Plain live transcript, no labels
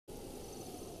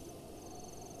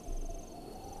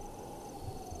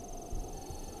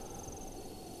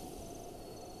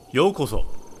Yokoso!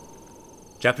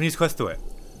 Japanese Quest to it.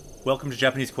 Welcome to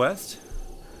Japanese Quest.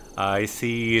 I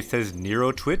see it says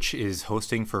Nero Twitch is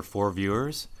hosting for 4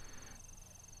 viewers.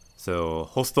 So,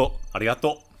 hosto,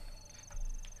 arigato!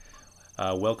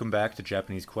 Welcome back to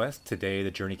Japanese Quest. Today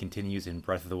the journey continues in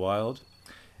Breath of the Wild.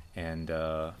 And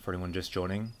for anyone just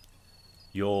joining,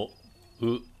 Yo-u-ko-so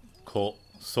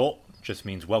just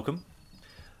means welcome.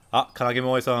 Ah,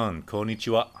 Kanagemoe-san,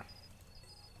 konnichiwa.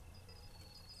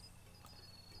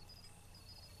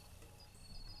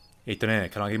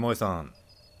 Kanagemoe-san.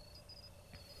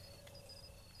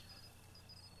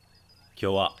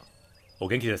 今日はお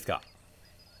元気ですか？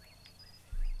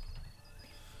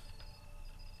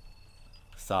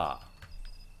さあ、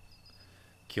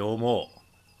今日も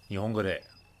日本語で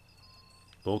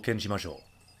冒険しましょう。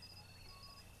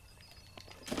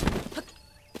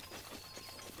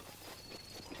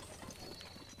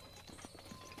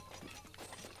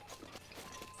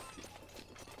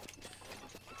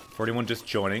For anyone just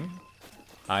joining,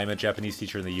 I'm a Japanese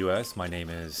teacher in the US. My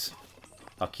name is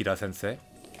Akira Sensei,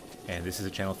 and this is a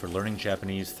channel for learning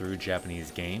Japanese through Japanese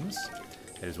games.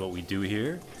 That is what we do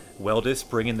here. Weldis,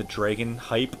 bring in the dragon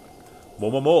hype.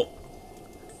 Momomo!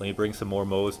 Let me bring some more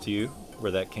mo's to you,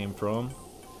 where that came from.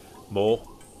 Mo.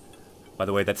 By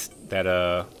the way, that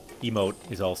emote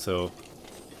is also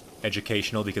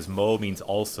educational because mo means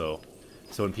also.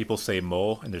 So when people say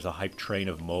mo, and there's a hype train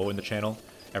of mo in the channel,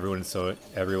 everyone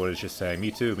is just saying, me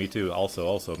too,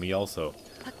 also, me also.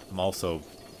 I'm also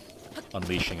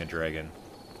unleashing a dragon.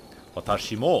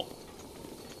 Watashi mo!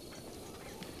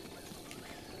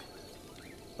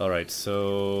 Alright,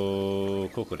 so...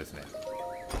 Koko desu ne.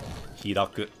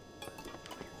 Hiraku.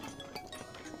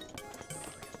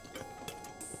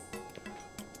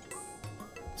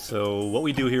 So, what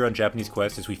we do here on Japanese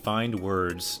Quest is we find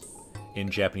words in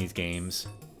Japanese games,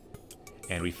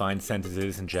 and we find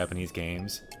sentences in Japanese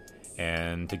games,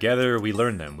 and together we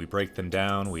learn them. We break them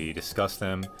down, we discuss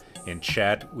them. In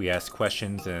chat, we ask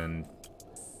questions and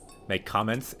make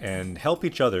comments, and help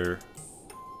each other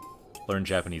learn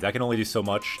Japanese. I can only do so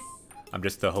much. I'm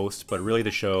just the host, but really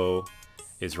the show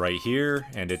is right here,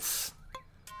 and it's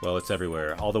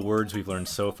everywhere. All the words we've learned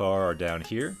so far are down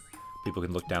here. People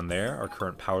can look down there. Our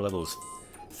current power level is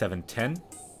 710.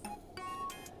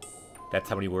 That's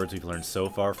how many words we've learned so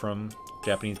far from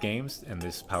Japanese games, and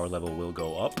this power level will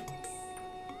go up.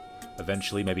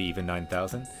 Eventually, maybe even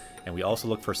 9,000. And we also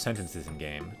look for sentences in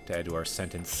game to add to our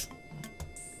sentence.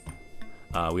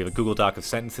 We have a Google Doc of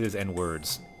sentences and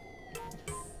words.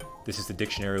 This is the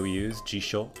dictionary we use,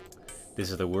 Jisho.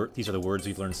 These are the words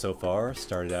we've learned so far.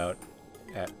 Started out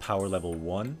at power level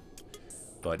 1,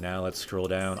 but now let's scroll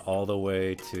down all the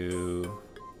way to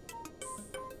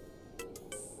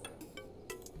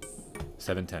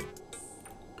 710.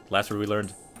 Last word we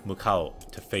learned, mukao,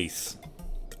 to face.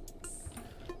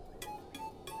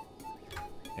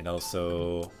 And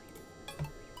also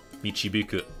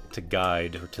michibiku, to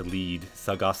guide or to lead.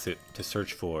 Sagasu, to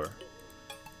search for.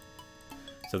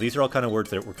 So these are all kind of words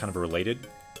that were kind of related.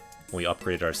 When we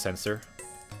upgraded our sensor,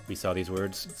 we saw these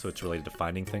words, so it's related to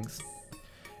finding things.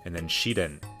 And then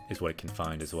shiren is what it can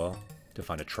find as well, to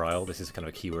find a trial. This is kind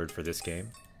of a keyword for this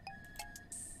game.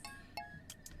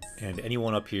 And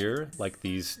anyone up here, like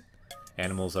these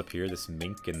animals up here, this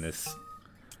mink and this,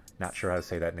 not sure how to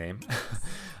say that name,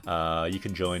 you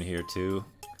can join here too.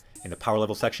 In the power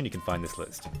level section, you can find this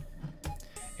list.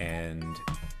 And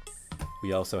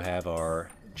we also have our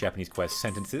Japanese Quest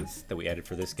sentences that we added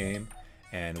for this game,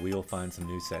 and we will find some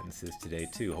new sentences today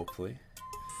too, hopefully.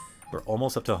 We're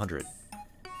almost up to 100.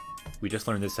 We just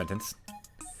learned this sentence.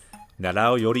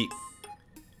 Narao yori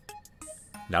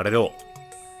narero.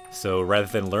 So rather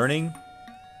than learning,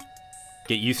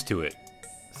 get used to it.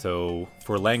 So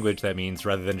for language, that means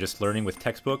rather than just learning with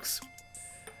textbooks,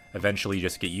 eventually you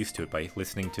just get used to it by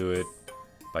listening to it,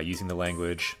 by using the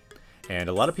language. And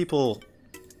a lot of people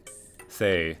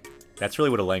say that's really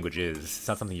what a language is. It's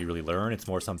not something you really learn, it's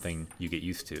more something you get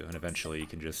used to, and eventually you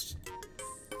can just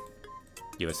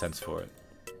give a sense for it.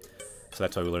 So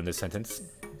that's why we learned this sentence.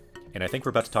 And I think we're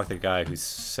about to talk to the guy who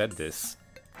said this.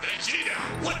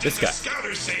 Vegeta, what did This the guy.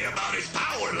 scouter say about his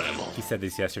power level? He said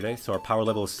this yesterday. So our power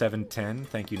level is 710.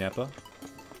 Thank you, Neppa.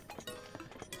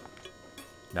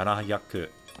 710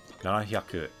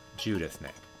です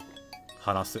ね。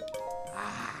話す。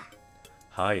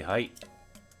はいはい。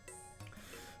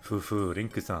リン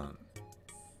クさん。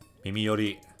耳よ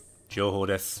り情報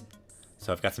です。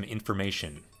So I've got some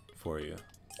information for you.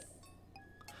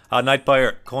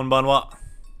 Nightfire, こんばんは。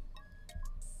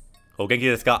お元気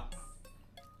ですか?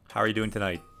 How are you doing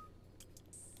tonight?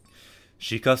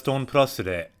 シカストーンプラス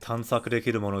で探索でき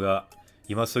るものが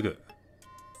今すぐ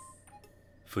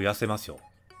Fuyasemasu.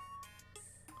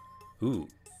 Ooh.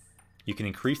 You can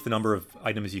increase the number of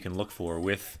items you can look for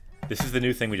with... This is the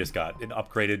new thing we just got. An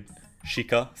upgraded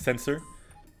Shika sensor.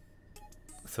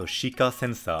 So Shika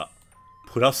sensor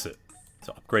plus.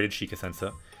 So upgraded Shika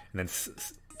sensor. And then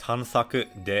tansaku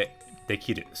de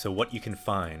dekiru. So what you can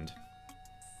find.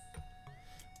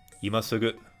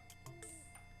 Imasugu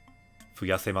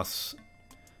fuyasemasu.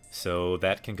 So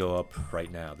that can go up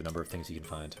right now, the number of things you can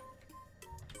find.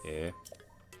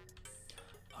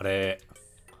 Are,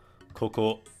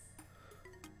 koko,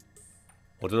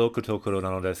 ododoku tokoro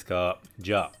nano desu ga,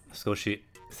 ja, skoshi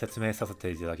setsumei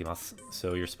sasete itadakimasu.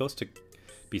 So you're supposed to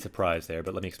be surprised there,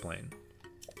 but let me explain.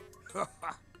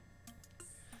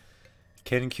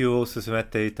 研究を進め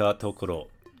ていたところ、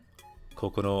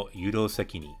ここの誘導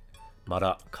席にま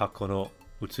だ過去の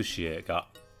写し絵が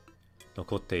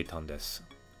残っていたんです。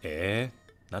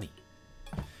何?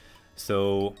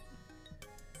 So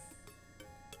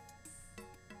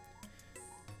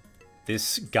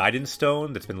this guidance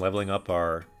stone that's been leveling up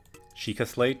our Shika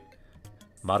slate,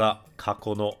 Mara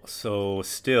Kako no, so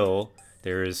still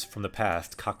there is from the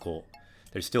past Kako.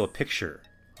 There's still a picture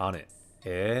on it.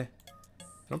 I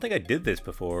don't think I did this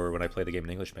before when I played the game in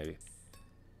English, maybe.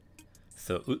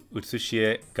 So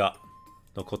utsushie ga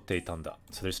nokotte itanda.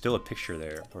 So there's still a picture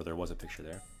there, or there was a picture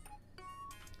there.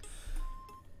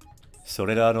 そ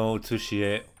れらの写し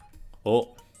絵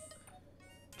を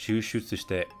抽出し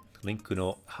てリンク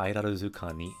のハイラル図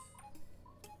鑑に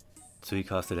追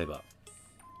加すれば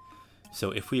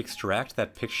So if we extract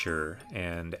that picture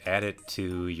and add it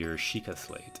to your Shika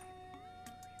slate,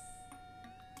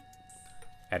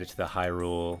 add it to the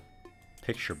Hyrule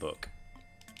picture book.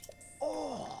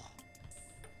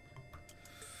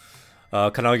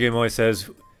 Kanagimoy says,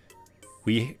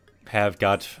 we have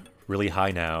got really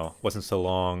high now. Wasn't so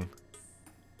long.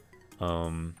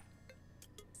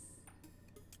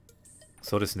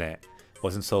 So desu ne.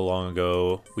 Wasn't so long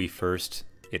ago we first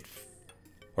hit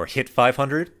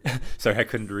 500. Sorry, I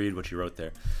couldn't read what you wrote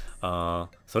there.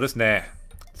 So desu ne.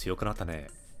 Tsuyoku natta ne.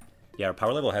 Yeah, our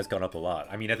power level has gone up a lot.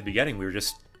 I mean, at the beginning we were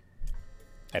just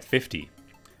at 50.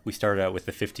 We started out with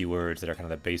the 50 words that are kind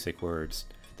of the basic words,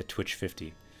 the Twitch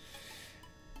 50.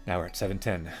 Now we're at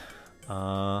 710.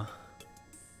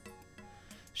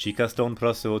 Shika Stone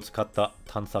Plus を使った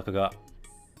探索が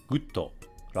ぐっと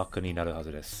楽になるは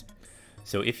ずです。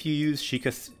So if you use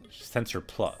Shika Sensor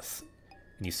Plus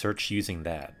and you search using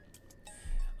that,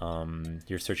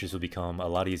 your searches will become a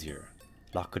lot easier.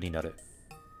 楽になる。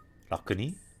楽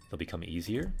に? They'll become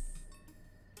easier.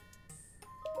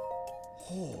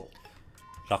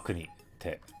 楽にっ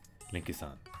て、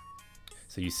Link-san.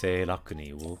 So you say 楽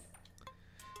にを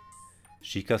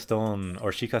Shika Stone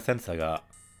or Shika Sensor が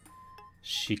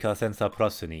Shika Sensor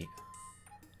Plus に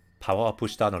パワーアップ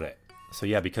したので So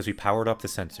yeah, because we powered up the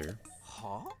sensor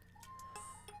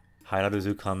ハイラル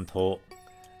図鑑と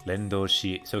連動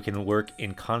し So it can work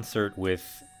in concert with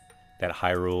that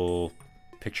Hyrule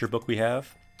picture book we have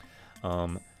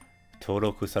登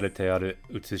録されてある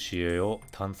写し絵を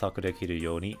探索できる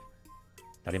ように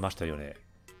なりましたよね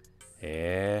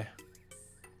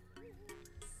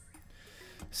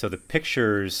So the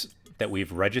pictures that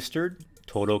we've registered,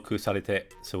 toroku sarete,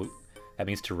 so that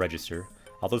means to register.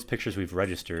 All those pictures we've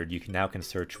registered, you can now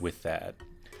search with that.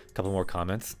 A couple more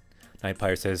comments.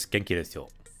 Nightfire says, Genki desu yo.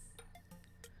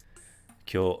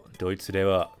 Kyou, Doitsu de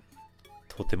wa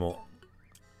totemo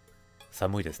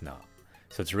samui desu na.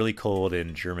 So it's really cold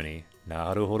in Germany.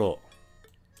 Naruhodo.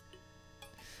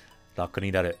 Raku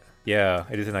ni naru. Yeah,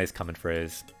 it is a nice common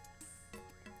phrase.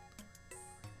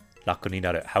 Raku ni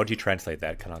naru. How would you translate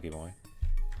that, Kanagimoy?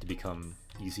 To become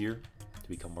easier? To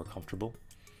become more comfortable?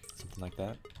 Something like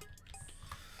that?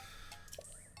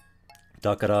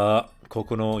 だから、こ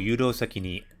この誘導先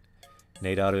に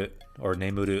眠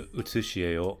る写し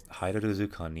絵をハイラル図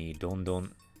鑑にどんど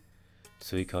ん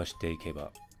追加していけ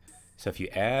ば So if you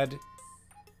add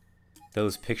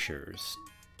those pictures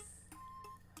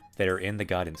that are in the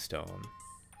guidance stone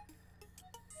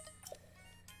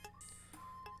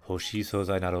欲しい素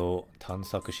材などを探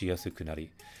索しやすくなり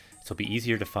So it'll be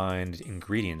easier to find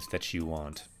ingredients that you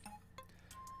want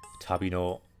旅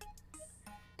の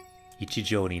一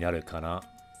助になるかな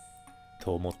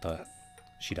と思った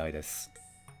次第です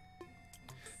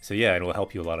So yeah, it will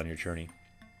help you a lot on your journey.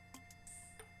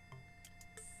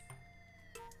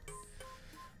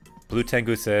 Blue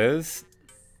Tengu says,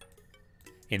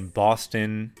 in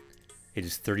Boston, it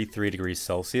is 33 degrees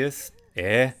Celsius.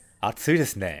 暑いで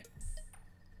すね.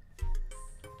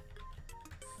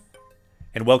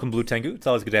 And welcome, Blue Tengu. It's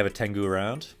always good to have a Tengu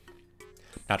around.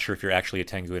 Not sure if you're actually a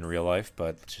Tengu in real life,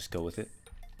 but let's just go with it.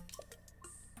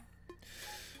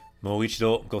 もう一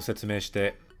度ご説明し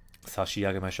て差し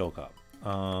上げましょうか。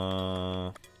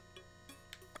Do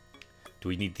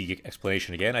we need the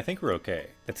explanation again? I think we're okay.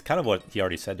 That's kind of what he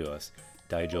already said to us.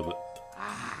 大丈夫。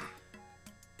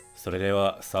それで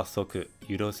は早速、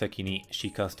誘導席に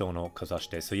シカストーンをかざし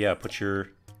て。So yeah, put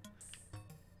your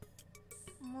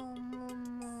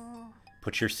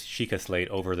Sheikah slate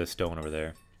over the stone over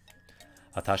there.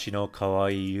 私の可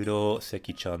愛い誘導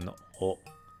席ちゃんを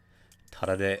タ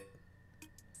ダで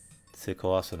突っ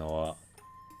壊すのは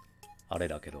あれ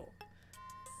だけど。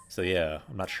So yeah,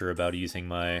 I'm not sure about using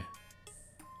my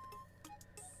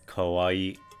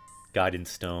kawaii guidance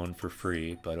stone for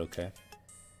free, but okay.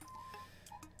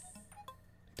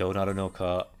 どうなるの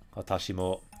か私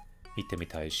も見てみ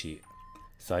たいし、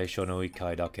最初の1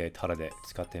回だけタダで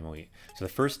使ってもいい。So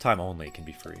the first time only can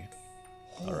be free.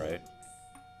 Alright.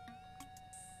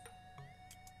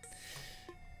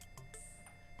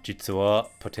 実は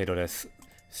ポテトです。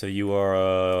So you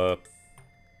are a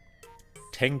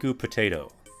Tengu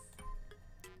potato.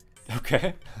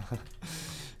 Okay.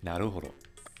 なるほど。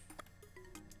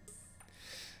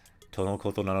との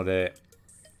ことなので、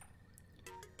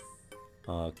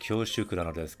恐縮な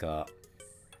のですが、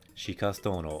シカス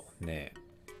トーンをね。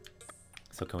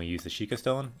So can we use the Sheikah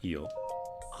stone? いいよ。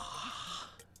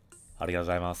ありがとう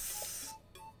ございます。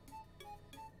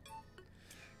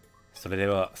それで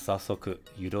は早速、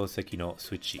誘導席の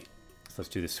スイッチ。So let's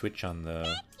do the switch on the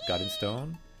guidance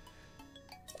stone.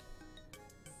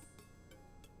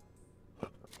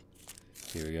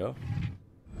 Here we go.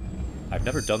 I've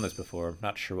never done this before. I'm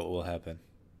not sure what will happen.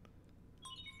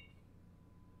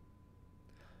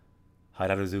 入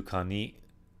られる図鑑に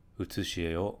写し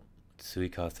絵を追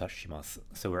加します。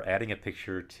So we're adding a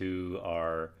picture to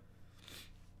our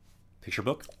picture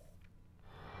book.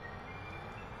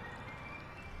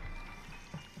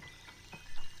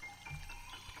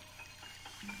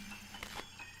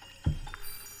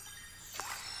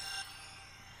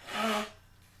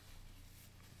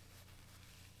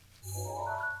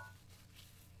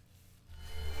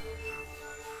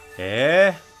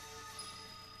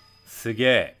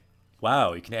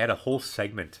 Wow, you can add a whole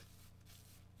segment.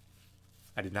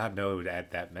 I did not know it would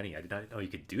add that many. I did not know you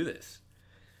could do this.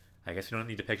 I guess you don't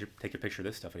need to take a picture of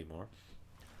this stuff anymore.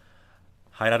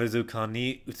 入られる図鑑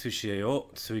に写し絵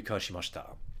を追加しまし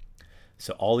た。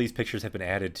So all these pictures have been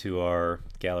added to our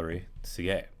gallery. す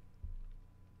げえ。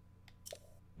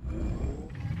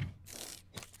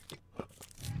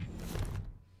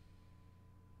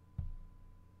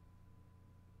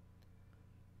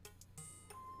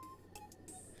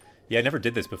Yeah, I never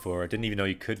did this before. I didn't even know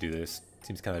you could do this.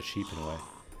 Seems kind of cheap in a way.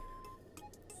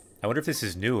 I wonder if this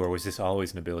is new or was this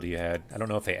always an ability you had? I don't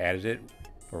know if they added it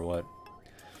or what.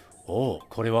 Oh,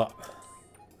 これは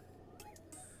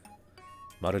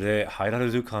まるで入られ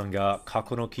る図鑑が過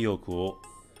去の記憶を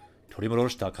取り戻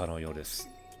したかのようです。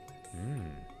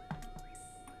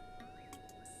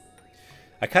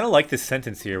I kind of like this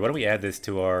sentence here. Why don't we add this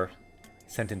to our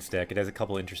sentence deck? It has a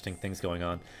couple interesting things going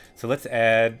on. So let's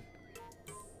add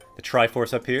the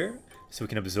Triforce up here so we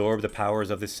can absorb the powers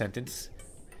of this sentence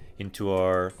into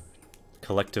our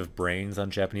collective brains on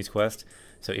Japanese Quest.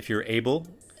 So if you're able,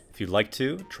 if you'd like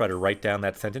to, try to write down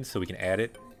that sentence so we can add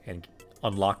it and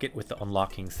unlock it with the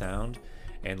unlocking sound.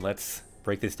 And let's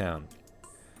break this down.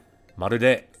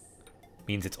 Marude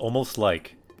means it's almost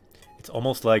like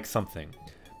something.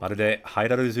 Marude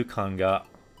hairaru zukan ga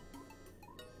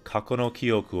kako no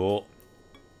kyoku o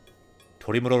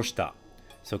torimoroshita.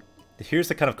 So here's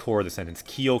the kind of core of the sentence.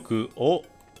 Kyoku o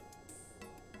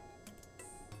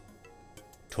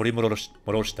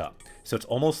torimoroshita. So it's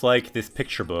almost like this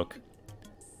picture book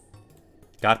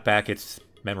got back its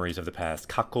memories of the past.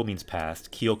 Kako means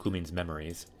past. Kyoku means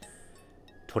memories.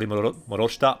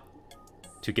 Torimoroshita,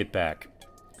 to get back.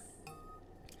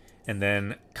 And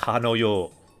then ka no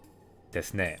yo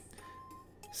desu ne.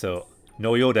 So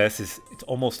no yo desu is, it's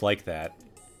almost like that.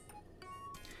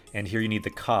 And here you need the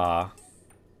ka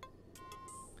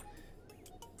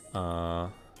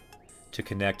to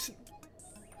connect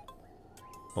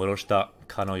moroshita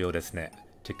ka no yo desu ne,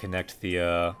 to connect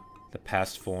the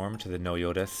past form to the no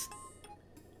yo desu.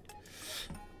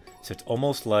 So it's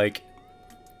almost like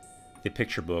the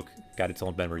picture book got its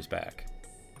own memories back.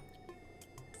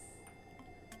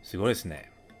 すごいですね。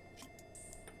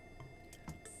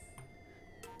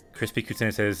Crispy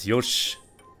Kutsune says, Yosh!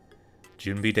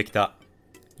 準備できた.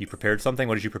 You prepared something?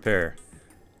 What did you prepare?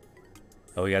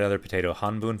 Oh, we got another potato.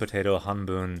 Hanbun potato,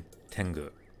 hanbun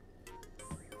tengu.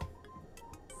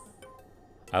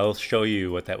 I'll show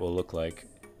you what that will look like.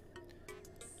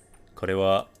 これ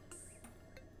は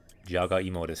じゃがい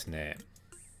もですね。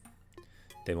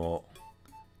でも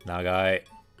長い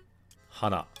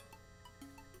花。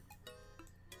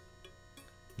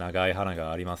長い花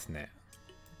がありますね。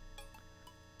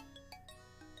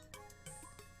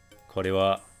これ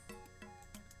は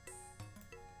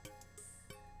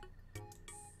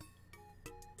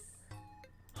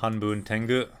半分天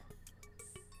狗、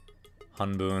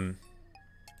半分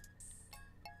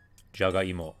じゃが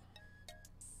いも。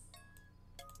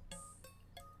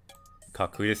か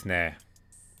っこいいですね。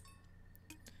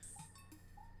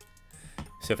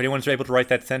So if anyone's able to write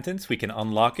that sentence, we can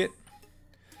unlock it.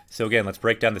 So again, let's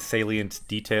break down the salient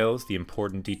details, the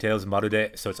important details.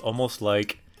 Marude, so it's almost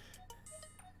like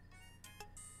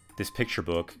this picture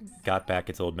book got back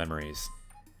its old memories.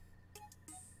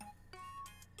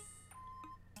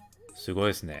 すごい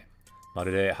ですね。ま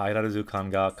るでハイラルズ感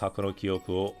が過去の記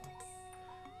憶を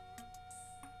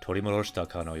取り戻した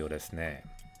かのようですね。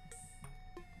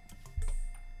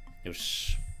よ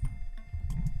し。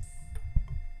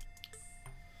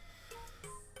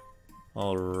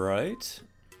All right.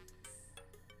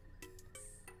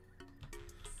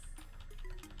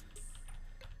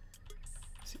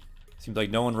 Seems like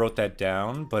no one wrote that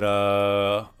down, but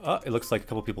it looks like a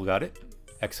couple people got it.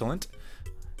 Excellent.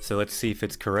 So let's see if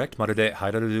it's correct. まるでハ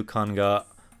イラルズ感が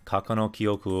過去の記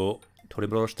憶を取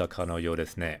り戻したかのようで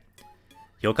すね。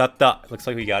よかった。Looks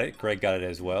like we got it. Greg got it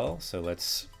as well. So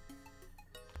let's...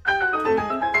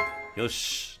 よ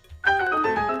し。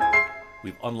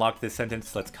We've unlocked this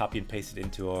sentence. Let's copy and paste it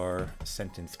into our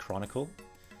sentence chronicle.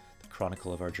 The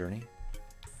chronicle of our journey.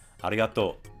 ありが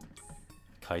とう。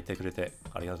書いてくれて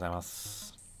ありがとうございま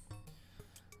す。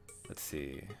Let's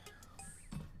see.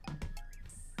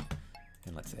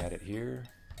 And let's add it here.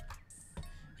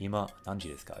 今何時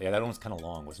ですか? Yeah, that one was kind of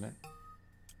long, wasn't it?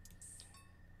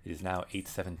 It is now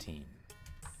 8:17.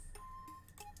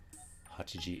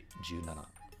 8時17.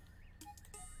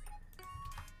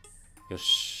 よ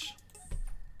し。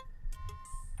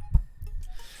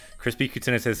Crispy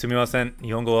Kitsune says, すみません。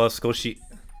日本語は少し。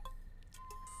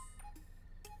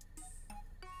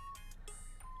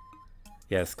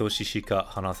いや、少ししか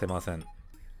話せません。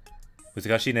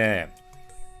難しいね。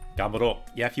頑張ろ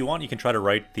う。Yeah, if you want, you can try to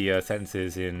write the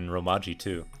sentences in Romaji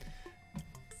too.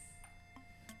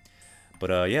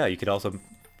 But yeah, you could also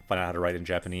find out how to write in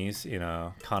Japanese in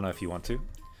Kana if you want to.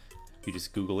 You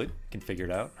just Google it, you can figure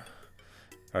it out.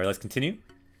 Alright, let's continue.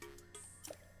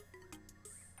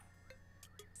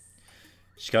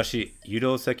 しかし、誘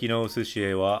導先の寿司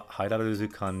へは入られず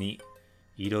間に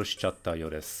移動しちゃったよう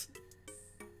です。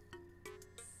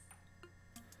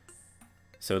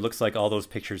So it looks like all those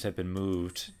pictures have been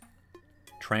moved,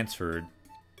 transferred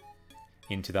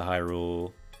into the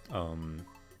Hyrule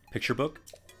picture book.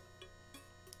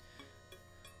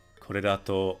 これだ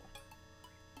と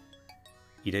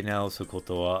入れ直すこ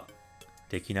とは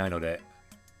できないので、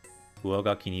上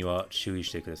書きには注意し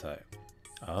てください。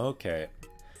Okay.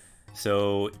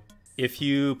 So if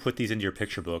you put these into your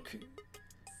picture book,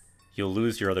 you'll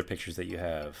lose your other pictures that you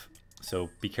have. So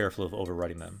be careful of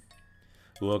overwriting them.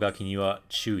 上書きには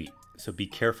注意. So be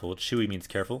careful. 注意 means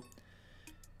careful.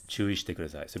 注意してくだ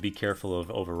さい. So be careful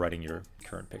of overwriting your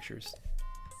current pictures.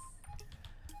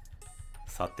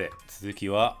 さて、続き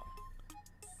は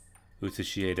写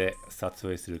し絵で撮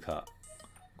影するか、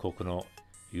ここの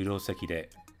誘導席で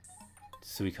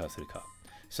追加するか.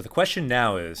 So the question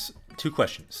now is two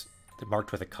questions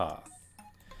marked with a ka.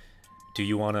 Do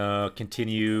you want to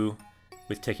continue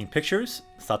with taking pictures?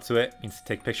 Satsue means to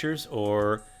take pictures,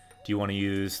 or do you want to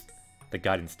use the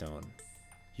guidance stone,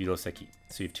 Yuroseki?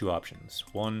 So you have two options.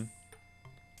 One,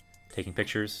 taking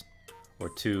pictures, or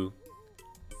two,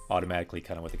 automatically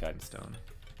kind of with the guidance stone.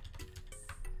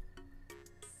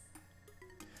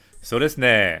 So desu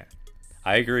ne.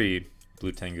 I agree,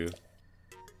 Blue Tengu.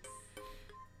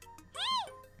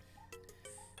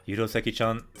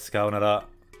 Yuroseki-chan 使うなら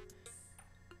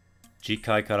次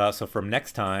回から so from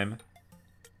next time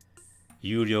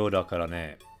有料だから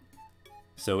ね.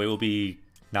 So it will be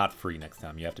not free next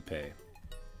time. You have to pay.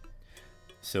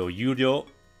 So yuryo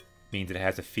means it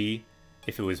has a fee.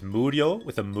 If it was muryo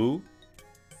with a mu,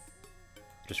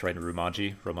 just write in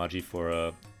Romaji. Romaji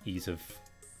for ease of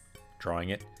drawing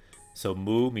it. So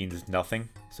mu means nothing.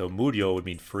 So muryo would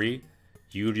mean free.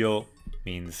 Yuryo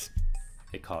means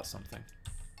it costs something.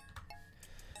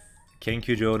 研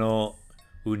究所の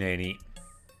運営に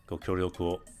ご協力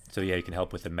を. So yeah, you can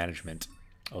help with the management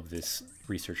of this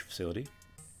research facility.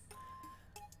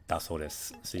 だそうで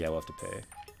す. So yeah, we'll have to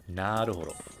pay. なるほ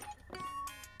ど.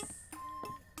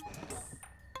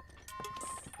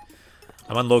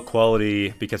 I'm on low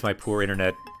quality because my poor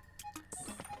internet.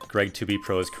 Greg 2B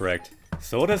Pro is correct.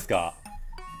 そうですか.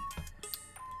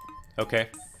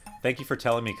 Okay. Thank you for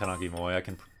telling me, Kanagi Moi. I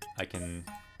can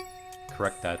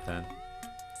correct that then.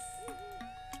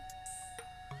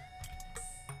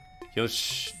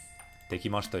 Yosh.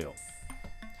 Dekimashita yo.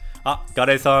 Ah,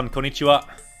 Gare-san, konnichiwa.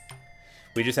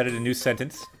 We just added a new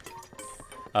sentence.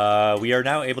 We are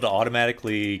now able to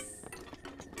automatically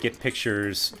get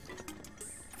pictures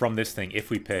from this thing if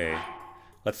we pay.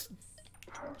 Let's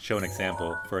show an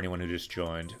example for anyone who just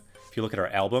joined. If you look at our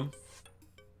album,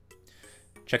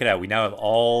 check it out. We now have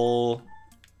all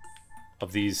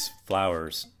of these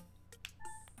flowers.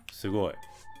 Sugoi.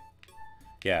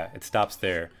 Yeah, it stops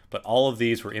there. But all of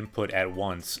these were input at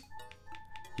once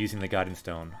using the Guiding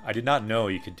Stone. I did not know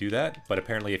you could do that, but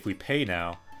apparently if we pay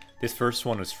now, this first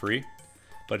one was free,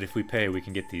 but if we pay, we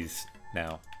can get these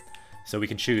now. So we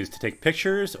can choose to take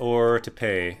pictures or to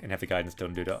pay and have the Guiding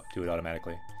Stone do it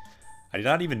automatically. I did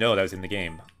not even know that was in the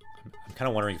game. I'm kind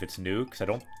of wondering if it's new, because I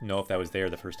don't know if that was there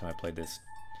the first time I played this.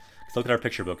 Let's look at our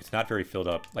picture book. It's not very filled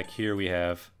up. Like here we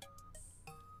have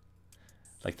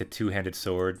like the two-handed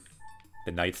sword,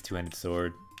 the knight's two-handed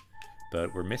sword,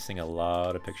 but we're missing a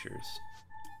lot of pictures.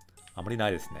 Amari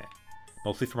nai desu ne.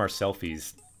 Mostly from our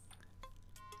selfies.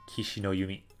 Kishi no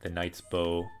Yumi, the knight's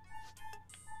bow.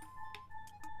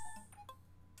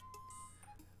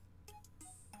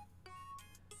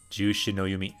 Jushi no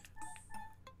Yumi,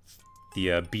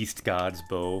 the beast god's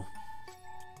bow.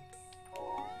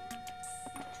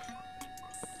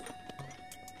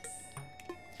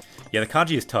 Yeah, the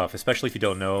kanji is tough, especially if you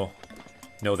don't know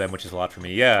them, which is a lot for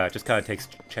me. Yeah, it just kind of takes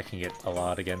checking it a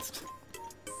lot against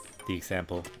the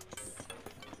example.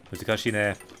 Muzukashii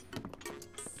ne,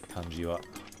 kanji wa.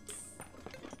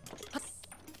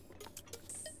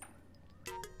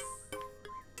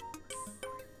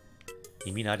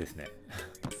 Imi nai desu ne.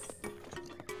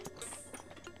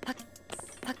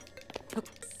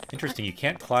 Interesting, you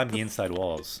can't climb the inside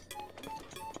walls.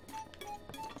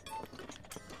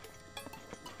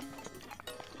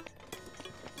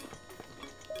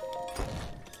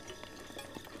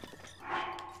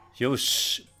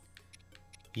 Yosh.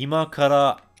 Ima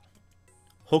kara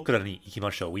Hokura ni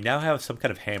ikimashou. We now have some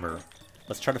kind of hammer.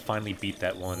 Let's try to finally beat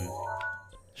that one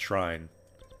shrine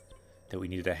that we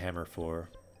needed a hammer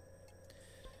for.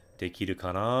 Dekiru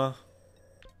kana?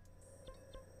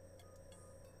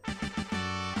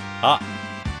 Ah!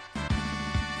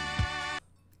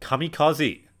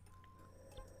 Kamikaze!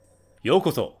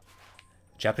 Yokoso!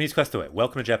 Japanese Quest away.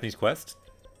 Welcome to Japanese Quest.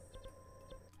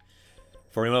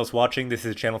 For anyone else watching, this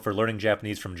is a channel for learning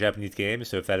Japanese from Japanese games,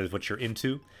 so if that is what you're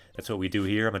into, that's what we do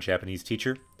here. I'm a Japanese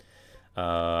teacher.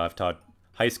 I've taught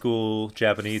high school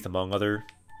Japanese, among other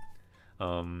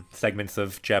segments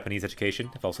of Japanese education.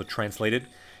 I've also translated,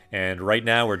 and right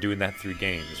now we're doing that through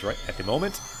games. Right at the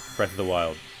moment, Breath of the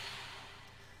Wild.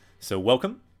 So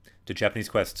welcome to Japanese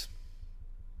Quest.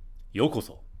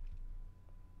 Yokoso.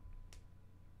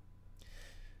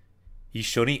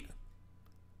 Issho ni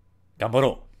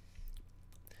ganbarou.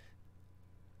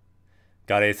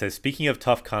 Gare says, speaking of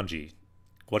tough kanji,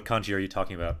 what kanji are you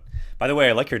talking about? By the way,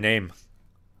 I like your name,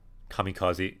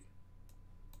 Kamikaze.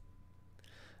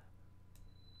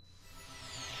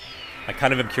 I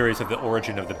kind of am curious of the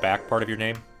origin of the back part of your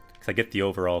name, because I get the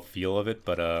overall feel of it,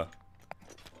 but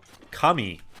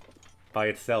Kami by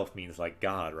itself means like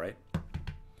God, right?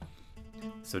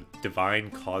 So divine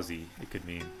Kazi, it could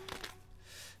mean.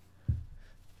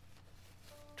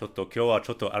 Chotto, kyou wa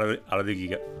chotto alergi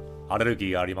ga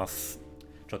arimasu.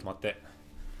 Chotto matte.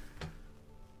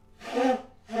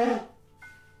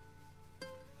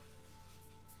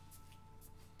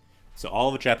 So all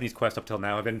of the Japanese quests up till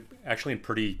now have been actually in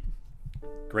pretty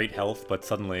great health, but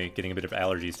suddenly getting a bit of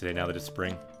allergies today now that it's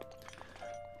spring.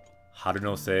 Haru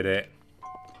no sei de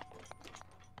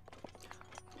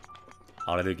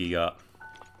allergi ga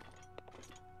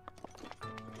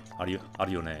aru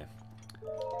yo ne.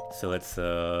 So let's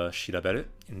shiraberu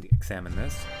and examine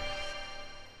this.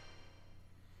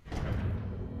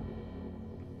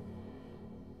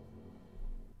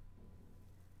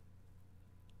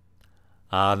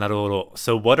 Ah, naruhodo.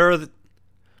 So what are the...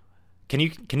 Can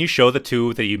you show the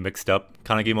two that you mixed up,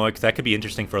 Kanagimoy? Because that could be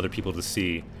interesting for other people to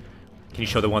see. Can you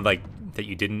show the one like that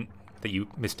you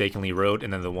mistakenly wrote,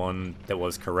 and then the one that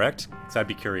was correct? Because I'd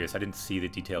be curious. I didn't see the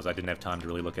details. I didn't have time to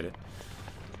really look at it.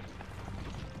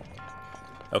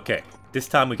 Okay, this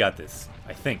time we got this.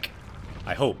 I think.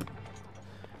 I hope.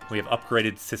 We have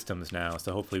upgraded systems now,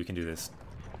 so hopefully we can do this.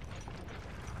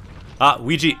 Ah,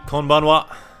 Ouija,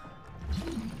 konbanwa.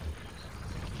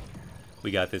 We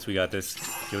got this, we got this.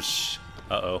 Yosh.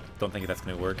 Uh-oh. Don't think that's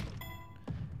gonna work.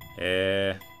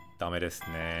 Dame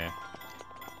desu ne.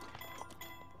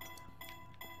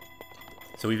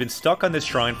 So we've been stuck on this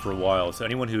shrine for a while, so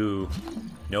anyone who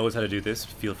knows how to do this,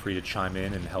 feel free to chime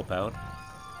in and help out.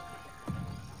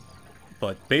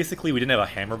 But basically, we didn't have a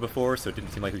hammer before, so it didn't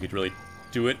seem like we could really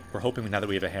do it. We're hoping now that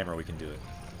we have a hammer, we can do it.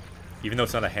 Even though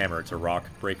it's not a hammer, it's a rock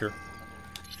breaker.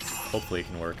 Hopefully it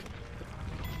can work.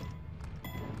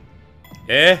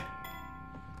 Eh?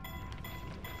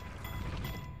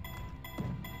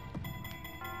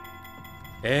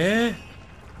 Eh?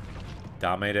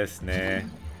 Dame desu ne.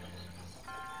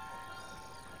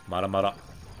 Mara mara.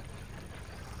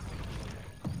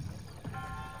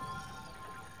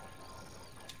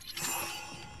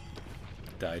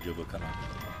 Daijoubu kana.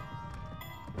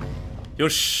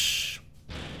 Yosh!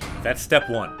 That's step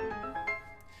 1.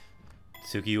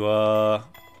 Tsugi wa...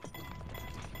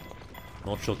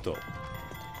 mo chotto.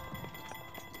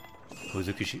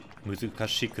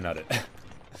 Muzukashiku naru.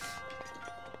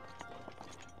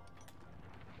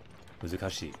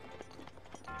 Muzukashi.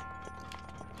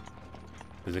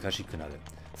 Muzukashiku naru.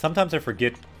 Sometimes I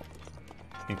forget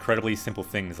incredibly simple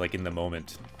things, like in the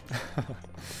moment.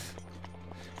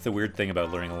 It's a weird thing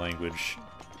about learning a language.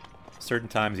 Certain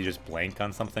times you just blank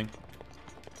on something.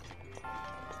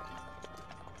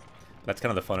 That's kind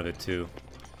of the fun of it, too.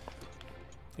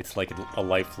 It's like a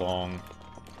lifelong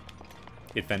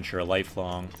adventure, a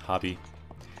lifelong hobby.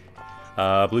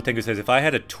 Blue Tengu says, if I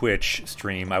had a Twitch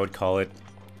stream, I would call it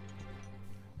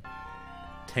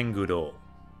Tengudo.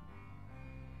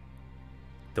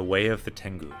 The Way of the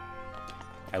Tengu.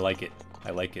 I like it.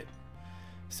 I like it.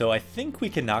 So I think we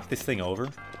can knock this thing over.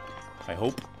 I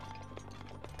hope.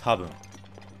 Tabun.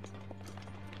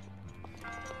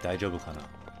 Daijoubu kana?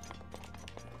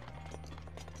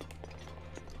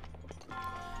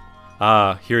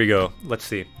 Ah, here we go. Let's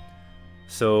see.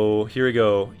 So, here we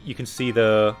go. You can see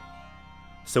the...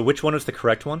 So which one is the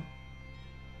correct one?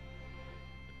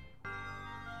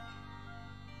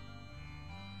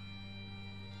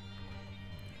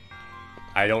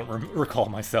 I don't recall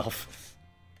myself.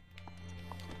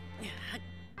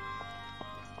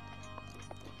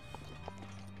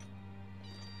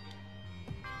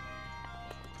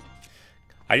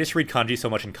 I just read kanji so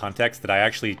much in context that I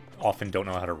actually often don't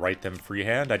know how to write them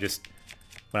freehand. I just,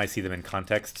 when I see them in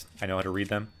context, I know how to read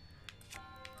them.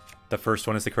 The first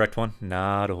one is the correct one?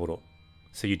 Naruhodo.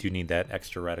 So you do need that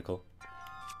extra radical.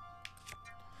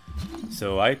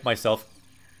 So I, myself,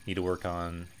 need to work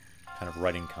on kind of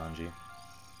writing kanji.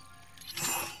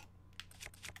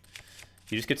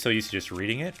 You just get so used to just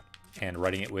reading it and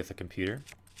writing it with a computer.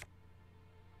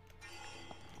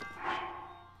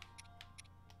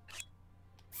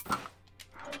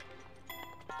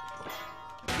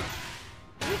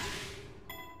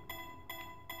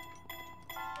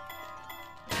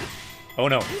 Oh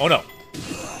no, oh no!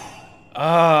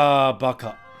 Ah,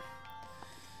 baka.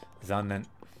 Zannen.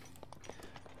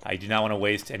 I do not want to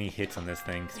waste any hits on this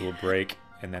thing, because it will break,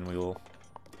 and then we will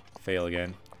fail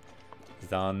again.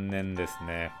 Zannen desu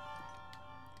ne.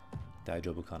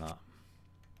 Daijoubu kana?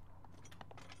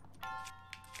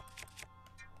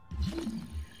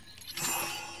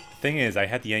 Thing is, I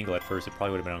had the angle at first, it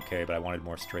probably would have been okay, but I wanted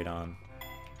more straight on.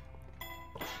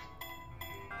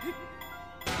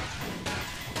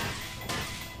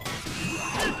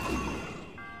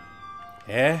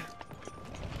 Eh?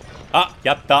 Ah,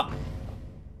 yatta!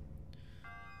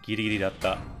 Giri giri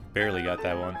datta. Barely got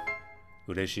that one.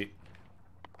 Ureshi.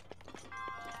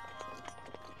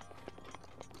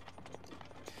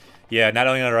 Yeah, not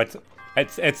only on the right...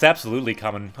 It's absolutely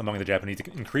common among the Japanese,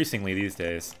 increasingly these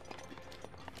days.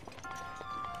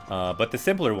 But the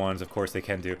simpler ones, of course, they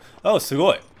can do. Oh,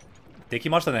 sugoi!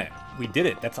 Dekimashita ne. We did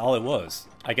it. That's all it was.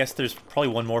 I guess there's probably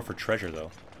one more for treasure,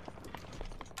 though.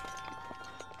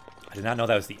 I did not know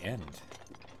that was the end.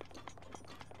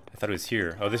 I thought it was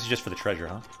here. Oh, this is just for the treasure,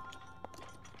 huh?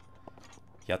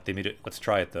 Yatte miru. Let's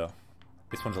try it, though.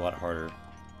 This one's a lot harder.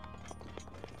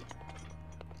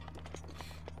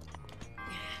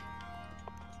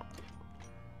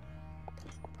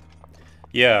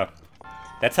 Yeah.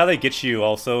 That's how they get you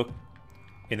also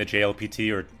in the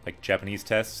JLPT or like Japanese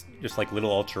tests. Just like little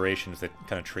alterations that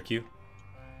kind of trick you.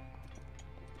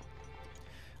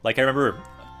 Like I remember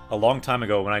a long time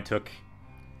ago when I took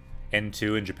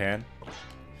N2 in Japan,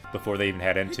 before they even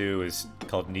had N2, it was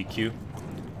called Nikyu.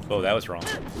 Oh, that was wrong.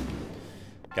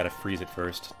 Gotta freeze it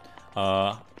first.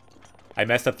 I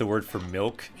messed up the word for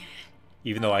milk,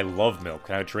 even though I love milk,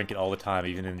 and I would drink it all the time,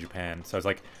 even in Japan. So I was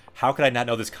like, how could I not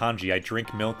know this kanji? I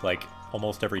drink milk like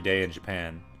almost every day in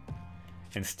Japan,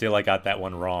 and still I got that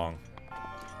one wrong.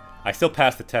 I still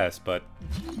passed the test, but...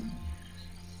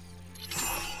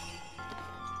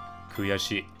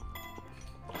 Kuyashi.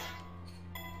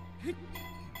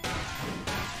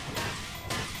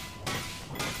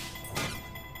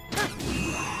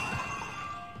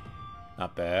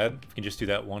 Not bad. We can just do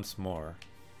that once more.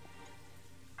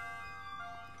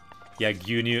 Yeah,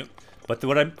 Gyunyu. But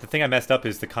the thing I messed up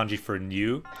is the kanji for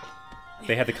Nyu.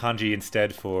 They had the kanji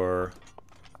instead for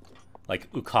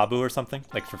like Ukabu or something,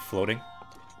 like for floating.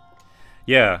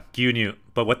 Yeah, Gyunyu.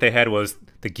 But what they had was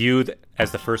the Gyu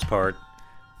as the first part,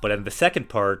 but in the second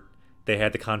part, they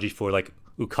had the kanji for like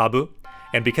Ukabu.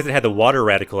 And because it had the water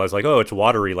radical, I was like, oh, it's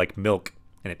watery like milk.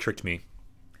 And it tricked me.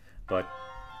 But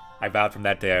I vowed from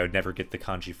that day I would never get the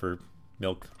kanji for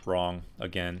milk wrong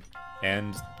again.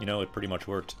 And, you know, it pretty much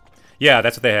worked. Yeah,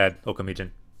 that's what they had, Okamijin.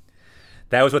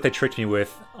 That was what they tricked me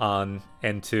with on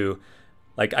N2.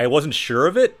 Like, I wasn't sure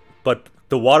of it, but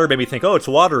the water made me think, oh, it's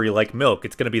watery like milk.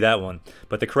 It's going to be that one.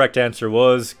 But the correct answer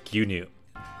was Gyunyu.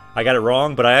 I got it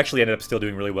wrong, but I actually ended up still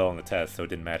doing really well on the test, so it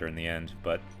didn't matter in the end.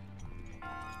 But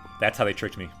that's how they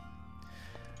tricked me.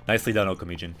 Nicely done,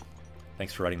 Okamijin.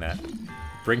 Thanks for writing that.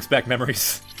 Brings back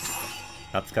memories.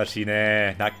 Natsukashi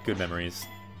ne. Not good memories.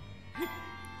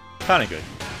 Kinda good.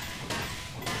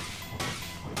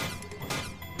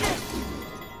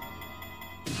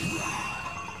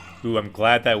 Ooh, I'm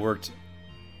glad that worked.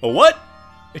 Oh, what?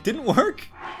 It didn't work?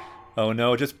 Oh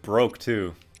no, it just broke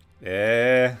too.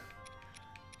 Zannen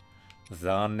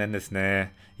desu ne.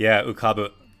 Yeah, Ukabu.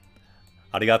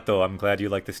 Arigato. I'm glad you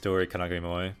like the story,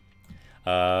 Kanagami-moe.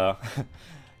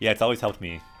 Yeah, it's always helped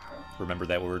me remember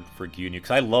that word for Gyunyu, because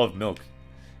I love milk.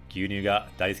 Gyunyu ga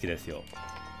daisuki desu yo.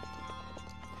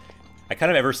 I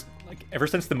kind of ever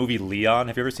since the movie Leon,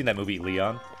 have you ever seen that movie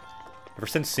Leon? Ever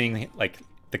since seeing, like,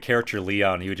 the character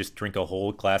Leon, he would just drink a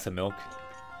whole glass of milk.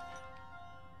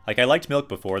 Like, I liked milk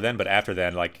before then, but after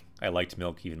then, like, I liked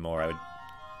milk even more. I would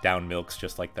down milks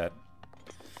just like that.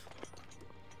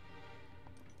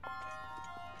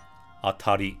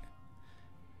 Atari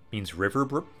means river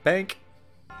bank?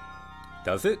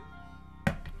 Does it?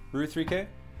 Rue 3K?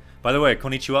 By the way,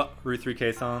 konnichiwa, Rue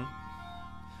 3K-san.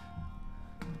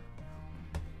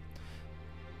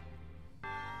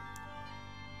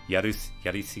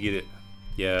 Yarisugiru.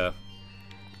 Yeah.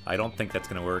 I don't think that's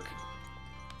gonna work.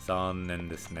 Zannen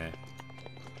desu ne.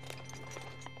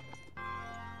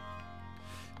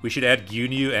 We should add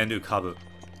Gyunyu and Ukabu.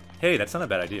 Hey, that's not a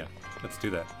bad idea. Let's do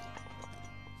that.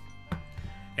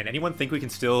 And anyone think we can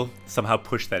still somehow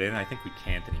push that in? I think we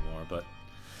can't anymore, but...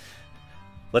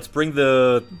 Let's bring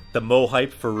the Mo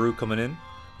hype for Rue coming in.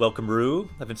 Welcome, Rue.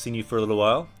 Haven't seen you for a little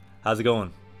while. How's it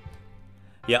going?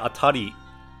 Yeah, Atari.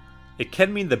 It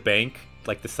can mean the bank,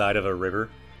 like the side of a river,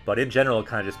 but in general it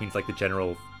kind of just means like the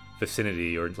general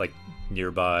vicinity or like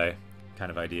nearby kind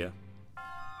of idea.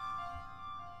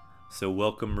 So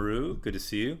welcome, Rue. Good to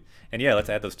see you. And yeah, let's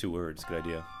add those two words. Good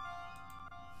idea.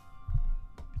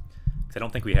 Because I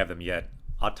don't think we have them yet.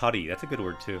 Atari, that's a good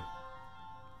word too.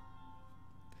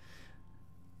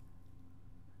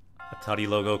 Atari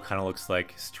logo kind of looks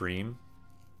like stream.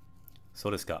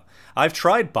 So desu ka. I've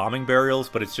tried bombing burials,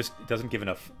 but it's just, it doesn't give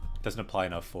enough, doesn't apply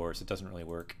enough force. It doesn't really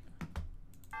work.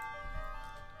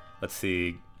 Let's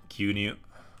see. Gyunyu.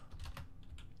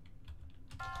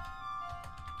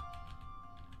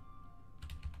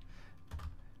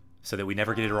 So that we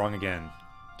never get it wrong again.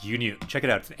 Gyunyu. Check it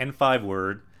out. It's an N5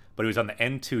 word, but it was on the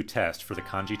N2 test for the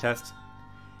kanji test.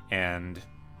 And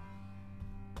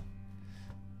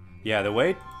yeah, the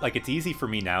way, like, it's easy for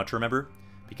me now to remember,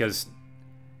 because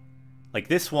like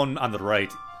this one on the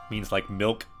right means like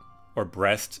milk or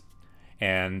breast,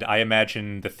 and I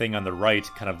imagine the thing on the right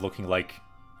kind of looking like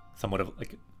somewhat of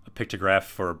like a pictograph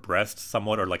for a breast,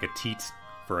 somewhat, or like a teat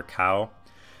for a cow.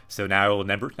 So now I will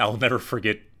never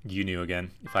forget Gyunyu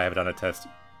again if I have it on a test.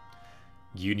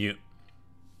 Gyunyu,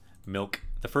 milk.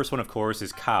 The first one, of course,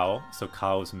 is cow, so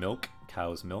cow's milk.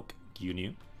 Cow's milk.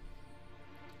 Gyunyu.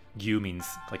 Gyu means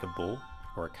like a bull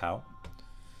or a cow.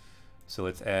 So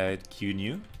let's add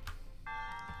Gyunyu.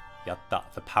 Yatta.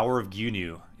 The power of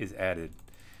Gyunyu is added.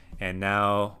 And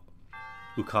now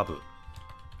Ukabu.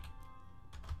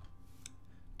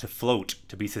 To float,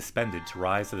 to be suspended, to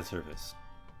rise to the surface.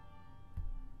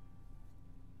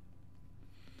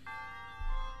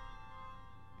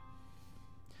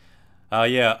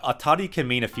 Yeah, Atari can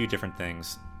mean a few different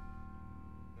things.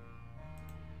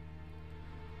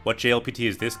 What JLPT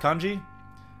is this kanji?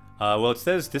 Well, it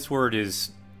says this word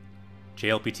is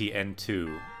JLPT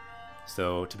N2.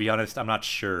 So, to be honest, I'm not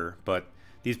sure, but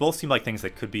these both seem like things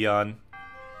that could be on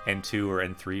N2 or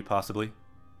N3, possibly.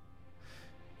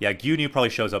 Yeah, Gyunyu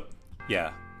probably shows up...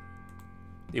 Yeah.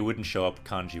 It wouldn't show up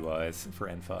kanji-wise for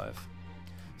N5.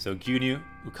 So, Gyunyu,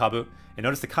 Ukabu. And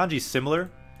notice the kanji is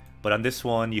similar, but on this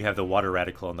one, you have the water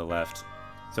radical on the left.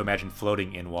 So imagine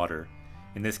floating in water.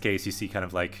 In this case, you see kind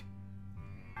of like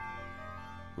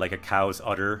a cow's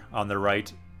udder on the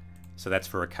right. So that's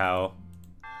for a cow.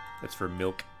 That's for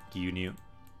milk, Gyunyu.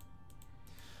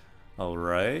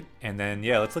 Alright, and then,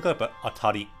 yeah, let's look up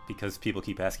Atari, because people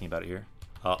keep asking about it here.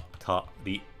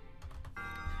 Atari.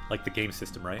 Like the game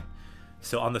system, right?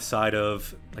 So on the side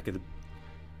of, like,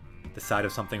 the side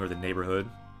of something or the neighborhood.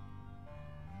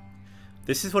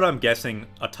 This is what I'm guessing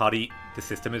Atari, the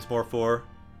system, is more for.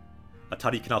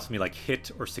 Atari can also mean, like, hit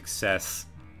or success.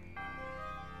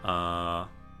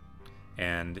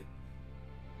 And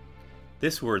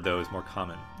this word, though, is more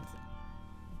common.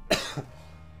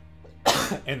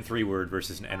 N3 word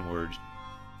versus an N word.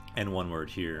 N1 word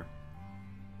here.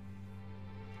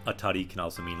 Atari can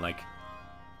also mean like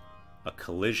a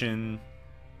collision.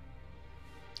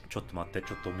 Chotto matte,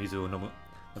 chotto mizu o nomu.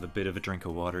 With a bit of a drink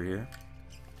of water here.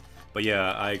 But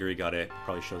yeah, I agree, got it.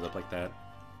 Probably shows up like that.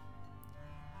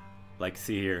 Like,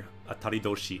 see here. Atari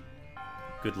doshi.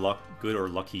 Good luck, good or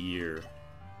lucky year.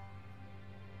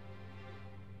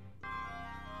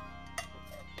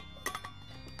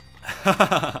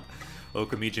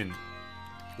 Okamijin.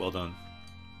 Well done.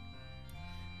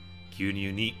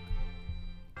 Gyunyu ni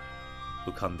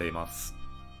ukandemasu.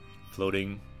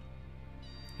 Floating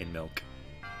in milk.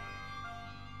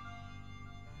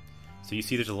 So you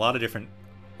see there's a lot of different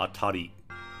atari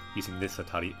using this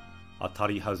atari.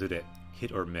 Atari hazure.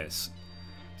 Hit or miss.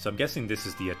 So I'm guessing this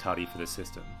is the atari for this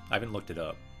system. I haven't looked it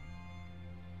up.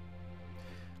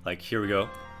 Like, here we go.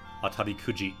 Atari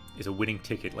kuji is a winning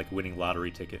ticket, like a winning lottery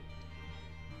ticket.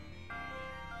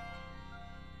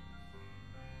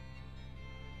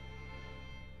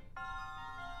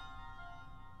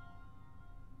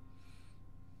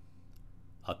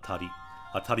 Atari.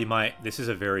 Atarimae. This is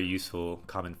a very useful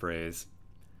common phrase.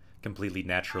 Completely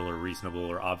natural or reasonable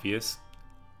or obvious.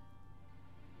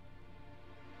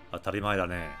 Atarimae da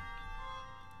ne.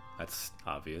 That's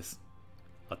obvious.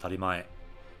 Atarimae.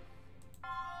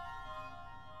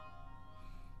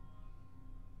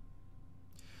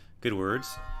 Good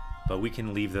words, but we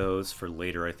can leave those for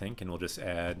later, I think, and we'll just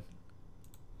add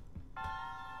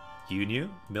Gyunyu,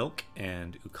 milk,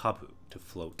 and ukabu to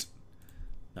float.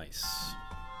 Nice.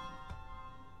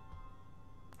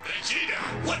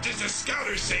 Vegeta, what does the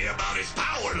scouter say about his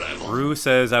power level? Rue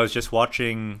says, I was just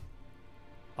watching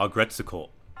Aggretsuko.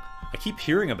 I keep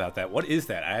hearing about that. What is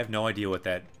that? I have no idea what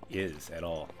that is at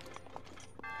all.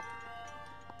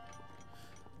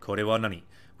 Kore wa nani?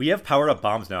 We have power-up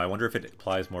bombs now. I wonder if it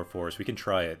applies more force. We can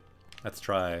try it. Let's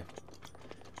try.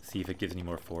 See if it gives any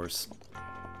more force.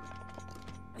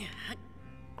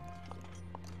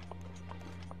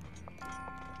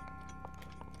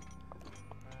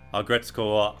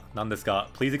 Aggretsuko wa nan desu ka?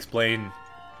 Please explain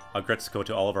Aggretsuko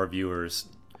to all of our viewers.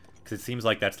 Because it seems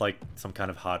like that's like some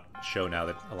kind of hot show now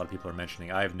that a lot of people are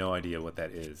mentioning. I have no idea what that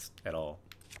is at all.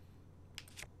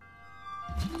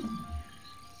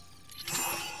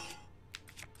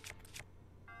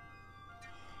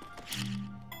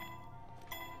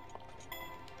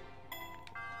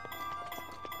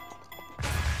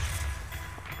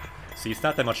 See, it's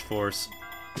not that much force.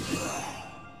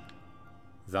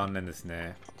 Zannen desu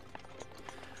ne.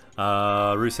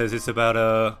 Rue says it's about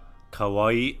a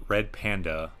kawaii red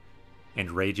panda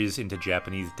and rages into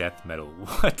Japanese death metal.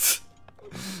 What?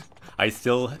 I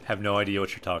still have no idea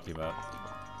what you're talking about.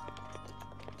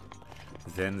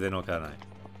 Zenzen wakanai.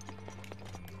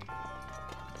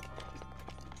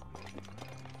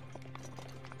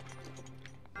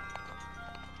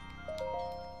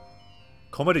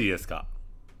 Komedi desu ka?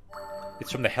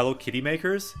 It's from the Hello Kitty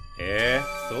makers?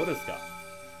 So desu ka?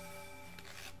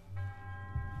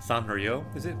 Sanrio,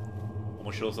 is it?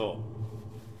 Omoshirosou.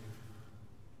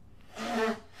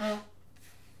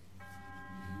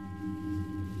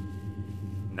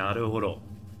 Naruhodo.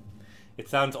 It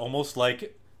sounds almost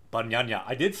like Bananya.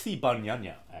 I did see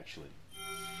Bananya, actually.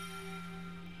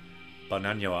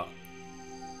 Bananya wa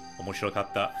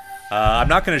omoshirokatta. I'm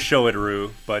not going to show it,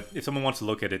 Rue, but if someone wants to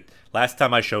look at it, last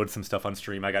time I showed some stuff on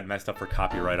stream, I got messed up for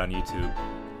copyright on YouTube.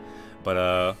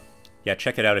 But, yeah,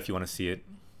 check it out if you want to see it.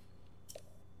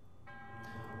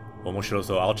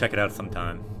 Omoshirosou. I'll check it out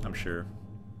sometime, I'm sure.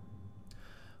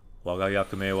 Waga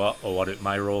yakume wa owaru.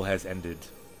 My role has ended.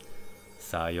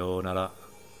 Sayonara.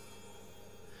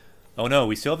 Oh no,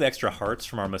 we still have the extra hearts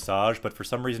from our massage, but for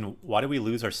some reason, why did we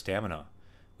lose our stamina?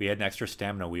 We had an extra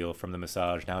stamina wheel from the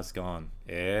massage, now it's gone.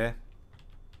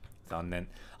 Zannen.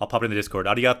 I'll pop it in the Discord.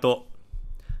 Arigato.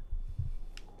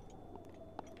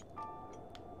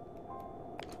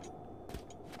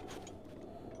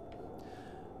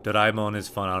 Doraemon is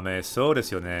fun anime. So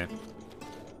desu yo ne.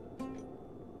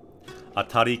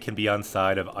 Atari can be on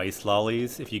side of ice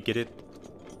lollies. If you get it,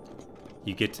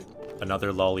 you get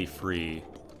another lolly free.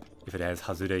 If it has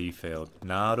Hazure, you failed.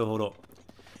 Naruhodo.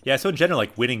 Yeah, so in general,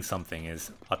 like, winning something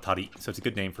is Atari. So it's a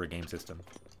good name for a game system.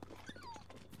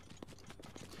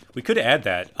 We could add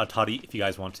that, Atari, if you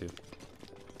guys want to.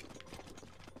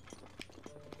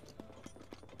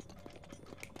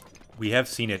 We have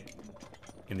seen it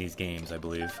in these games, I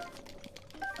believe.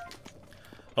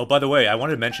 Oh, by the way, I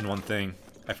wanted to mention one thing.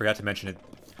 I forgot to mention it.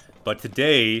 But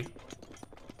today,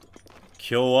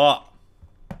 今日は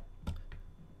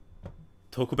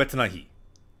特別な日。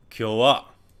今日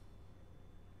は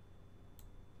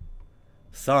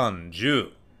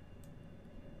36.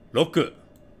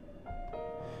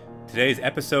 Today's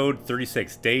episode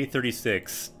 36, day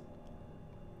 36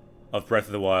 of Breath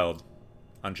of the Wild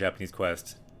on Japanese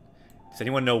Quest. Does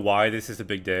anyone know why this is a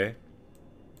big day?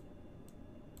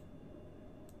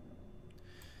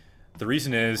 The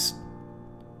reason is,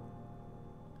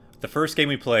 the first game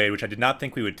we played, which I did not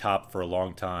think we would top for a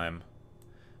long time,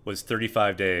 was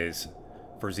 35 days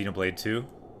for Xenoblade 2.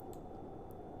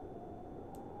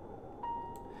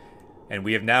 And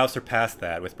we have now surpassed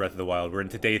that with Breath of the Wild. We're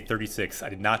into day 36. I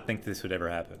did not think this would ever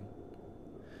happen.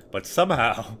 But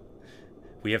somehow,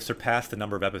 we have surpassed the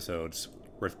number of episodes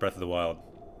with Breath of the Wild.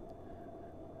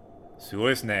 すごい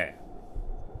ですね。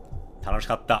楽し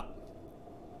かった.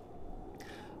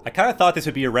 I kind of thought this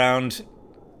would be around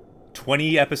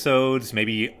 20 episodes,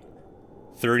 maybe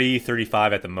 30,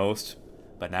 35 at the most.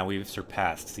 But now we've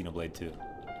surpassed Xenoblade 2.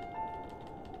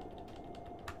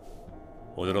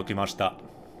 驚きました.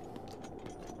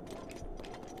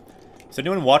 So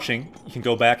anyone watching, you can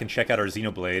go back and check out our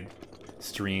Xenoblade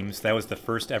streams. That was the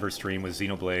first ever stream with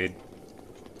Xenoblade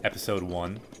Episode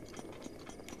 1.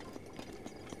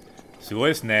 すご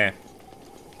いですね.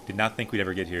 Did not think we'd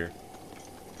ever get here.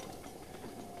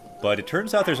 But it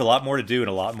turns out there's a lot more to do and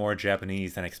a lot more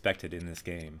Japanese than expected in this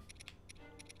game.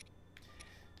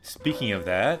 Speaking of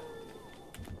that,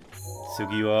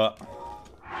 次は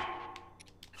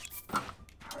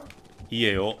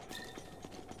家を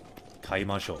買い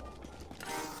ましょう.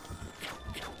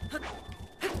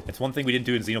 That's one thing we didn't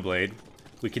do in Xenoblade.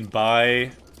 We can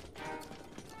buy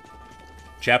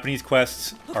Japanese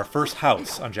quests. Our first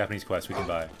house on Japanese Quest we can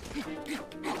buy.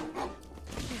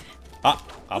 Ah,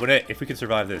 abune, if we can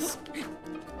survive this.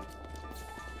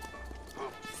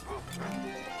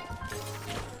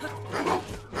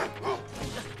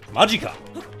 Majika!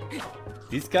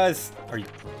 These guys, are you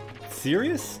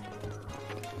serious?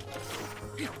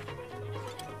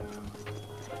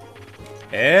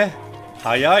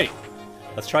 Hayai!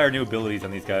 Let's try our new abilities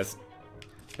on these guys.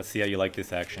 Let's see how you like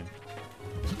this action.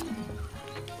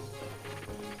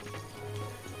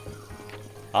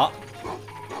 Ah!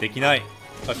 Dekinai.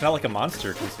 Oh, it's not like a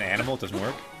monster, because it's an animal, it doesn't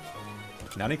work.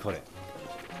 Nani kore?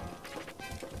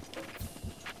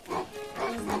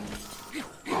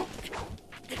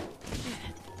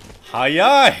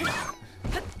 Hayai!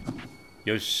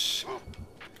 Yosh.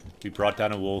 We brought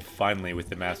down a wolf finally with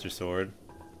the Master Sword.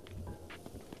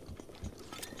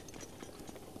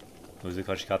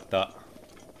 Muzukashikatta.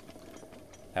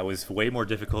 That was way more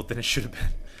difficult than it should have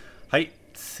been. Hai,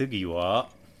 tsugi wa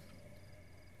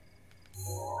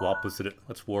warp suru.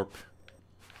 Let's warp.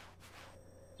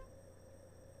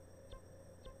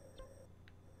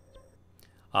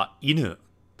 Inu.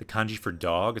 The kanji for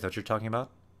dog, is that what you're talking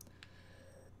about?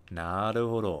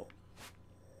 Naruhodo.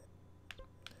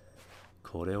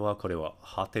 Kore wa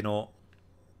hate no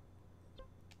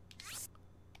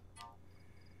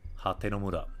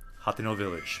mura. Hate no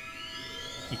village.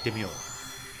 Itte miyou.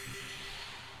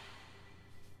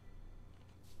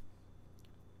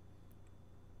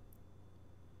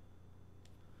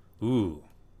 Ooh.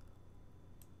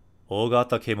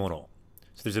 Ogata kemono.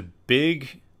 So there's a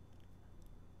big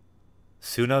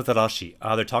Suna Zarashi.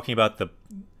 They're talking about the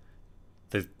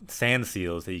sand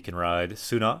seals that you can ride.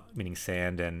 Suna, meaning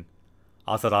sand, and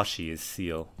Azarashi is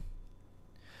seal.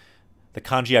 The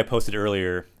kanji I posted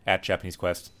earlier at Japanese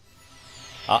Quest.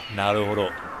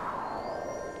 Naruhodo.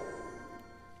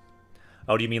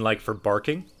 Oh, do you mean like for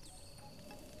barking?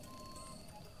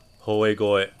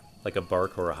 Hoegoe, like a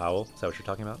bark or a howl? Is that what you're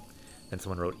talking about? Then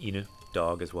someone wrote inu,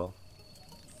 dog as well.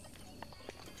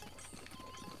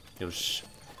 Yosh.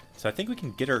 So I think we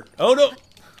can get her. Oh no!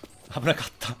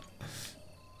 Aburakatta.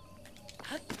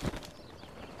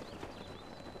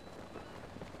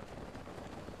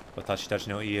 Watashi tachi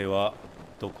no ie wa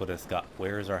doko desu ka?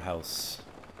 Where is our house?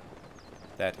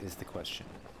 That is the question.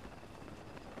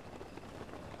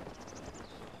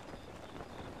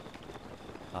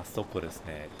 Asoko desu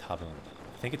ne, tabun.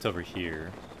 I think it's over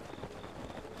here.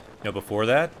 No, before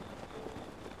that?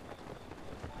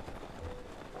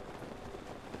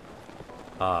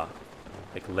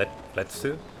 Like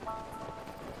letsu?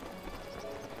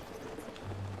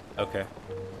 Okay.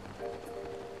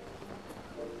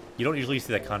 You don't usually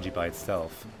see that kanji by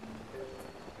itself.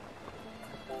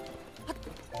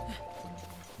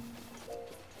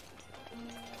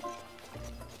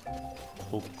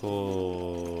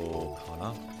 Otoko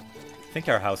kana? I think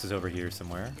our house is over here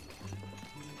somewhere.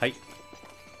 Hi.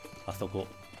 Asoko.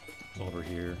 Over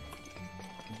here.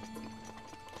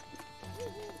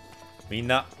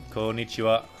 Minna,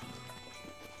 konnichiwa.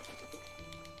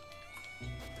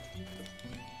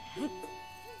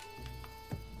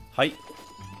 Hi.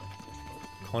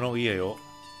 Kono ie yo.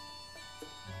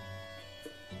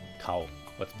 Cow.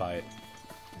 Let's buy it.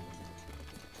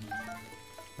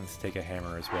 Let's take a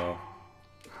hammer as well.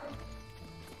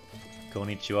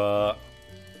 Konnichiwa.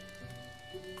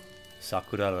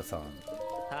 Sakurara-san.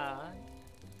 Hi.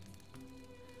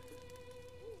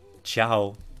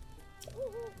 Ciao.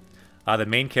 The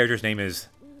main character's name is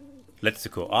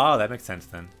Letsuko. Ah, that makes sense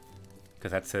then.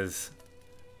 Because that says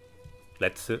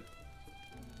Letsu.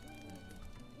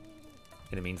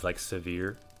 And it means like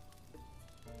severe.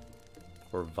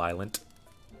 Or violent.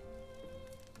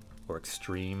 Or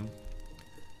extreme.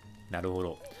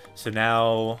 Naruhodo. So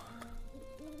now...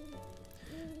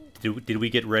 Did we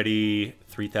get ready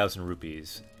 3,000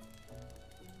 rupees?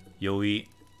 Yoi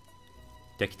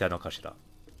dekita no kashira?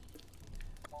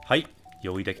 Hai!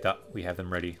 Yoi dekita. We have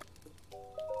them ready.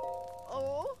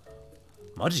 Oh.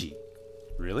 Maji?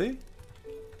 Really?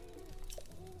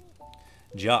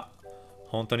 じゃあ、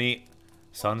本当に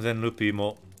3000ルピー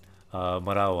も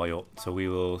もらうわよ。So we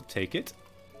will take it.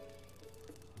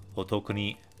 お得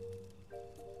に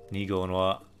2号の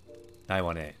はない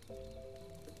わね。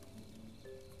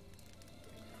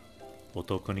お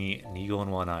得に2号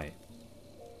のはない。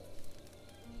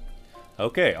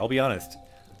Okay, I'll be honest.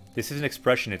 This is an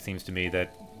expression, it seems to me,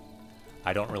 that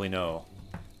I don't really know.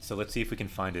 So let's see if we can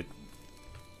find it.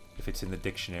 If it's in the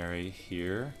dictionary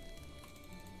here.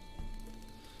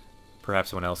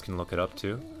 Perhaps someone else can look it up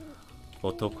too.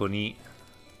 Otoko ni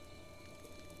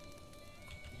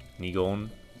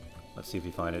nigon. Let's see if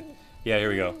we find it. Yeah, here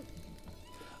we go.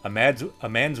 A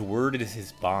man's word is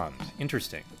his bond.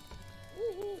 Interesting.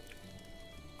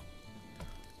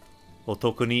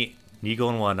 Otoko ni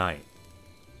nigon wa nai.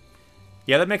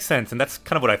 Yeah, that makes sense, and that's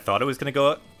kind of what I thought it was going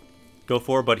to go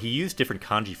for, but he used different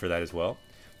kanji for that as well,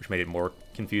 which made it more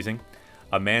confusing.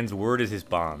 A man's word is his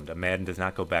bond. A man does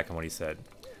not go back on what he said.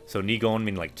 So nigon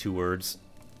mean like 2 words.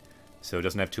 So it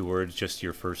doesn't have 2 words, just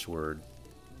your first word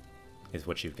is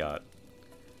what you've got.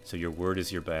 So your word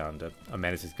is your bond. A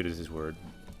man is as good as his word.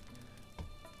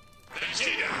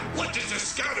 Vegeta, what does the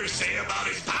scouter say about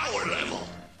his power level?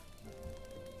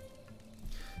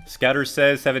 Scouter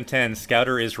says 710.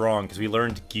 Scouter is wrong because we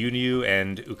learned Gyunyu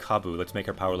and Ukabu. Let's make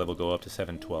our power level go up to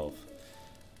 712.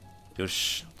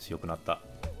 Yosh, tsuyoku.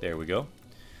 There we go.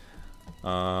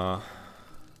 Alright.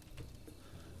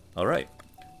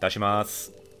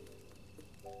 Dashimasu.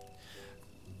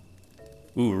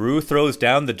 Ooh, Rue throws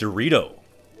down the Dorito.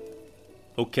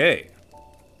 Okay.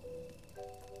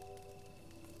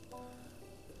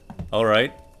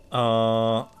 Alright.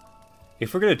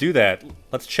 If we're gonna do that,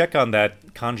 let's check on that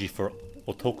kanji for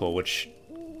otoko, which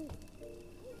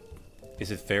is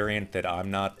a variant that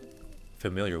I'm not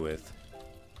familiar with.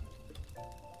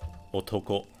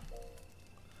 Otoko.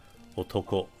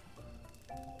 Otoko.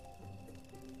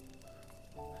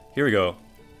 Here we go.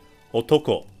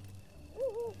 Otoko.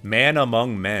 Man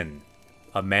among men.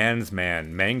 A man's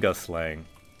man. Manga slang.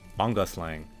 Manga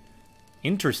slang.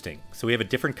 Interesting. So we have a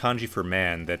different kanji for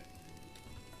man that...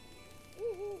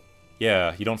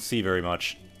 Yeah, you don't see very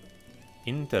much.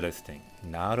 Interesting.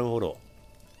 Naruhodo.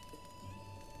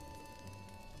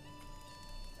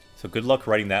 So good luck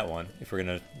writing that one, if we're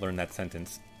gonna learn that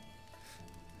sentence.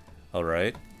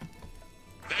 Alright.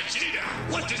 Vegeta,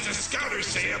 what does the scouter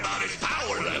say about his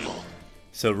power level?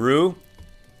 So, Rue,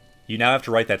 you now have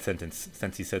to write that sentence,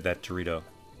 since he said that to Rito.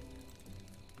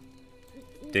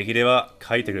 Dekireba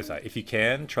kaite kudasai. If you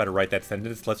can, try to write that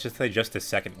sentence. Let's just say just the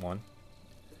second one.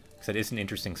 Because that is an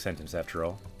interesting sentence, after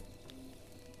all.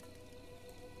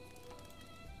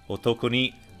 Otoko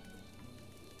ni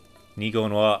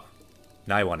nigon wa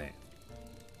nai wa ne.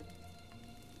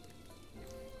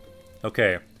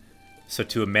 Okay. So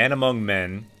to a man among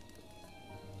men,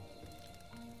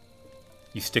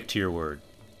 you stick to your word.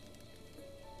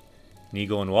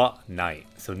 Nigon wa nai.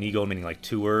 So nigon meaning like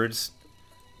 2 words.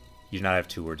 You do not have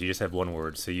 2 words. You just have 1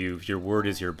 word. So your word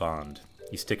is your bond.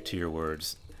 You stick to your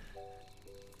words.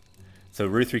 So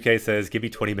Ru3K says, give me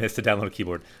 20 minutes to download a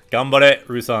keyboard. Gambare,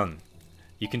 Ru-san.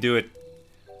 You can do it.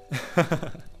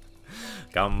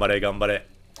 Gambare, gambare.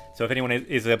 So if anyone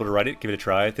is able to write it, give it a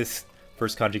try. This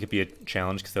first kanji could be a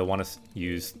challenge because they'll want to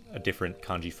use a different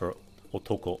kanji for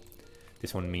otoko.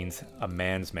 This one means a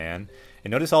man's man.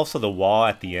 And notice also the wa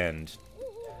at the end.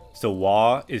 So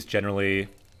wa is generally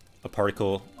a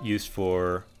particle used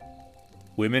for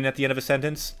women at the end of a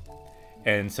sentence.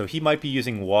 And so he might be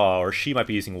using wa, or she might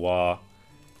be using wa,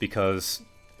 because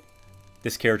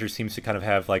this character seems to kind of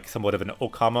have like somewhat of an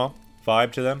Okama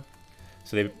vibe to them.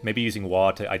 So they may be using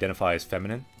wa to identify as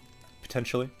feminine,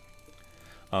 potentially.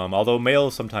 Although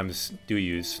males sometimes do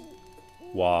use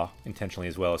wa intentionally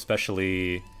as well,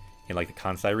 especially in like the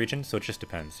Kansai region, so it just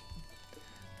depends.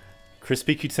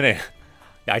 Crispy Kitsune.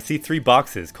 I see 3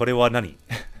 boxes. Kore wa nani?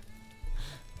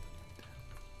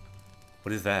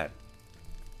 What is that?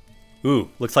 Ooh,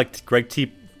 looks like Greg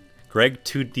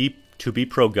 2 Deep to be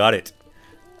pro got it.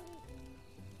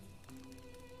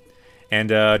 And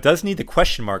does need the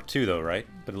question mark too though, right?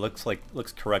 But it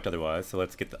looks correct otherwise, so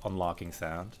let's get the unlocking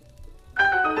sound.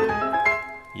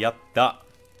 Yatta!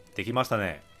 Dekimashita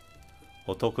ne.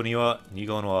 Otoku ni wa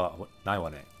nigon wa nai wa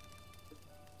ne.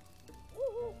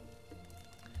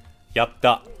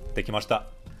 Yatta! Dekimashita.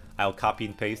 I'll copy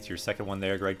and paste your second one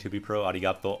there, Greg 2B Pro.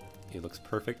 Arigato. It looks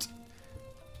perfect.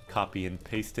 Copy and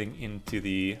pasting into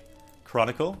the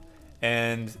Chronicle.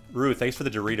 And Rue, thanks for the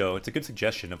Dorito. It's a good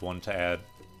suggestion of one to add.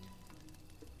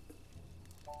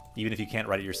 Even if you can't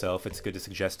write it yourself, it's good to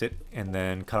suggest it. And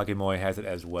then Kanagemoe has it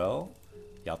as well.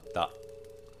 Yatta.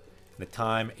 And the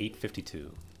time,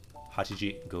 8:52.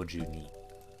 Hachiji Goju ni.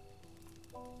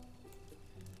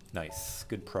 Nice.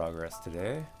 Good progress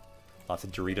today. Lots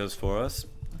of Doritos for us.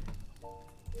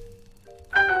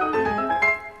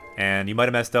 And you might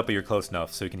have messed up, but you're close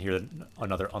enough, so you can hear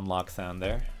another unlock sound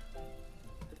there.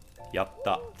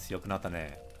 Yatta. Tsuyoku natta ne.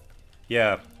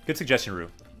 Yeah, good suggestion, Rue.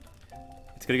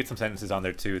 It's good to get some sentences on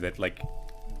there too that, like,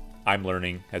 I'm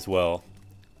learning as well.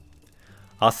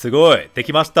 Ah, sugoi!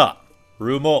 Dekimashita!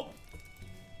 Rue mo!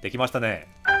 Dekimashita ne.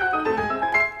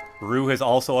 Rue has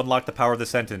also unlocked the power of the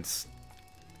sentence.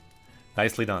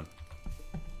 Nicely done.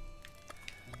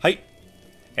 Hi!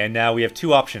 And now we have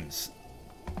 2 options.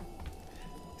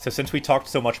 So since we talked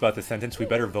so much about the sentence, we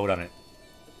better vote on it.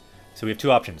 So we have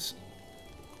 2 options.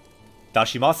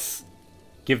 Dashimasu.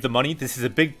 Give the money. This is a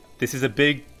big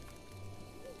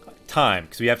time,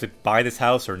 because we have to buy this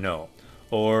house or no.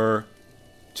 Or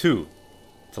 2.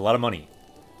 It's a lot of money.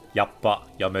 Yappa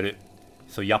yameru.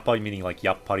 So yappa meaning like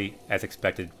yappari, as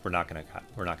expected, we're not gonna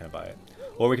buy it.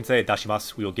 Or we can say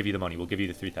dashimasu, we will give you the money, we'll give you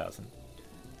the 3,000.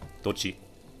 Dochi.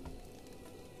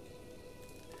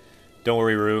 Don't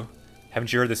worry, Rue.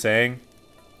 Haven't you heard the saying?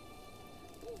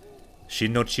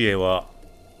 Shin no chie wa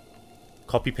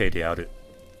copy-paste de aru.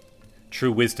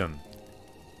 True wisdom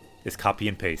is copy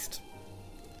and paste.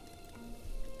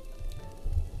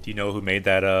 Do you know who made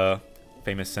that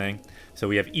famous saying? So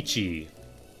we have Ichi.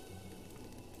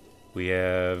 We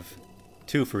have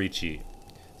 2 for Ichi.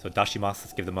 So Dashimasu,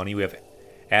 let's give the money. We have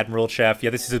Admiral Chef. Yeah,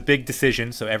 this is a big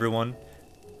decision, so everyone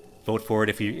vote for it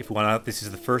if you want to. This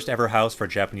is the first ever house for a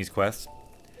Japanese quest.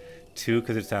 2,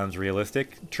 because it sounds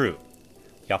realistic. True.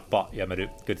 Yappa yameru.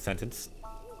 Good sentence.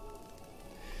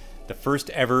 The first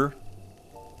ever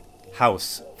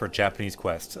house for Japanese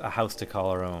quests. A house to call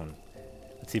our own.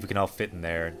 Let's see if we can all fit in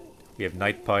there. We have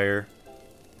Nightfire.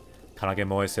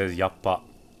 Kanagemoe says yappa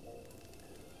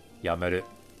yameru.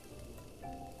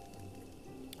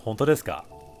 Honto desu ka?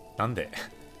 Nande?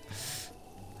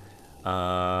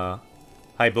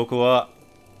 Hai, boku wa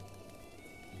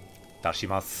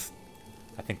dashimasu.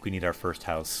 I think we need our first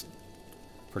house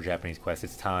for Japanese quest.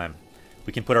 It's time.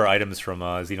 We can put our items from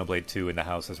Xenoblade 2 in the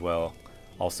house as well.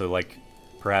 Also, like,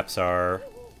 perhaps our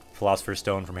Philosopher's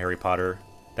Stone from Harry Potter,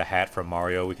 the hat from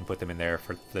Mario, we can put them in there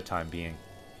for the time being.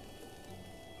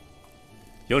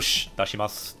 Yosh!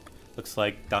 Dashimasu. Looks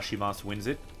like Dashimasu wins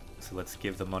it. So let's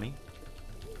give the money.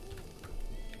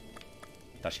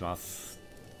 Dashimasu.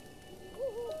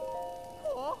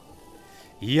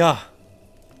 Yeah!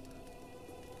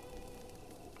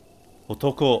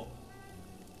 Otoko.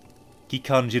 Ki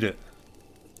kanjiru.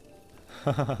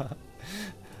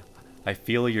 I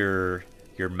feel your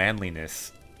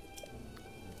manliness.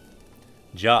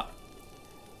 Ja.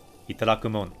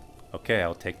 Itadakumon. Okay,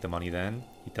 I'll take the money then.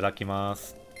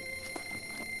 Itadakimasu.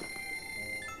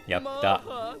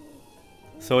 Yatta.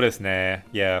 So desu ne.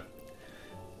 Yeah.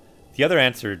 The other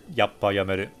answer, yappa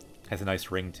yameru, has a nice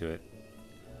ring to it.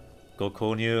 Go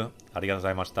konyu, arigatou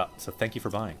gozaimashita. So thank you for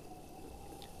buying.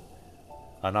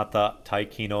 Anata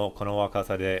taiki no kono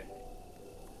wakasa de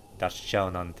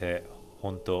dashichau nante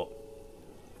honto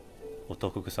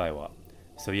otoku kusai wa.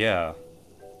 So yeah,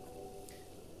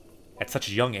 at such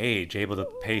a young age, able to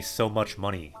pay so much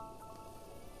money.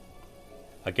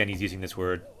 Again, he's using this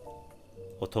word,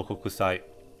 otoku kusai.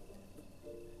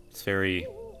 It's very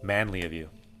manly of you.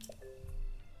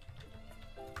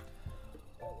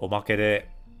 Omake de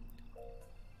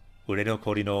ure no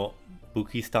kori no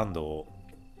buki stand o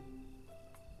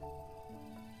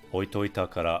oitoita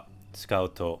kara 使う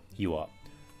といいわ.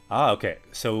 Ah, okay.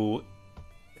 So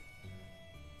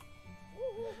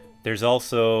there's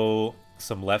also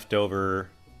some leftover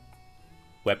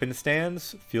weapon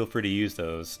stands. Feel free to use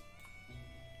those.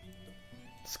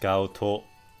 使うと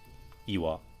いい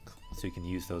わ. So you can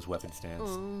use those weapon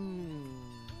stands.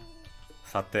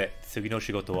 さて、次の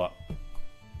仕事は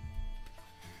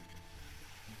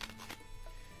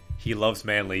He loves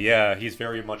manly. Yeah, he's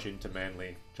very much into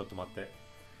manly. ちょっと待って.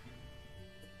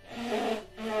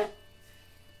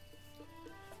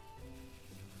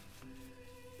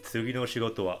 Tsugi no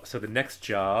shigoto wa. So the next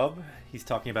job he's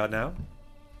talking about now.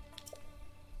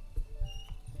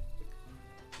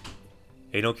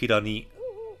 Enokira ni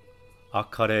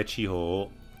Akare Chiho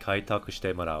o kaitaku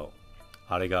shite morau.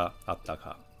 Are ga atta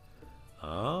ka?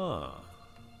 Ah.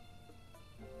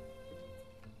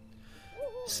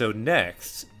 So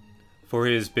next, for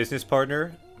his business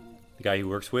partner, the guy he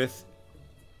works with,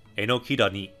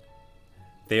 Enokira ni,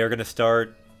 they are going to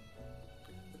start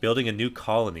building a new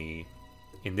colony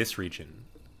in this region.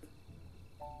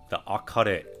 The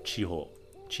Akare Chiho.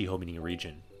 Chiho meaning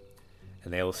region.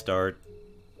 And they will start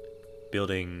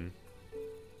building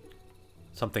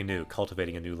something new,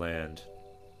 cultivating a new land.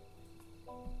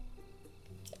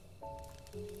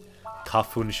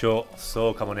 Kafunsho.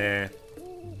 So, kamo ne.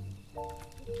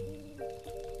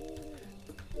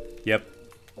 Yep.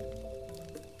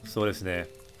 So desu ne.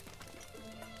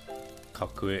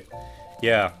 Kakkoi.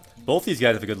 Yeah, both these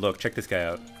guys have a good look. Check this guy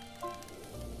out.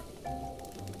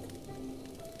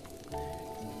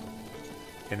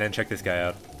 And then check this guy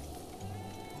out.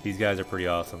 These guys are pretty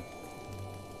awesome.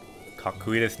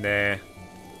 Kakkoi desu ne.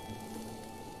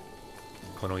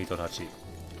 Kono hito tachi.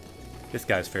 This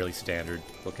guy's fairly standard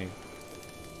looking.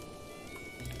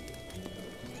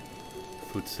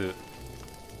 Futsu.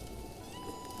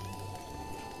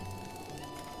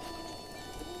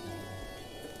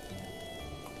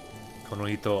 Kono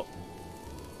hito.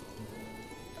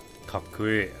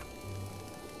 Kakkoi.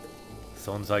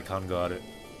 Sonzaikan ga aru.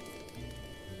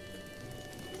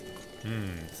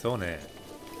 So ne.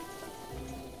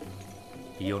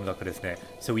 Ii ongaku desu ne.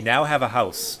 So we now have a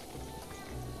house.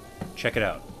 Check it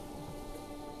out.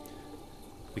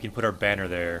 We can put our banner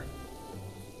there.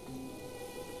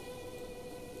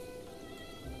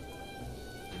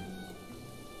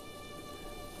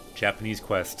 Japanese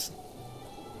quests.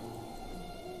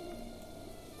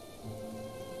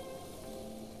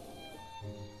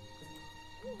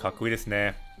 Kakkoi desu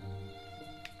ne.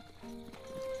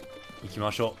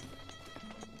 Ikimashou.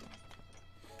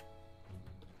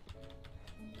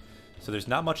 So there's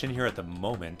not much in here at the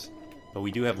moment, but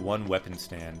we do have one weapon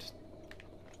stand.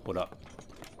 What up?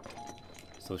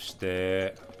 So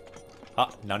shite.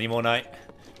 Ah, nani mo nai.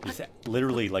 There's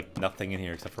literally like nothing in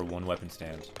here except for one weapon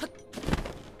stand.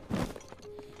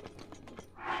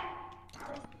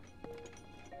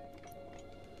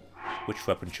 Which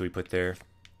weapon should we put there?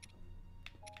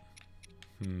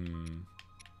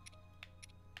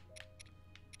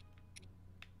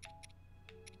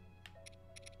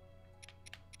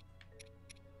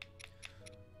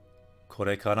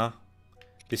 Kore kana?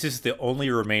 This is the only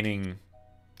remaining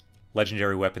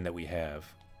legendary weapon that we have.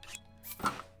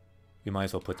 We might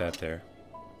as well put that there.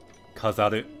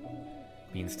 Kazaru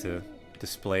means to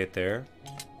display it there.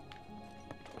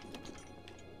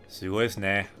 Sugoi desu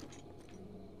ne.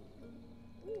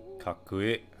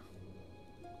 Kakkoi.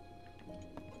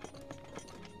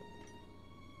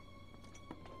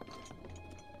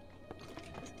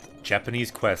 Japanese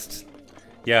quests.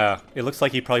 Yeah, it looks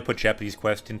like he probably put Japanese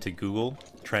quest into Google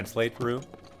Translate Ru.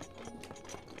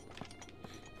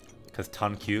 Because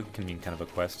Tankyu can mean kind of a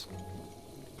quest.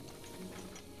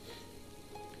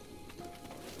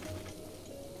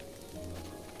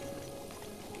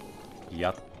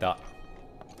 Yatta.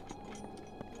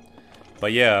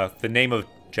 But yeah, the name of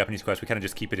Japanese quest, we kind of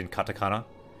just keep it in katakana.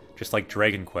 Just like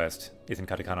Dragon Quest is in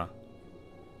katakana.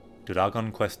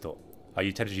 Dragon Questo. Are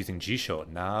you tempted using Jisho?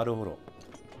 Naruhodo.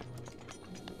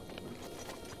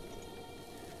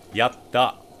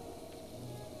 Yatta!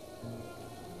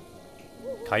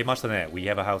 Kaimashita ne. We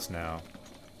have a house now.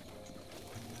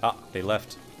 Ah, they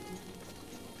left.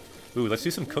 Ooh, let's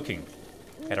do some cooking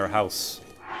at our house.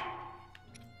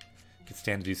 Can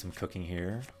stand to do some cooking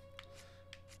here.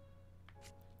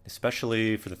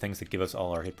 Especially for the things that give us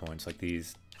all our hit points, like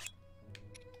these.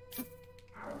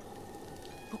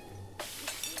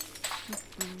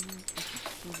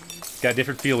 It's got a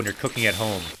different feel when you're cooking at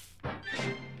home.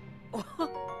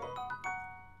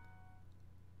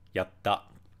 Yatta.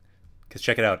 Because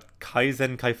check it out.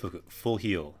 Kaizen Kaifuku, full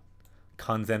heal.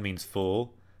 Kanzen means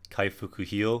full. Kaifuku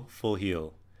heal, full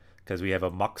heal. Because we have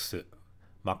a Max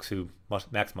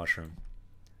mushroom.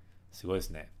 すごいです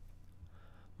ね。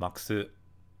Max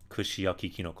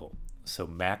kushiyaki kinoko. So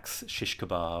max shish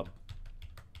kebab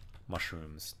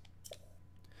mushrooms.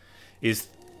 Is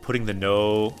putting the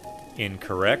no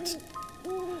incorrect?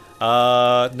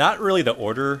 Not really the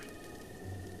order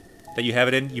that you have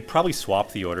it in. You probably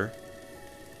swap the order.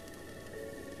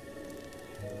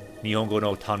 Nihongo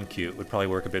no tankyu would probably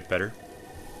work a bit better.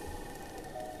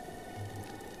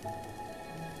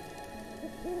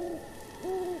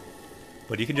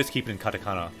 But you can just keep it in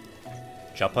katakana.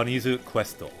 Japanese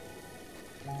questo.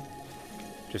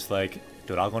 Just like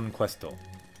Dragon Questo.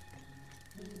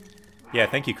 Yeah,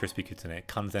 thank you, Crispy Kitsune.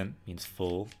 Kanzen means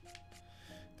full.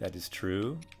 That is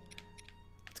true.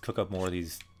 Let's cook up more of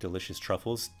these delicious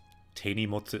truffles. Teini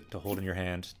motsu to hold in your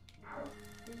hand.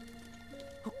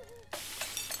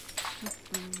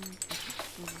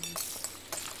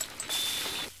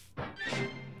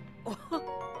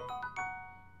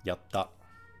 Yatta.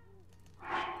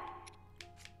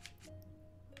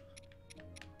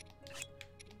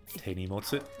 Teini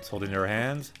motsu. Let's hold it in our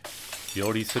hands.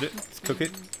 Ryori suru. Let's cook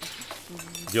it.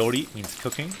 Ryori means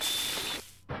cooking.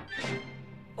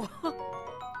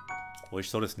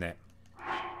 Oishishou desu ne.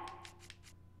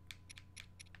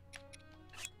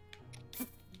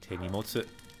 Teini motsu.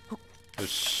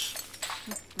 Yosh.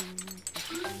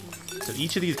 So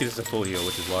each of these gives us a full heal,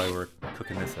 which is why we're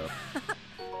cooking this up.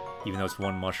 Even though it's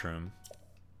one mushroom.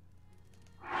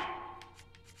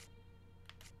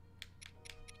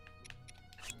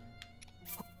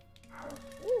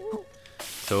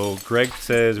 So Greg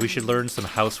says we should learn some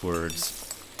house words.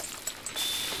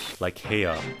 Like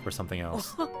heya or something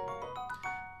else.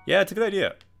 Yeah, it's a good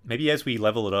idea. Maybe as we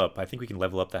level it up, I think we can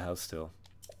level up the house still.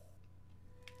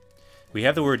 We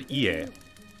have the word ie,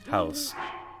 house.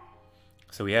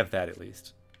 So we have that at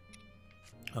least.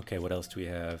 Okay, what else do we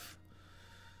have?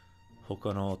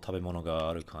 Hoka no tabemono ga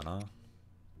aru kana?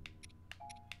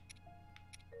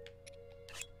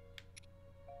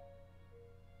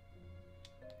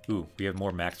 Ooh, we have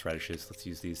more max radishes. Let's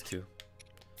use these too.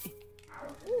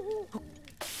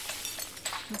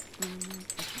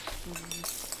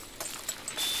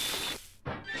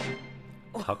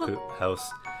 Haku,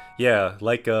 house. Yeah,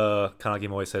 like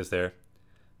Kanagimoe says there.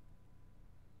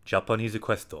 Japanese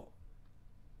questo.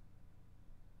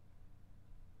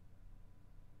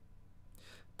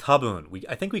 Tabun.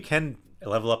 I think we can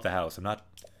level up the house. I'm not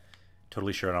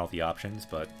totally sure on all the options,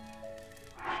 but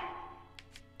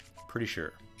pretty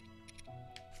sure.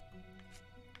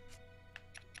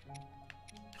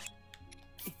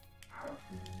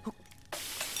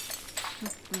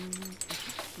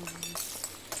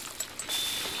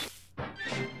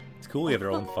 It's cool we have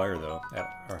our own fire though at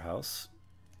our house.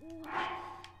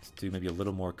 Let's do maybe a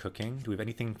little more cooking. Do we have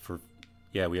anything for...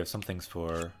 Yeah, we have some things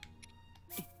for...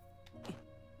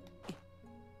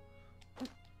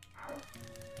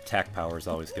 Attack power is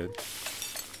always good.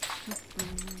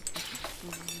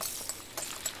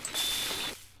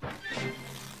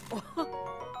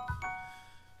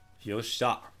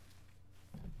 Yoshita!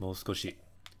 もう少し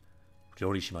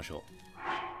料理しましょ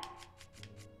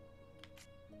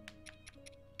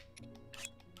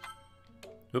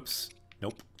う。Oops.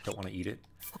 Nope. Don't want to eat it.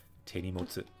 Teini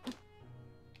motsu.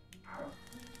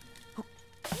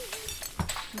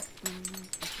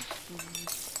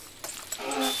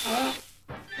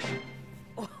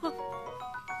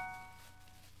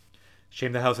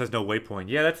 Shame the house has no waypoint.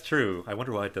 Yeah, that's true. I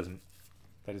wonder why it doesn't.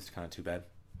 That is kind of too bad.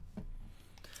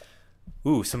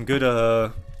 Ooh, some good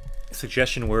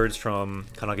suggestion words from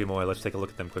Kanagimoe. Let's take a look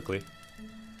at them quickly.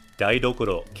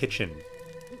 Daidokoro, kitchen.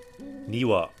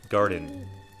 Niwa, garden.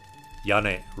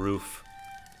 Yane, roof.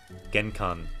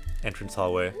 Genkan, entrance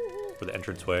hallway, or the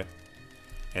entranceway.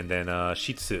 And then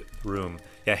shitsu, room.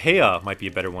 Yeah, heya might be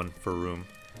a better one for room.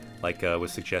 Like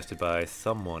was suggested by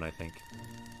someone, I think.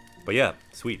 But yeah,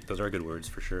 sweet. Those are good words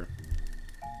for sure.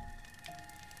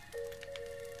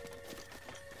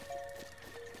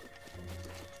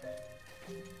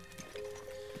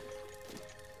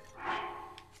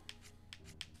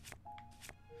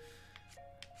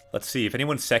 Let's see, if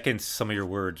anyone seconds some of your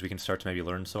words, we can start to maybe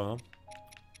learn some of them.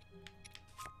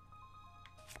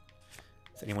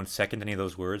 Does anyone second any of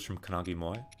those words from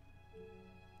Kanagimoe?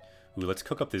 Ooh, let's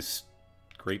cook up this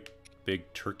great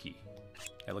big turkey.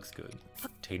 That looks good.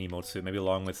 Teini motsu, maybe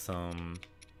along with some...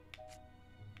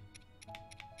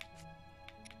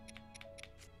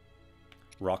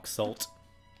 rock salt.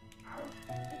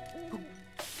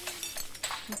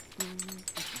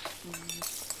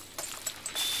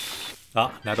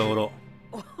 Ah, nadoro.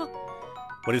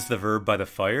 What is the verb by the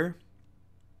fire?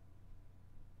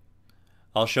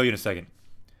 I'll show you in a second.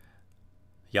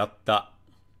 Yatta.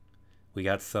 We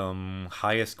got some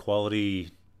highest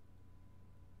quality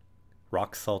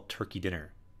rock salt turkey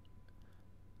dinner.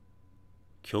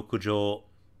 Kyokujo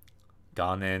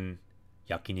ganen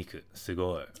yakiniku.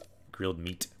 Sugoi. Grilled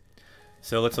meat.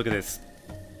 So let's look at this.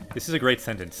 This is a great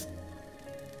sentence.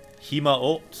 Hima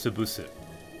o tsubusu.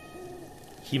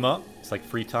 Hima, it's like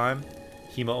free time.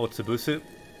 Hima o tsubusu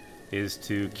is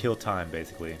to kill time,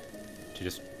 basically. To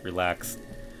just relax.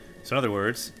 So in other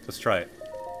words, let's try it.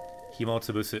 Hima o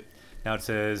tsubusu. Now it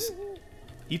says,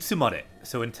 Itsumare.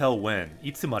 So until when?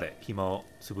 Itsumare. Hima o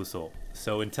tsubusu.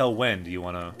 So until when do you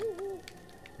want to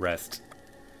rest?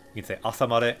 You can say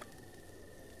asamare,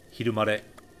 hirumare,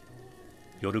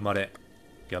 yorumare,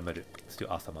 gameru. Let's do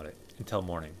asamare. Until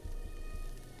morning.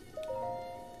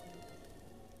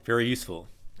 Very useful.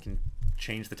 You can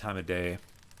change the time of day.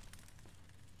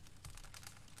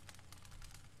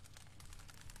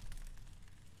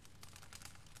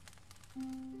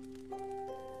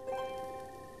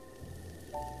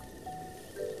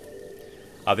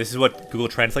 This is what Google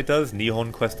Translate does.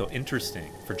 Nihon Questo.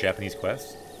 Interesting. For Japanese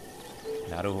quests.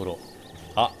 Naruhodo.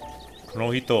 Ah,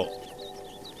 kono hito.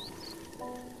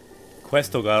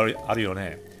 Questo ga aru yo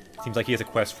ne. Seems like he has a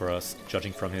quest for us,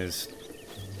 judging from the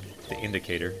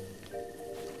indicator.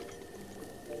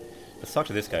 Let's talk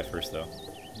to this guy first, though.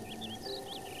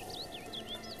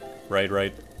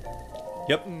 Right.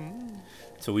 Yep.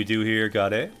 So we do here,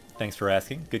 Gade. Thanks for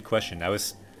asking. Good question. I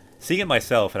was seeing it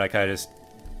myself, and I kind of just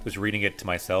was reading it to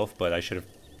myself, but I should have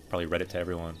probably read it to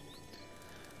everyone.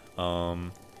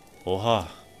 Oha.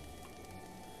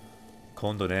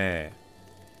 Kondo ne.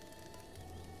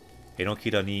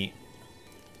 Enokira ni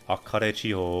akare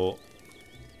chiho o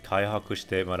kaihaku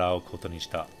shite marau koto ni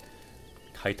shita.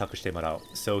 Kaitaku shite marau.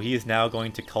 So he is now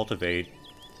going to cultivate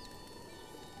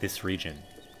this region.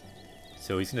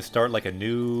 So he's going to start like a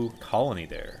new colony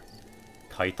there.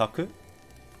 Kaitaku?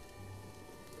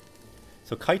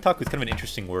 So kaitaku is kind of an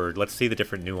interesting word. Let's see the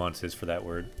different nuances for that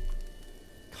word.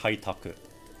 Kaitaku.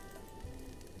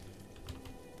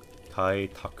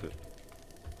 Kaitaku.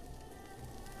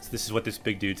 So this is what this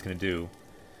big dude's going to do.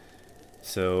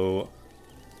 So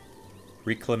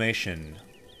reclamation,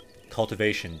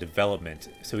 cultivation, development.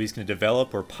 So he's going to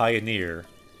develop or pioneer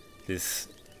this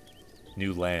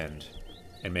new land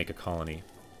and make a colony.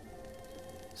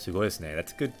 Sugoi desu ne.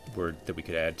 That's a good word that we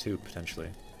could add too, potentially.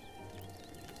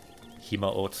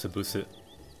 Hima o tsubusu.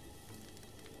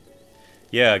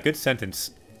 Yeah, good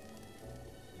sentence.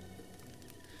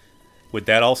 Would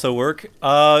that also work?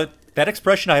 That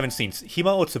expression I haven't seen.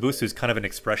 Hima o tsubusu is kind of an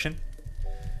expression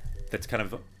that's kind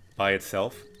of by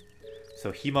itself.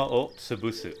 So Hima o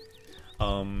tsubusu.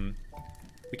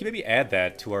 We can maybe add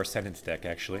that to our sentence deck,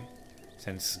 actually,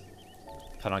 since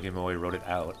Kanagimoi wrote it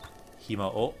out.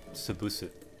 Hima o tsubusu.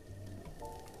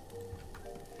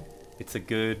 It's a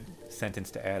good sentence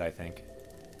to add, I think.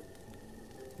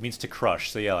 It means to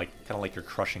crush, so yeah, like kind of like you're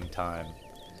crushing time.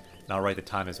 And I'll write the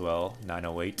time as well.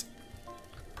 9:08.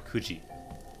 Kuji.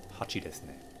 Hachi desu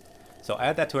ne. So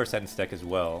add that to our sentence deck as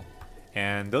well.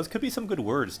 And those could be some good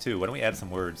words too. Why don't we add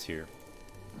some words here?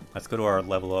 Let's go to our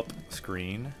level up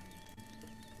screen.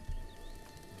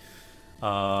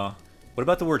 What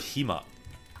about the word hima?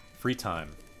 Free time.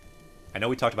 I know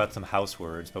we talked about some house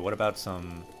words, but what about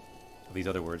some of these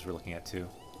other words we're looking at too?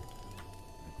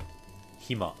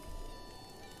 Hima.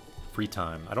 Free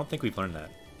time. I don't think we've learned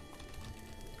that.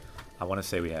 I want to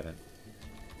say we haven't.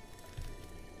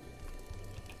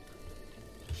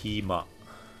 Hima.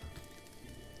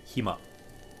 Hima.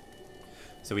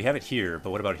 So we have it here, but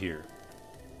what about here?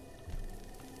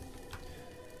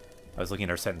 I was looking at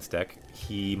our sentence deck.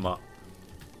 Hima.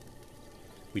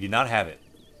 We do not have it.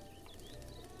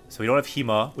 So we don't have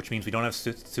hima, which means we don't have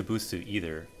tsubusu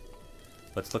either.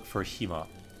 Let's look for hima.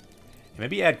 And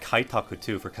maybe add kaitaku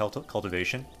too for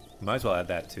cultivation. We might as well add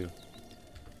that too.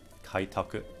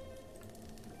 Kaitaku.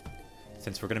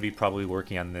 Since we're going to be probably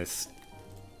working on this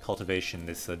cultivation,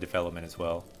 this development as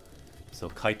well. So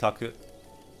kaitaku.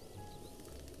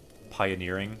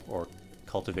 Pioneering or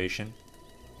cultivation.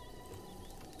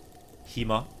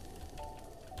 Hima.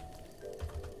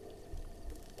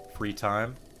 Free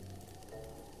time.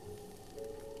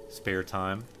 Spare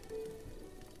time.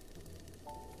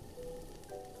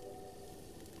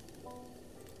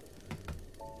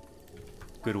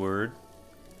 Good word.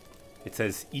 It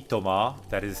says itoma.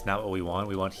 That is not what we want.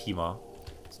 We want hima.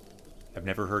 I've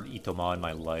never heard itoma in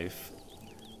my life.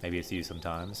 Maybe it's used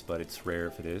sometimes, but it's rare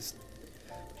if it is.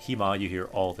 Hima you hear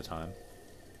all the time.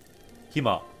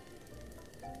 Hima.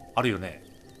 Aru yo ne.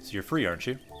 So you're free, aren't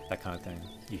you? That kind of thing.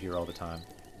 You hear all the time.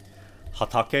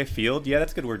 Hatake, field. Yeah,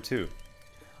 that's a good word too.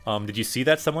 Did you see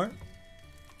that somewhere?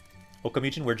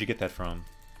 Okamijin, where'd you get that from?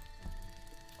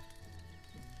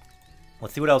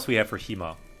 Let's see what else we have for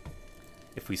hima.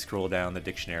 if we scroll down the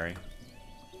dictionary.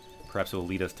 Perhaps it will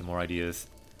lead us to more ideas.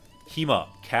 Hema,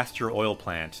 castor oil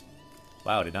plant.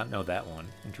 Wow, did not know that one.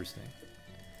 Interesting.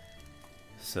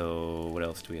 So, what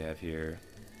else do we have here?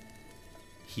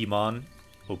 Hemon,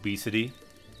 obesity.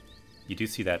 You do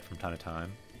see that from time to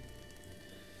time.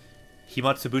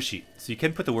 Himatsubushi. So you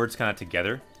can put the words kind of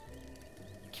together.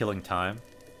 Killing time.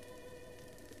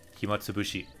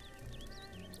 Himatsubushi.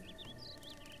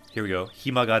 Here we go.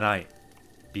 Himaganai.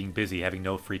 Being busy, having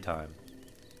no free time.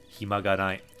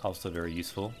 Himaganai. Also very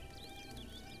useful.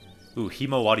 Ooh,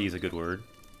 himawari is a good word.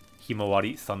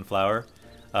 Himawari, sunflower.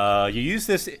 You use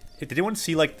this... Did anyone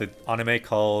see, like, the anime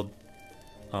called...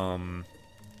 what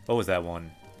was that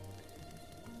one?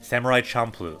 Samurai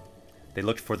Champloo. They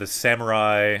looked for the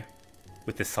samurai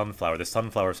with the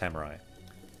sunflower samurai.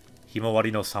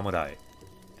 Himawari no samurai.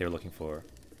 They were looking for.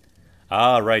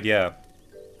 Ah, right, yeah.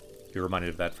 You're reminded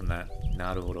of that from that.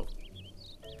 Naruhodo.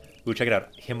 Ooh, check it out.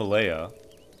 Himalaya.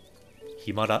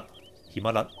 Himara.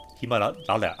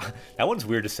 That one's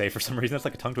weird to say for some reason. That's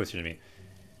like a tongue twister to me.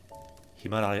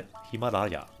 Himalaya.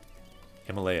 Himalaya.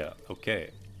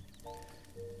 Okay.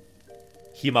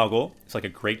 Himago. It's like a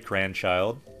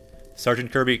great-grandchild.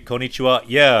 Sergeant Kirby, konnichiwa.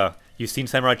 Yeah, you've seen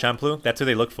Samurai Champloo? That's who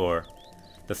they look for.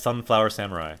 The sunflower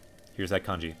samurai. Here's that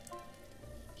kanji.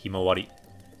 Himawari.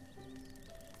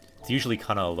 It's usually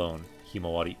kana alone.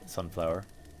 Himawari, sunflower.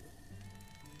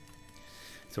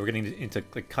 So we're getting into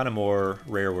like kind of more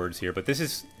rare words here, but this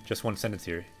is just one sentence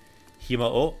here. Hima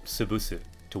o subusu.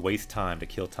 To waste time, to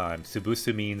kill time.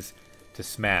 Subusu means to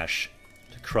smash,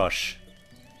 to crush,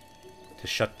 to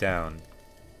shut down.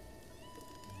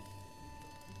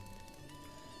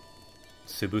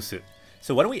 Subusu.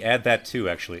 So why don't we add that too,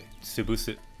 actually?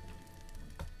 Subusu.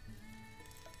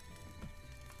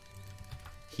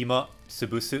 Hima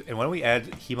Subusu. And why don't we add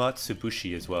Hima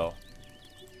Tsubushi as well?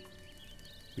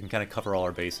 We can kind of cover all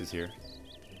our bases here.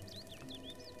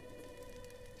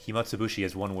 Hima Tsubushi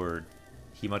as one word.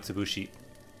 Hima Tsubushi.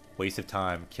 Waste of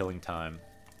time, killing time.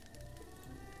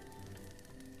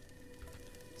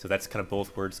 So that's kind of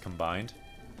both words combined.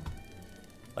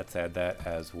 Let's add that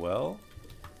as well.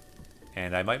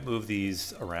 And I might move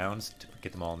these around to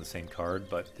get them all on the same card,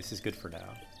 but this is good for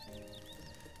now.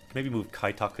 Maybe move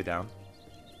Kaitaku down.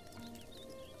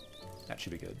 That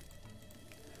should be good.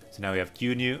 So now we have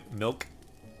Gyunyu, milk,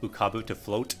 Ukabu to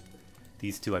float.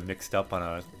 These two I mixed up on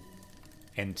a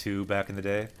N2 back in the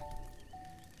day.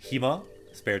 Hima,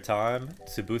 spare time.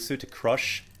 Tsubusu to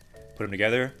crush. Put them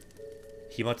together.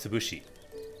 Hima Tsubushi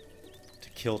to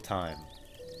kill time.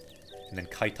 And then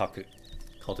Kaitaku,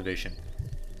 cultivation.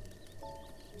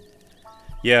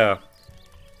 Yeah.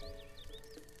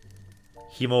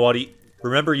 Himawari.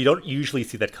 Remember, you don't usually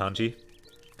see that kanji.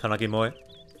 Kanagemoe.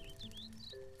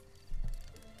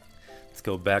 Let's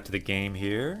go back to the game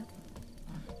here.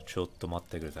 Chotto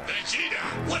matte kudasai.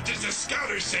 Vegeta, what does the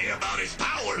scouter say about his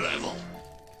power level?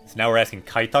 So now we're asking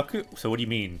Kaitaku? So what do you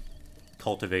mean?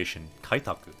 Cultivation.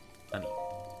 Kaitaku. Nani?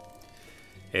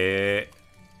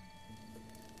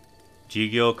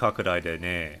 Jigyo kakurai de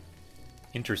ne.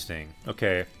 Interesting.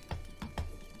 Okay.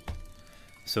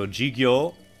 So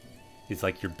Jigyo is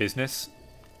like your business.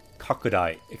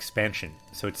 Kakudai, expansion.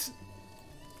 So it's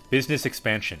business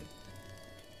expansion.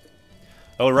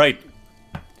 Oh, right.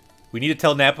 We need to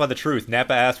tell Nappa the truth.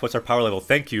 Nappa asked, what's our power level?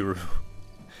 Thank you, Ru.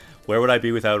 Where would I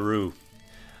be without Ru?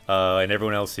 And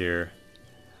everyone else here.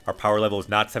 Our power level is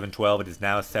not 712, it is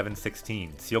now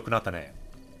 716. Tsuyoku natta ne.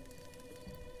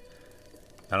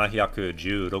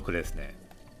 716 desu ne.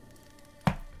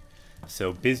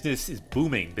 So business is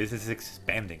booming, business is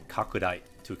expanding. Kakudai,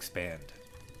 to expand.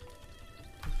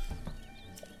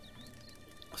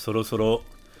 Sorosoro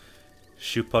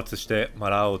shupatsu shite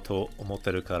marau to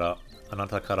omotteru kara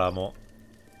anata kara mo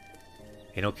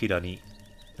Enokira ni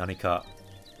nanika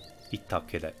itta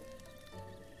kete.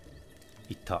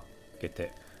 Itta kete.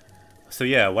 So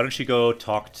yeah, why don't you go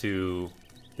talk to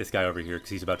this guy over here because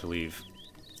he's about to leave.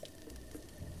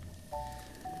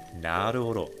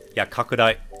 Naruhodo. Yeah,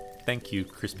 kakudai. Thank you,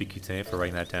 Crispy Kitsune, for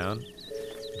writing that down.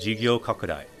 Jigyo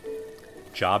kakudai.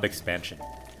 Job expansion.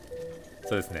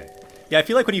 So this name. Yeah, I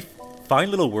feel like when you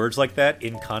find little words like that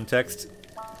in context,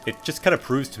 it just kind of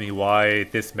proves to me why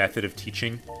this method of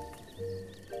teaching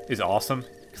is awesome.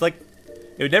 Because, like,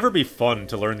 it would never be fun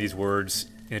to learn these words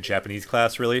in a Japanese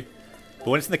class, really. But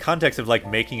when it's in the context of, like,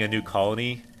 making a new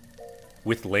colony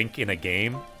with Link in a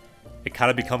game, it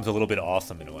kind of becomes a little bit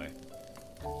awesome in a way.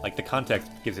 Like, the context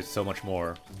gives it so much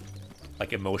more,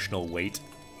 like, emotional weight.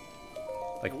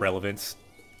 Like, relevance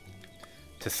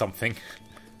to something.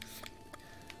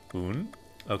 Un?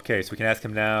 Okay, so we can ask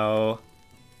him now...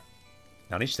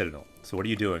 Nani shiteru no? So what are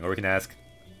you doing? Or we can ask...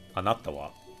 Anata wa?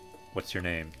 What's your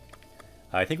name?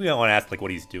 I think we want to ask like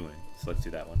what he's doing, so let's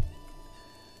do that one.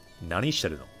 Nani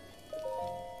shiteru no?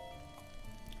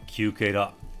 Kyukei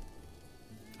da.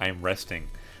 I am resting.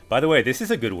 By the way, this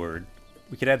is a good word.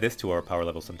 We could add this to our power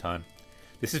level sometime.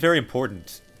 This is very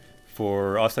important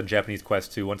for us on Japanese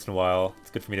Quest 2 once in a while.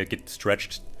 It's good for me to get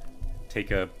stretched,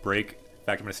 take a break. In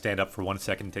fact, I'm going to stand up for 1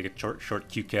 second, take a short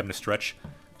Kyukei. I'm going to stretch.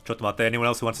 Chotto matte. Anyone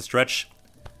else who wants to stretch?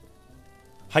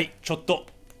 Hai, chotto.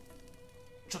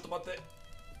 Chotto matte.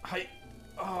 Hai.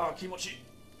 Ah, kimochi.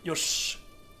 Yosh.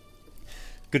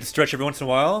 Good to stretch every once in a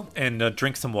while and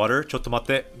drink some water. Chotto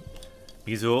matte.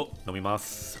 Mizu o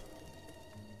nomimasu.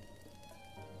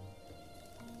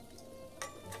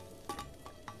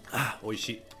 Ah,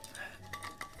 oishii.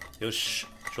 Yosh.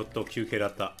 Chotto kyukei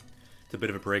datta. It's a bit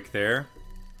of a break there.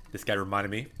 This guy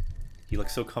reminded me. He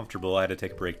looks so comfortable, I had to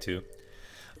take a break too.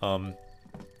 I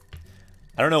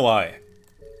don't know why.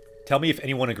 Tell me if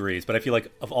anyone agrees, but I feel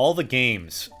like of all the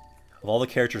games, of all the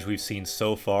characters we've seen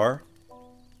so far,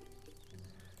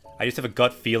 I just have a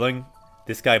gut feeling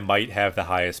this guy might have the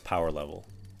highest power level.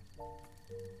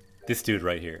 This dude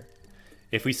right here.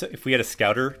 If we had a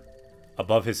scouter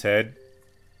above his head,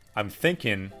 I'm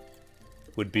thinking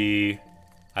would be,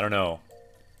 I don't know,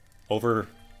 over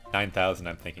 9,000,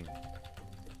 I'm thinking.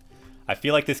 I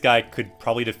feel like this guy could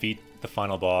probably defeat the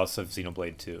final boss of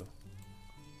Xenoblade 2.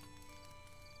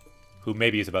 Who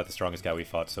maybe is about the strongest guy we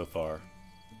fought so far.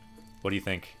 What do you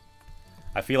think?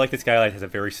 I feel like this guy has a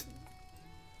very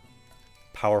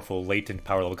powerful, latent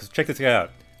power level. Because check this guy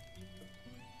out.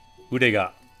 Ude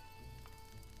ga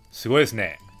sugoi desu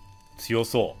ne.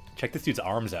 Tsuyosou. Check this dude's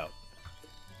arms out.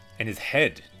 And his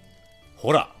head.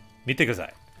 Hora. Mite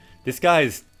kudasai. This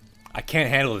guy's... I can't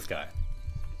handle this guy.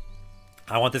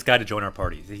 I want this guy to join our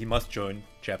party. He must join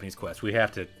Japanese Quest. We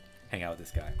have to hang out with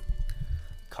this guy.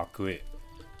 Kakui.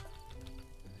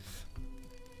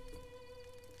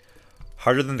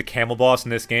 Harder than the camel boss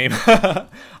in this game.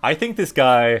 I think this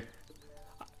guy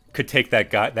could take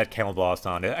that camel boss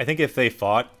on. I think if they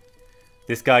fought,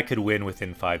 this guy could win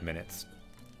within 5 minutes.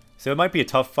 So it might be a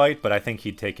tough fight, but I think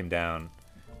he'd take him down.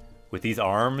 With these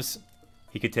arms,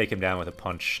 he could take him down with a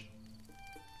punch.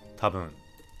 Tabun.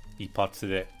 Ippatsu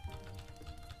de.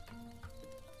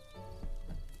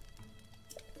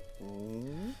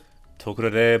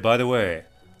 Tokuro de, by the way,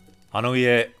 ano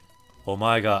ie,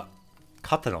 omae ga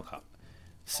katta no ka?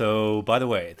 So, by the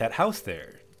way, that house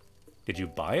there, did you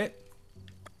buy it?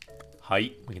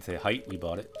 Hai, we can say hai, we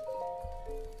bought it.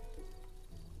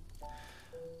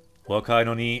 Wakai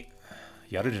no ni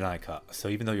yaru janai ka. So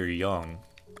even though you're young,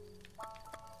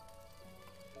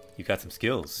 you got some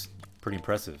skills. Pretty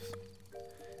impressive.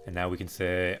 And now we can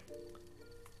say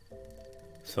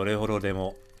sore horo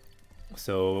demo.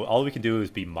 So all we can do is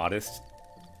be modest.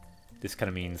 This kind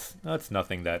of means it's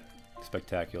nothing that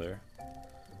spectacular.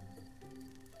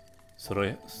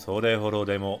 Sore horo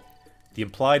demo. The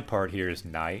implied part here is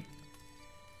nai.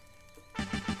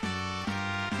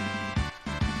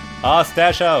 Ah,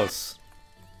 Stash House!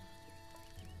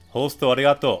 Hosto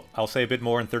arigato. I'll say a bit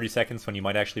more in 30 seconds when you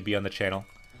might actually be on the channel.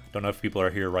 Don't know if people are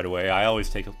here right away. I always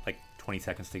take like 20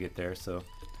 seconds to get there, so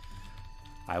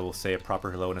I will say a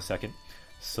proper hello in a second.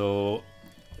 So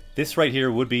this right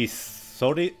here would be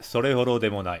sore horo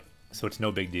demo nai. So it's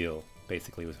no big deal,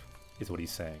 basically, is what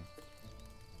he's saying.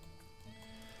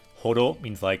 Horo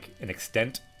means like an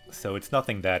extent, so it's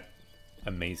nothing that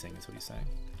amazing, is what he's saying.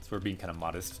 So we're being kind of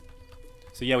modest.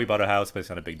 So yeah, we bought a house, but it's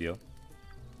not a big deal.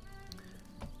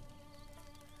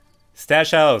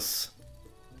 Stash House.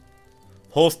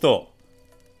 Hosto.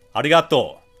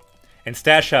 Arigato. And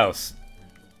Stash House.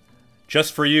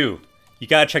 Just for you. You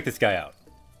gotta check this guy out.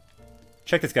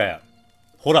 Check this guy out.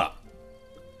 Hora.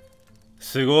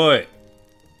 Sugoi.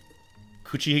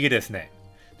 Kuchihige desu ne.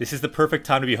 This is the perfect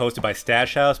time to be hosted by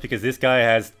Stash House because this guy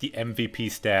has the MVP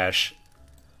stash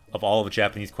of all of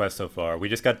Japanese Quest so far. We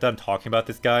just got done talking about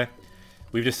this guy.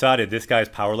 We've decided this guy's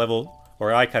power level,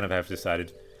 or I kind of have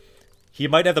decided, he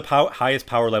might have the highest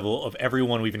power level of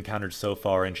everyone we've encountered so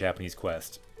far in Japanese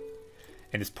Quest.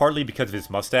 And it's partly because of his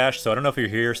mustache, so I don't know if you're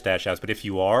here, Stash House, but if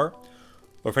you are,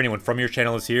 or if anyone from your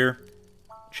channel is here,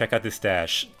 check out this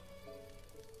stash.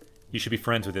 You should be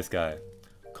friends with this guy.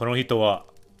 Kono hito wa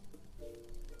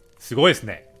sugoi desu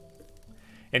ne.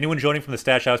 Anyone joining from the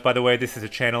Stash House, by the way, this is a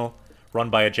channel run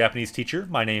by a Japanese teacher.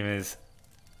 My name is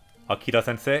Akira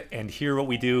Sensei, and here what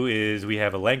we do is we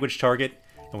have a language target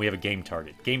and we have a game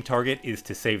target. Game target is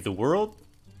to save the world.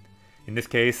 In this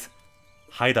case,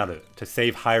 Hyrule, to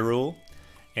save Hyrule.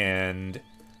 And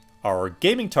our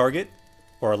gaming target,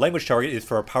 or our language target, is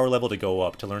for our power level to go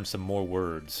up, to learn some more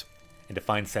words, and to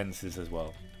find sentences as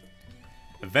well.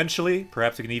 Eventually,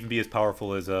 perhaps it can even be as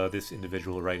powerful as this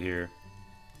individual right here.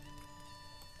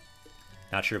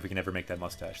 Not sure if we can ever make that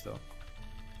mustache, though.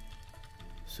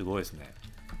 Sugoi desu ne.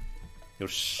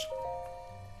 Yosh.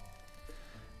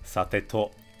 Sate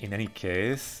to. In any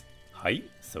case... Hai?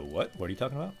 So what? What are you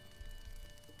talking about?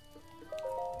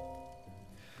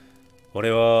 俺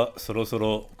はそろそ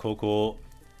ろここ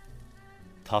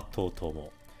立とうと思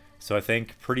う. So I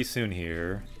think pretty soon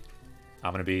here,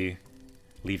 I'm gonna be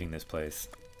leaving this place.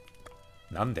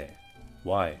 Nande?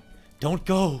 Why? Don't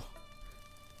go!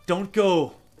 Don't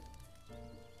go!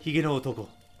 Hige no otoko.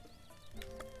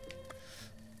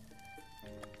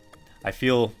 I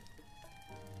feel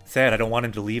sad. I don't want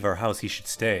him to leave our house. He should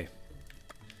stay.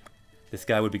 This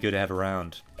guy would be good to have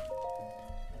around.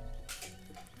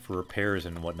 For repairs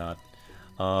and whatnot.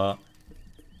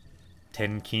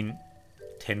 Tenkin.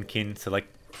 Tenkin, select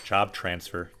job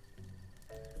transfer.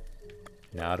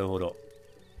 Naruhodo.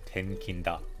 Tenkin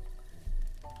da.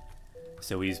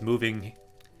 So he's moving.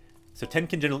 So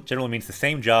Tenkin generally means the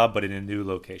same job, but in a new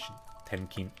location.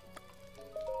 Tenkin.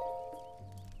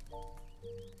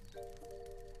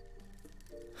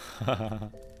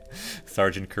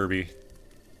 Sergeant Kirby.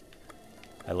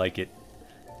 I like it.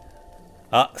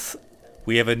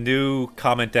 We have a new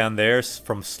comment down there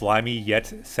from Slimy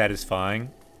Yet Satisfying.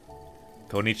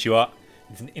 Konnichiwa.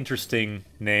 It's an interesting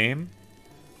name.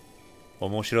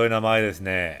 Omoshiroi namae desu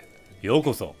ne.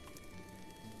 Yokoso.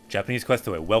 Japanese Quest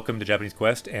away. Welcome to Japanese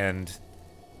Quest, and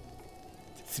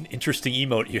it's an interesting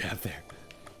emote you have there.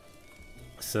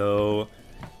 So,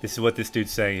 this is what this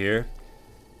dude's saying here.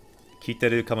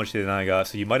 Kiteru kamoshirenai ga.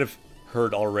 So you might have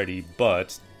heard already,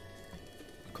 but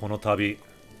kono tabi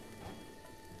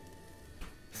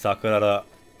Sakurara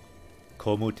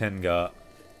komuten ga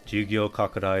jugyo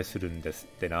kakurai surun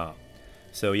desu na.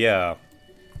 So yeah,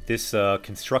 this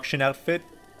construction outfit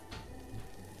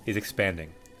is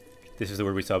expanding. This is the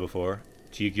word we saw before.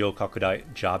 Jigyo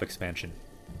Kakudai, job expansion.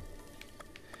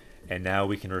 And now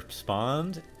we can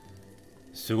respond.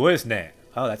 Sugoi desu ne.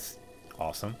 Oh, that's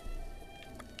awesome.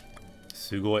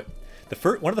 Sugoi.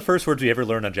 One of the first words we ever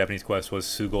learned on Japanese Quest was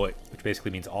sugoi, which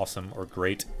basically means awesome or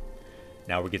great.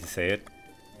 Now we get to say it.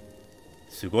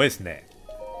 Sugoi desu ne.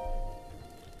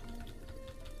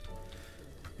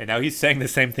 And now he's saying the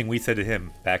same thing we said to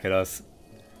him back at us.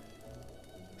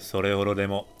 Sore horo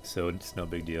demo. So it's no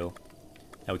big deal.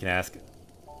 Now we can ask,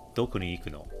 Doko ni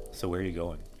iku no? So where are you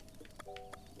going?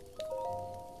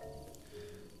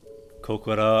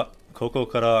 Koko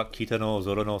kara kita no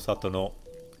zoro no sato no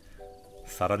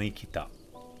sara ni kita.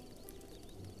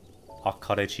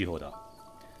 Akare chiho da.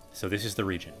 So this is the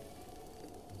region.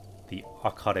 The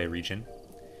Akare region.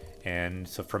 And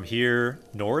so from here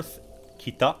north,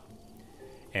 Kita.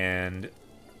 And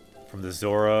from the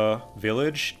Zora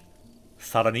village,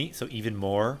 Sarani, so even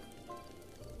more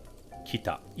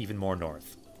Kita, even more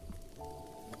north.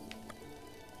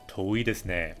 Toi desu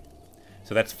ne.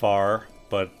 So that's far,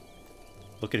 but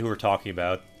look at who we're talking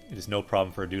about. It is no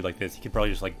problem for a dude like this. He can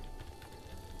probably just like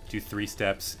do 3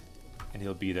 steps and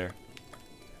he'll be there.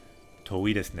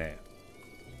 Toi desu ne.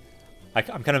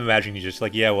 I'm kind of imagining you just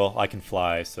like, yeah, well, I can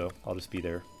fly, so I'll just be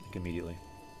there like, immediately.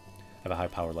 I have a high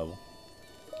power level.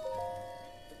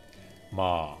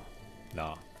 Ma.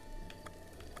 Nah.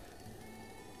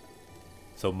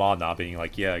 So ma na being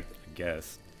like, yeah, I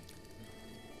guess.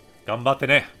 Ganbatte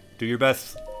ne. Do your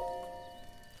best.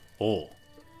 Oh.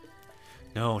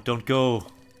 No, don't go.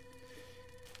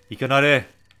 Ikanare.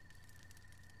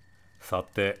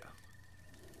 Sate.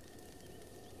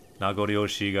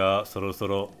 Nagoryoshi ga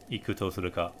sorosoro iku to suru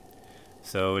ka.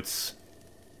 So it's...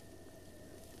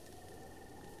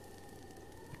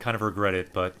 I kind of regret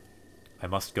it, but I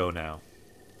must go now.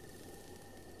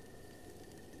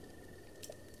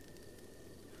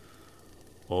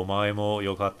 Omae mo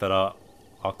yokattara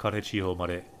Akare Chiho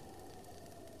made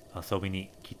asobi ni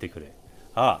kite kure.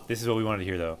 Ah, this is what we wanted to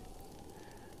hear though.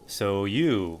 So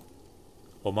you,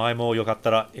 Omae mo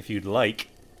yokattara, if you'd like,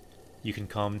 you can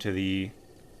come to the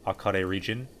Akare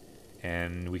region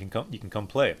and you can come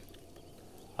play.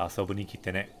 Asobi ni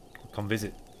kite ne. Come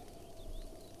visit.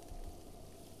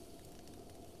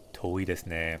 Toi desu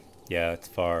ne. Yeah, it's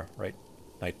far, right?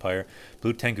 Night Pyre.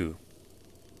 Blue Tengu.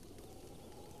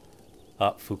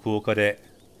 Ah, Fukuoka de.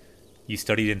 You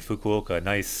studied in Fukuoka.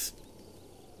 Nice.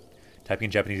 Typing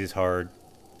in Japanese is hard.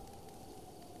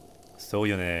 So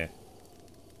yone.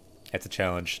 That's a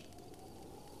challenge.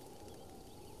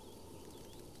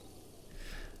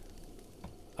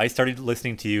 I started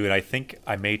listening to you and I think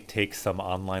I may take some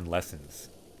online lessons.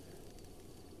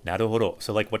 Naruhodo.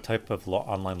 So like what type of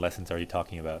online lessons are you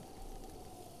talking about?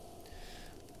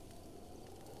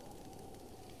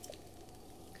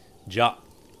 Ja.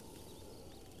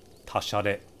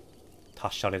 Tashare.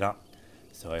 Tashare na.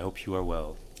 So I hope you are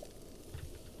well.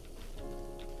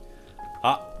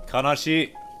 Ah,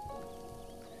 kanashi.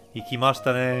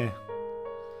 Ikimashita ne.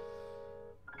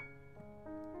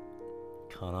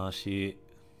 Kanashi.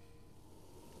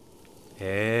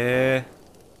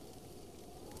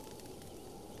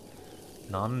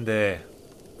 Nande.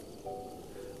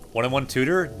 One-on-one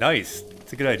tutor? Nice.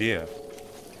 It's a good idea.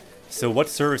 So what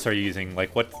service are you using?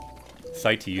 Like what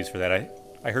site to use for that?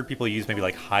 I heard people use maybe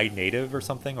like Hi Native or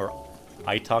something, or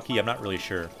italki. I'm not really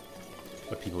sure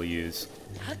what people use.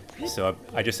 So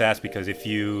I just asked because if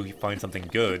you find something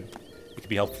good, it could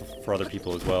be helpful for other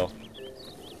people as well.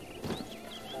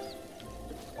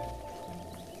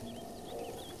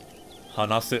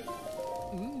 Hanasu.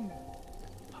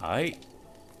 Hai.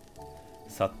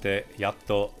 Sate,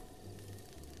 yatto.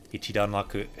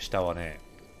 Ichidanraku shita wa ne.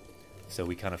 So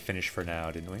we kind of finished for now,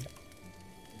 didn't we?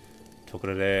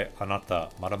 Tokoro de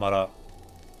anata maramara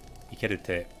ikeru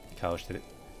te kao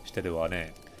shiteru wa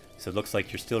ne. So it looks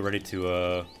like you're still ready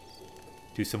to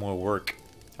do some more work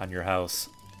on your house.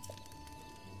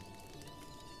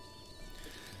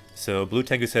 So Blue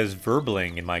Tengu says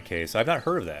Verbling in my case. I've not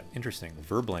heard of that. Interesting.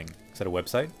 Verbling. Is that a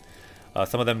website?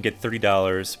 Some of them get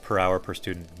 $30 per hour per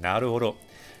student. Naruhodo.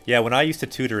 Yeah, when I used to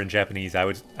tutor in Japanese, I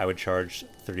would charge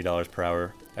 $30 per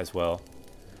hour as well.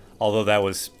 Although that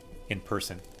was in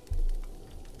person.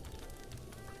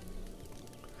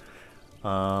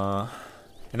 And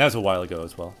that was a while ago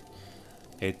as well.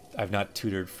 I've not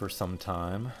tutored for some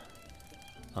time.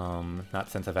 Not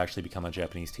since I've actually become a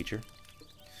Japanese teacher.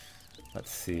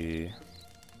 Let's see.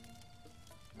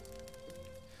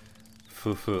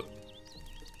 Fufu.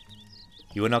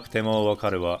 Iwanakutemo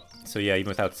wakaru wa. So yeah, even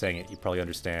without saying it, you probably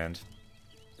understand.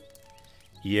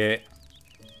 Ie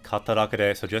kataraku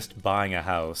de. So just buying a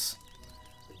house.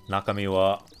 Nakami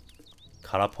wa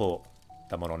karapo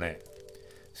da mono ne.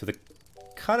 So the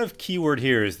kind of key word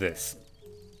here is this.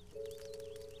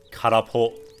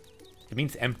 Karapo. It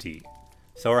means empty.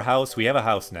 So our house, we have a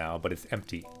house now, but it's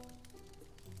empty.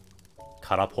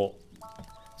 Karapo.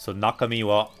 So nakami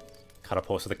wa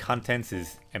karapo. So the contents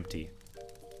is empty.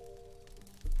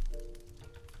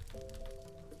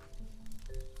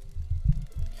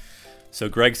 So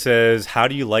Greg says, how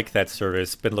do you like that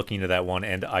service? Been looking into that one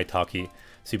and italki.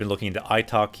 So you've been looking into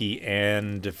italki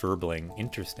and Verbling.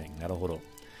 Interesting. Naruhodo.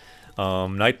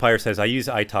 Nightpire says, I use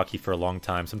italki for a long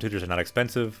time. Some tutors are not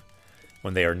expensive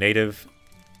when they are native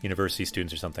university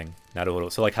students or something. Naruhodo.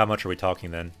 So like how much are we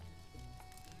talking then?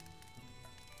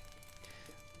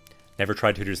 Never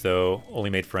tried tutors though. Only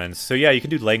made friends. So yeah, you can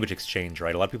do language exchange,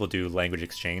 right? A lot of people do language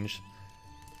exchange.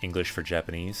 English for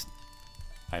Japanese.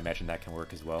 I imagine that can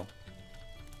work as well.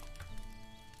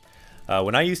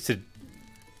 When I used to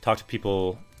talk to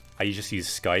people, I just use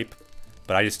Skype,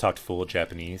 but I just talked full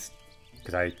Japanese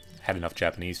because I had enough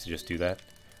Japanese to just do that.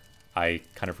 I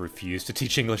kind of refuse to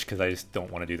teach English because I just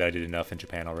don't want to do that. I did enough in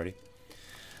Japan already.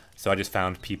 So I just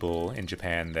found people in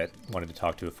Japan that wanted to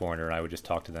talk to a foreigner and I would just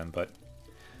talk to them, but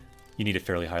you need a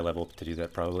fairly high level to do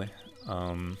that probably.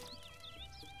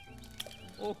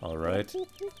 Alright.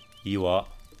 Iwa.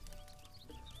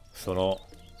 Sono.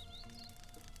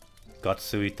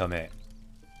 Gatsui tame.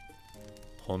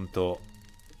 Honto.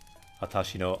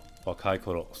 Atashi no wakai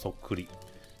koro sokkuri.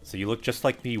 So you look just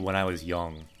like me when I was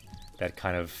young. That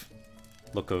kind of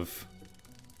look of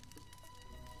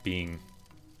being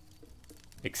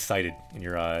excited in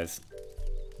your eyes.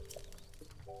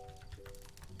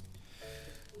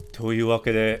 というわ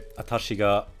けで、私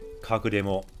が家具で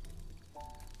も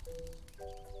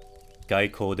外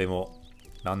交でも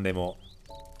何でも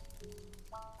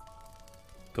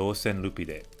5000 rupee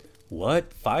de.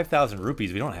 What? 5,000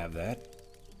 rupees? We don't have that.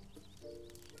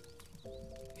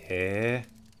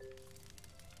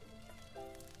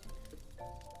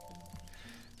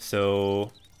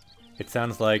 So it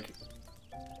sounds like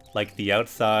the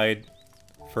outside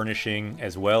furnishing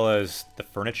as well as the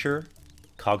furniture.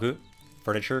 Kagu.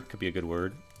 Furniture could be a good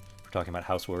word. If we're talking about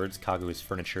house words. Kagu is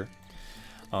furniture.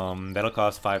 That'll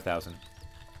cost 5,000.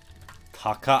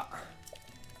 Taka.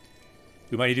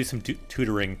 We might need to do some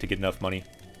tutoring to get enough money.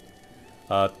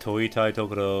 Toitai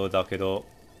tokoro dakedo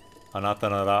anata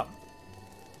nara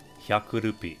 100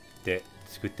 rupee de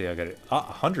tsukutte agaru.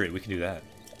 100. We can do that.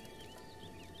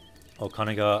 お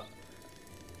金が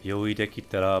用意でき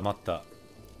たらまた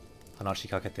話し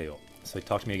かけてよ. So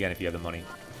talk to me again if you have the money.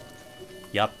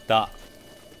 Yatta.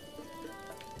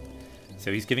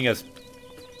 So he's giving us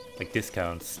like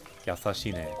discounts.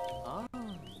 Yasashi ne.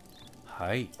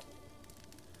 Hai.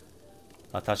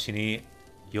 Atashi ni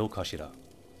you kashira.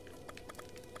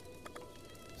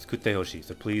 Tsukutte hoshii.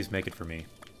 So please make it for me.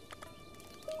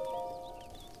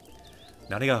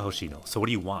 Nani ga hoshii no? So what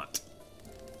do you want?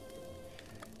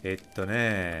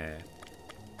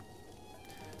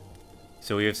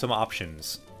 So we have some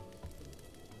options.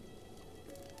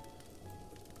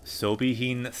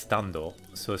 Sobihin stando,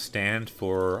 so a stand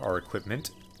for our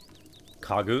equipment.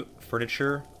 Kagu,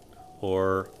 furniture,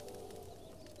 or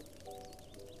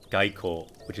gaiko,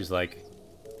 which is like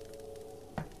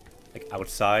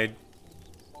outside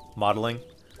modeling.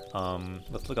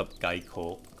 Let's look up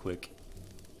gaiko quick.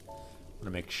 I want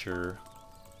to make sure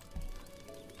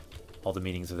all the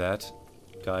meanings of that.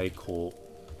 Gaiko.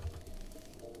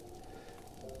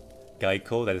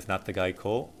 Gaiko, that is not the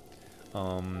gaiko.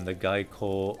 The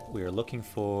gaiko we are looking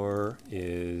for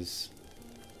is...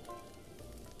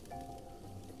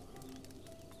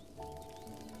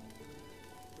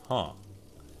 Huh.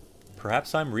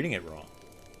 Perhaps I'm reading it wrong.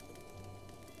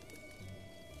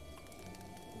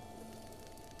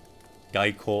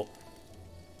 Gaiko.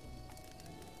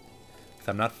 Because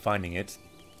I'm not finding it.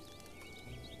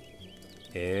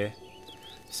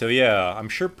 So yeah, I'm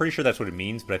pretty sure that's what it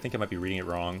means, but I think I might be reading it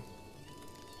wrong.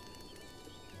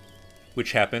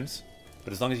 Which happens,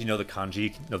 but as long as you know the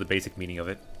kanji, know the basic meaning of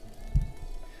it.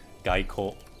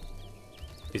 Gaiko.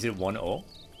 Is it 1-0?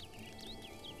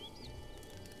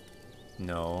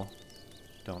 No,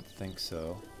 don't think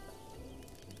so.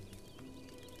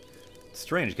 It's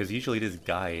strange, because usually it is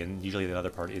gai, and usually the other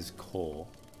part is ko.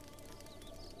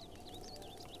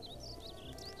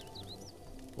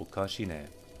 Okashi ne.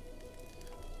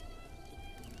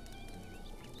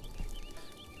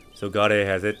 So Gare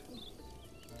has it.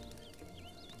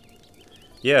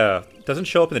 Yeah, it doesn't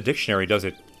show up in the dictionary, does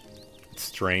it? It's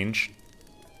strange.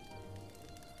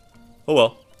 Oh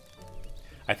well.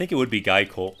 I think it would be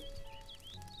gaiko.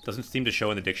 Doesn't seem to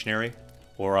show in the dictionary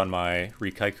or on my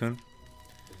Rikai-kun.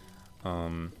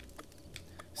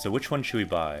 So which one should we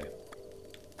buy?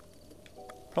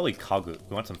 Probably kagu.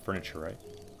 We want some furniture, right?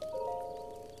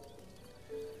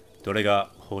 Dore ga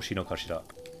hoshii no kashira?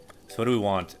 So what do we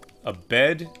want? A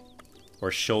bed, or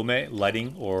shome,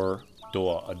 lighting, or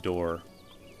door, a door.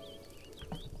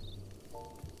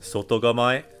 Soto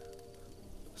gamae?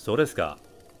 So desu ka?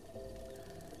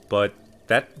 But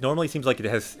that normally seems like it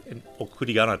has an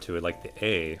okurigana to it, like the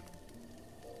A.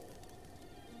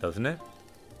 Doesn't it?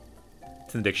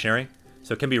 It's in the dictionary.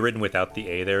 So it can be written without the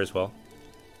A there as well.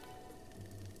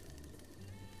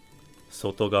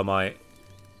 Soto gamae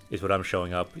is what I'm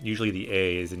showing up. Usually the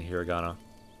A is in hiragana.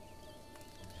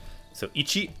 So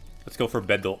ichi, let's go for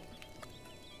beddo.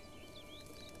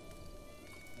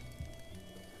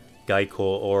 Gaiko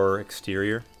or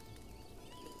exterior.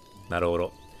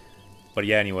 Naruhodo. But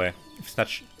yeah, anyway, if it's not...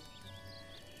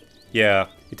 yeah,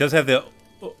 it does have the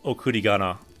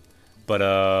okurigana. But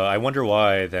I wonder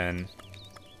why then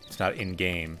it's not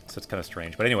in-game. So it's kind of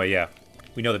strange. But anyway, yeah,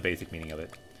 we know the basic meaning of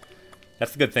it.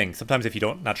 That's the good thing. Sometimes if you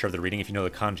don't, not sure of the reading, if you know the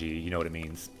kanji, you know what it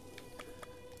means.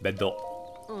 Beddo.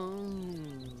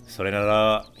 それな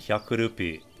ら100ルピ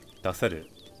ー出せる。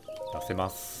出せま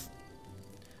す。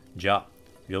じゃあ、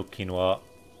料金は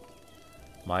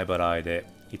前払いで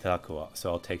いただくわ。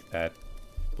So I'll take that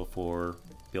before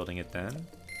building it then.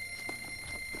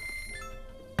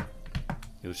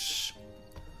 よし。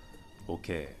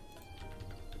OK。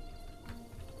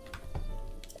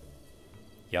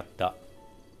やった。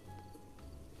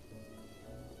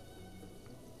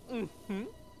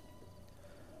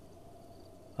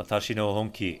私の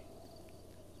本気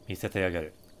見せてあげ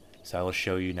る。So I will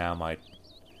show you now my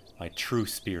true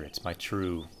spirits, my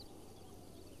true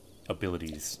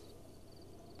abilities.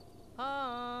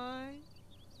 Hi.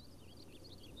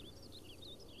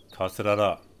 カスラ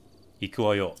ラ、行く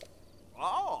わよ。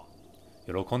 Oh.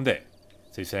 喜んで。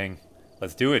So he's saying,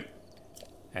 let's do it.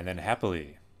 And then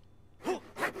happily.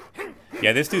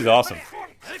 Yeah, this dude's awesome.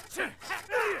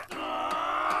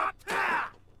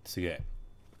 すげえ。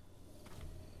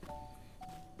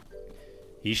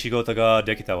いい仕事が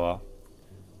できたわ。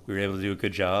We were able to do a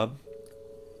good job.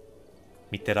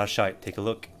 見てらっしゃい。Take a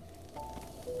look.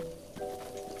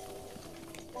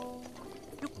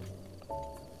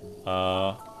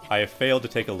 I have failed to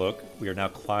take a look. We are now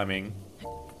climbing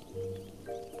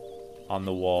on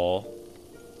the wall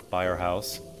by our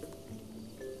house.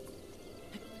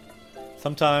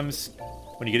 Sometimes,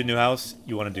 when you get a new house,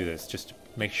 you want to do this. Just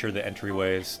make sure the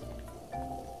entryway is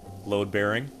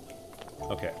load-bearing.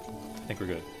 Okay, I think we're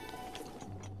good.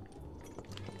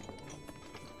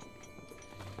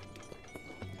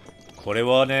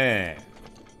 Korewa ne.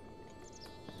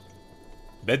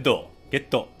 Beddo.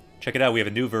 Getto. Check it out, we have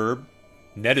a new verb.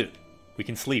 Neru. We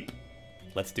can sleep.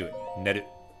 Let's do it. Neru.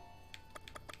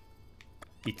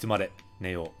 Itsumare.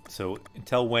 Neo. So,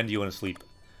 until when do you want to sleep?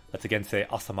 Let's again say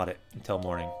asamare. Until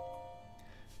morning.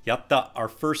 Yatta! Our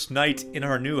first night in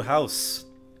our new house!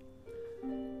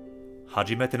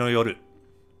 Hajimete no yoru.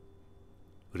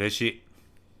 Ureshii.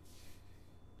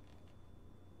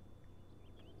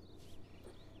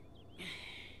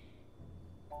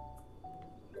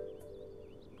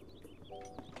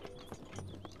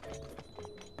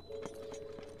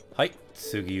 Hai,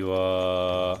 tsugi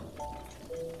wa...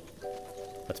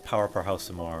 Let's power up our house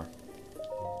some more.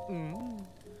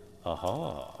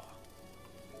 Aha.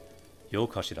 Yo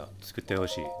kashira. Tsukutte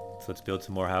hoshii. So let's build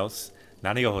some more house.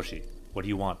 Nani ga hoshii? What do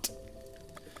you want?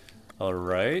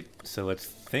 Alright, so let's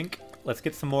think. Let's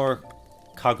get some more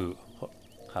kagu.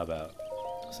 How about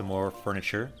some more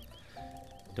furniture?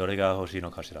 Dore ga hoshii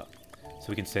no kashira? So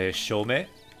we can say shome,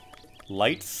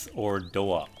 lights, or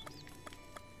doa.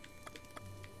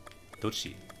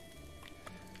 Dochi?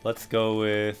 Let's go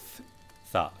with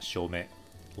shome,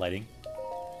 lighting.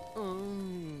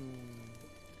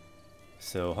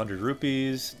 So 100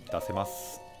 rupees,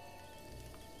 dasemasu.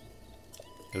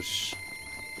 Yosh.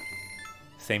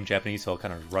 Same Japanese, so I'll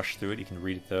kind of rush through it. You can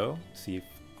read it though. See if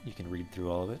you can read through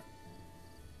all of it.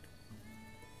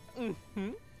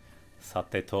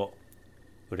 Sate to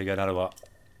ure ga naru wa.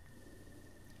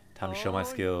 Time to show my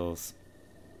skills.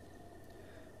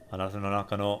 Anata no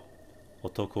naka no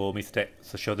otoko o misete.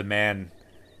 So show the man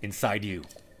inside you.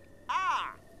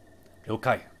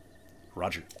 Ryokai.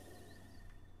 Roger.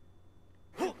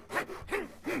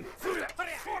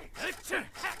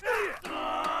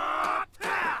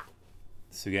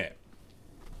 Suge.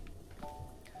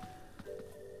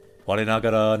 Ware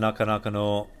nagara nakanaka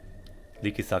no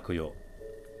rikisaku yo.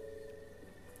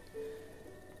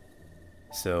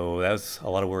 So that was a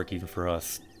lot of work even for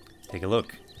us. Take a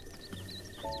look.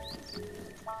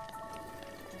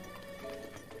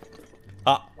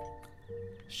 Ah!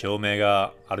 Shoumei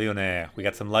ga aru yo ne. We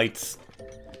got some lights.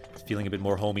 It's feeling a bit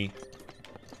more homey.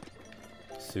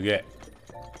 Suge.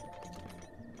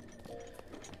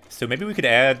 So maybe we could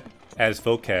add, as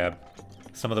vocab,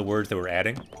 some of the words that we're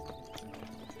adding.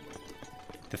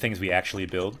 The things we actually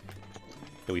build,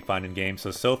 that we find in games.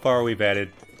 So far we've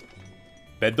added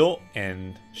beddo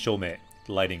and shome,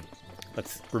 lighting.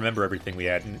 Let's remember everything we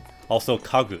add. And also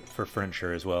kagu for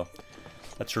furniture as well.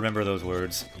 Let's remember those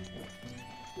words.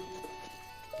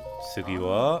 Sugi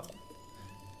wa...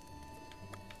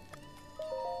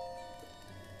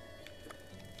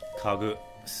 Kagu.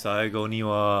 Saigo ni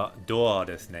wa door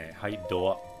desu ne. Hai,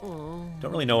 door.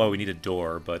 Don't really know why we need a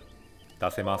door, but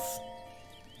dasemasu.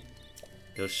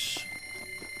 Yosh.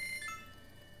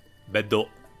 Beddo.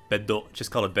 Beddo.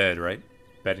 Just call it bed, right?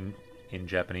 Bed in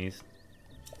Japanese.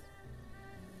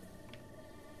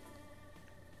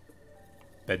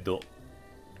 Beddo.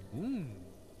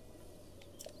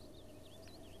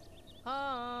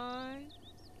 Hi.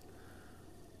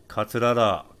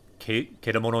 Katsurara.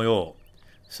 Keremono yo.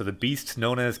 So the beast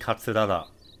known as Katsurara.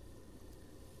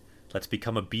 Let's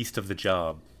become a beast of the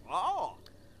job.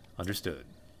 Understood.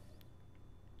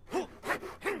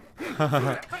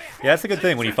 Yeah, that's a good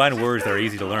thing. When you find words that are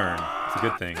easy to learn, it's a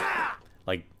good thing.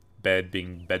 Like bed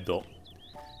being beddo.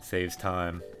 Saves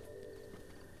time.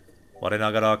 Ware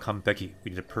nagara kanpeki.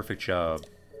 We did a perfect job.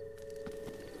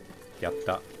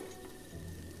 Yatta.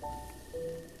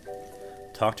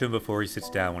 Talk to him before he sits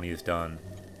down when he is done.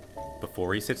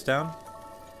 Before he sits down?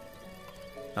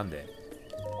 Nande.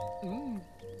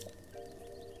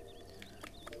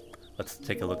 Let's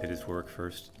take a look at his work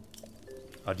first.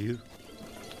 Adieu.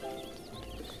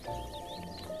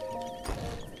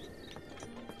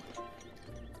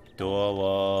 Door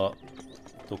wa...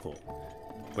 Doko.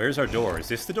 Where's our door? Is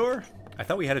this the door? I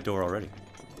thought we had a door already.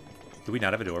 Did we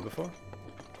not have a door before?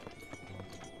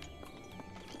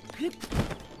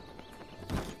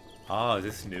 Ah, is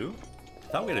this new?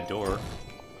 I thought we had a door.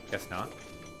 Guess not.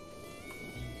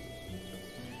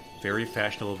 Very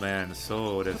fashionable man.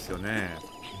 So desu yo ne.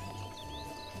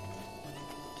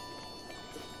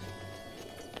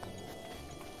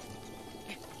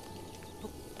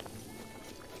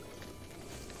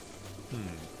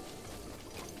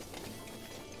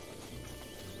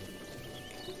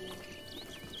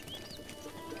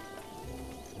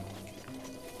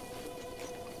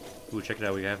 Ooh, check it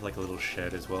out. We have like a little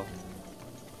shed as well.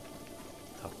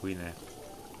 Hakui ne.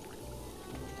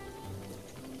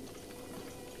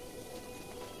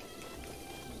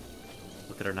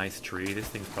 Look at our nice tree. This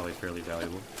thing's probably fairly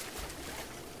valuable.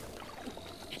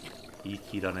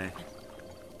 Iki da ne.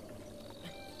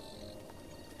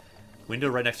 Window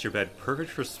right next to your bed.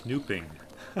 Perfect for snooping.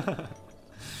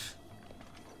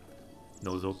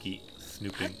 Nozoki.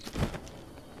 Snooping.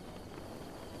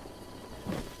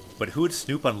 But who would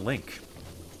snoop on Link?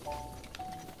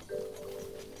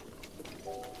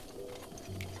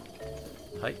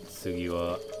 はい、次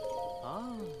は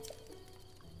Ah.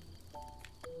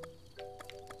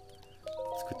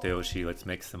 作ってほしい. Let's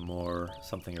make some more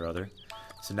something or other.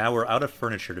 So now we're out of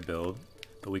furniture to build,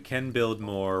 but we can build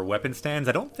more weapon stands.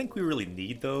 I don't think we really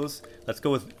need those. Let's go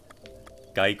with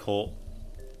Gaiko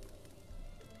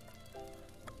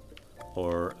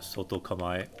or Soto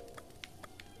Kamae.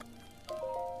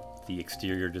 The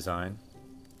exterior design.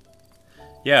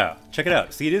 Yeah, check it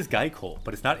out. See, it is Gaiko,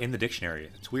 but it's not in the dictionary.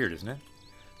 It's weird, isn't it?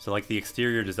 So like the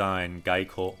exterior design,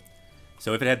 Gaiko.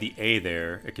 So if it had the A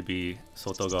there, it could be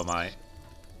Soto Kamae.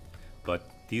 But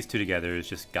these two together is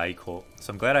just Gaiko.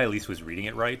 So I'm glad I at least was reading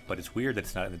it right, but it's weird that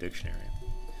it's not in the dictionary.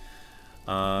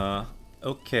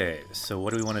 Okay, so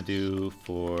what do we want to do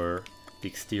for the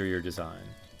exterior design?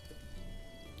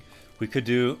 We could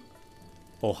do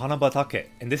Ohanabatake.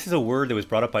 And this is a word that was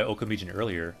brought up by Okamijin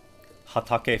earlier.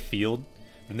 Hatake field.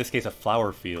 In this case, a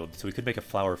flower field. So we could make a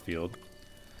flower field.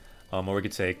 Or we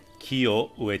could say ki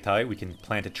o uetai. We can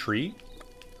plant a tree.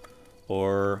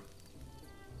 Or...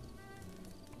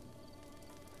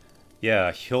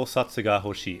 yeah, hyosatsu ga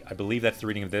hoshi. I believe that's the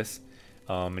reading of this.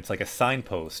 It's like a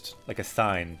signpost. Like a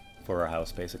sign for our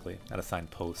house, basically. Not a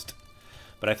signpost.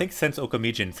 But I think since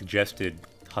Okamijin suggested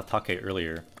hatake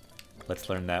earlier, let's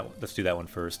learn that. Let's do that one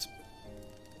first.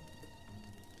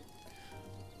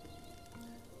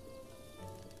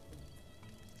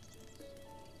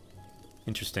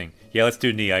 Interesting. Yeah, let's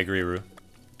do ni. I agree, Ru.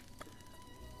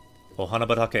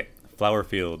 Ohanabatake. Flower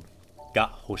field. Ga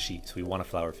hoshi. So we want a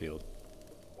flower field.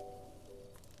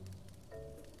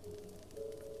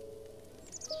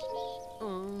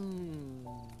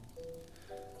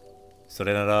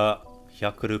 Sorenara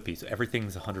 100 rupees. So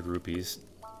everything's 100 rupees.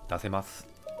 Dasemasu.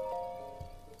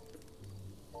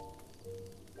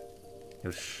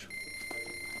 Yosh.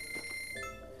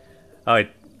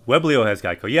 Alright, Weblio has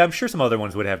Geico. Yeah, I'm sure some other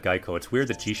ones would have Geico. It's weird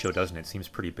that Jisho doesn't. It seems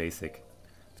pretty basic.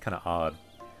 It's kind of odd.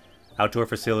 Outdoor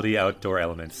facility, outdoor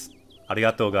elements.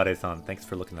 Arigato, Gare-san. Thanks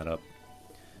for looking that up.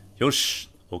 Yosh.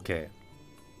 Okay.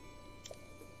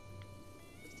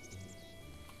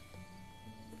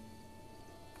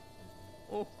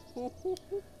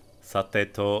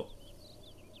 Sate to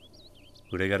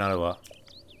urega naru wa.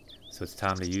 So it's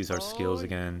time to use our skills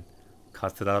again.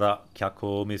 Katsurara kyaku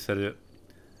o miseru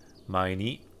mae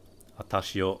ni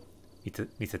atashi o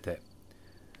misete.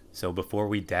 So before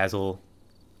we dazzle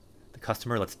the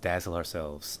customer, let's dazzle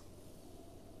ourselves.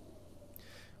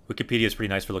 Wikipedia is pretty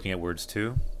nice for looking at words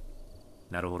too.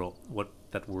 Naruhodo. What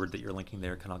that word that you're linking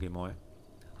there, kanage moe?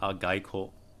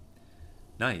 Gaiko.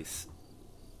 Nice.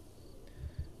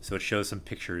 So it shows some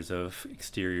pictures of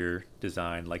exterior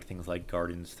design, like things like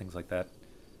gardens, things like that.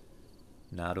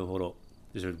 Naruhodo.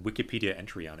 There's a Wikipedia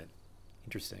entry on it.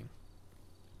 Interesting.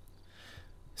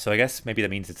 So I guess maybe that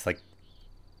means it's like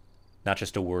not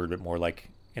just a word, but more like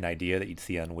an idea that you'd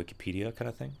see on Wikipedia kind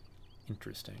of thing.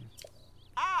 Interesting.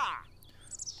 Ah!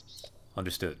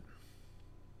 Understood.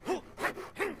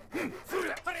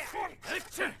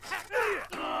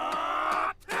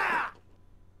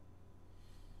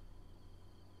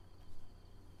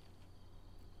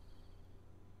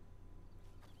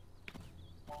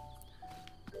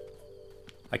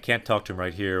 I can't talk to him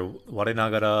right here.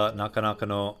 Warenagara nakanaka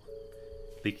no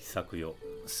rikisaku yo.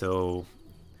 So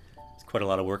it's quite a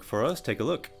lot of work for us. Take a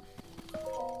look.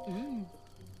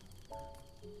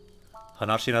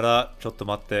 Hanashi nara chotto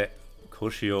matte.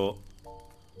 Koshi o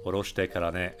oroshite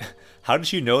kara ne. How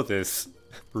did you know this,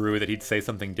 Rue, that he'd say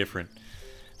something different?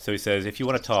 So he says, if you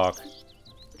want to talk,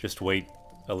 just wait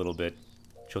a little bit.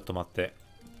 Chotto matte.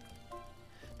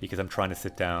 Because I'm trying to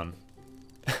sit down.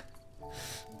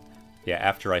 Yeah,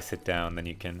 after I sit down, then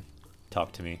you can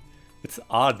talk to me. It's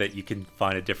odd that you can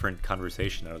find a different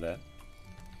conversation out of that.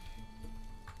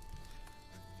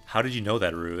 How did you know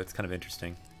that, Rue? It's kind of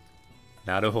interesting.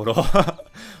 Naruhodo.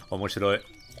 Omoshiroi.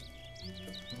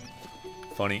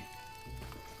 Funny.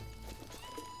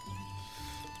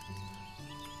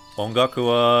 Ongaku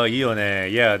wa ii yo ne.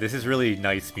 Yeah, this is really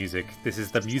nice music. This is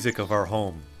the music of our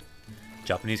home.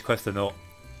 Japanese Quest no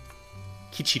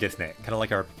kichi desu ne. Kind of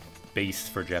like our base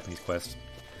for Japanese Quest.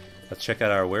 Let's check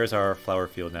out our... where's our flower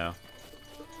field now?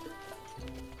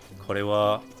 Kore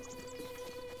wa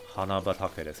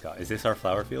hanabatake desu ka? Is this our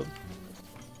flower field?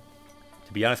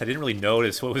 To be honest, I didn't really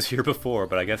notice what was here before,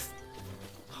 but I guess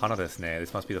hana desu ne.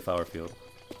 This must be the flower field.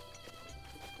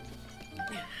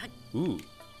 Ooh.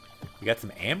 We got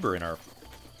some amber in our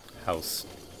house.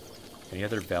 Any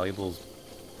other valuable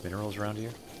minerals around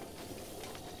here?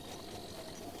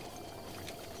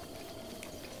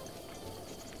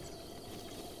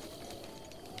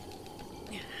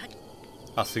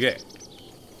 Ah, suge.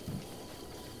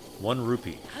 1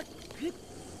 rupee.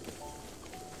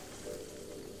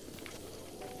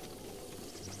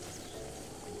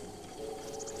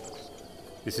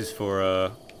 This is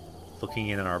for looking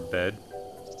in on our bed.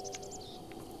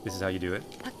 This is how you do it.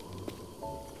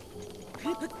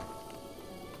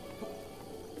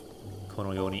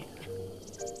 Kono yoni.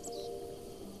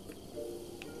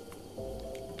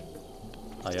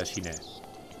 Ayashi ne.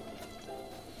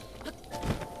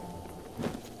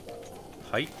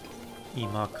 Hai.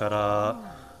 Ima kara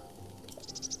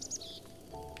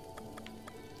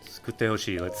tsukute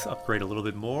hoshii. Let's upgrade a little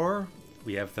bit more.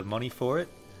 We have the money for it.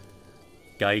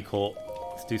 Gaiko.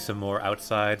 Let's do some more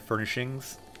outside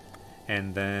furnishings.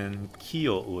 And then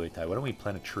Kyo Uetai. Why don't we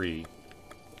plant a tree?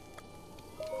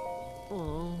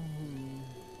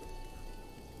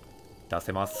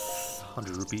 Dasemasu.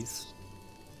 100 rupees.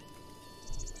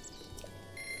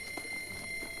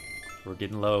 We're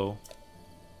getting low.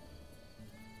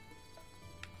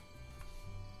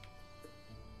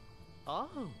 Oh.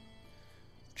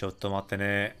 ちょっと待って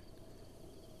ね。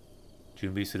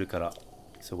準備するから。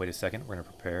So wait a second, we're gonna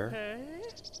prepare.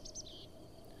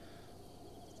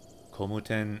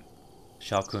 Komuten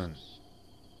Shaokun.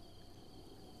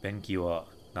 Benki wa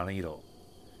Naniro.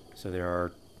 So there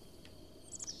are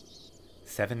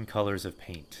 7 colors of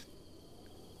paint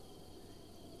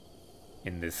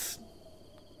in this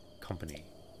company.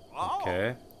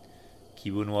 Okay.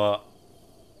 Kibun wa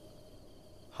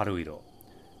Haruiro.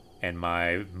 And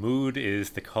my mood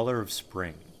is the color of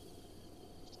spring.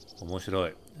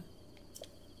 Omoshiroi.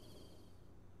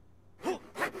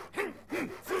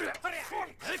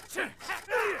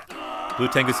 Blue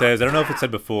Tengu says, I don't know if it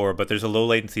said before, but there's a low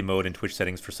latency mode in Twitch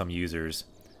settings for some users.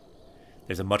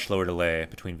 There's a much lower delay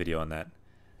between video on that.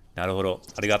 Naruhodo.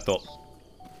 Arigato.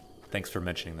 Thanks for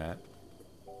mentioning that.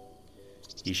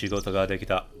 Ishigoto ga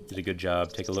dekita. Did a good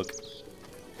job. Take a look.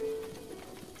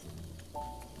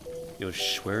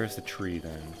 Yosh, where is the tree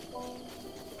then?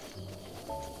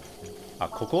 Ah,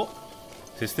 Koko?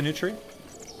 Is this the new tree?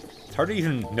 It's hard to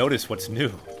even notice what's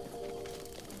new.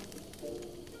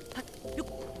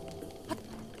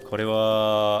 これ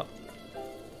は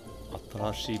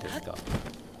新しいですか?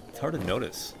 It's hard to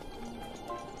notice.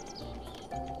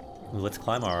 Ooh, let's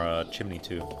climb our chimney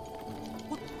too.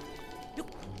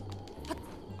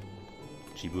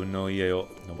 自分の家を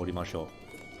登りましょう。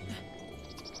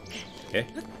え?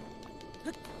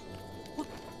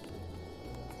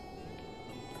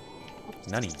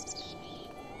 Nani?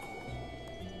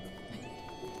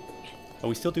 Oh,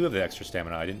 we still do have the extra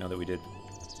stamina. I didn't know that we did.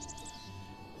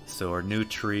 So our new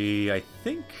tree, I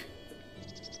think,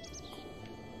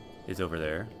 is over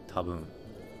there. Tabun.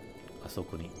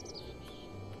 Asoko ni.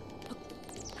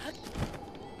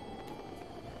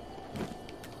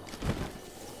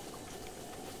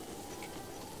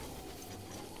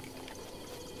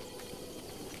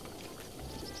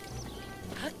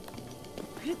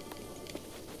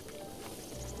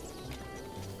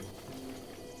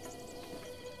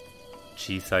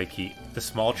 Chisai-ki. The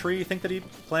small tree you think that he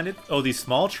planted? Oh, these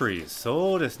small trees.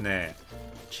 So desu ne.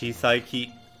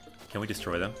 Chisai-ki. Can we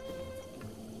destroy them?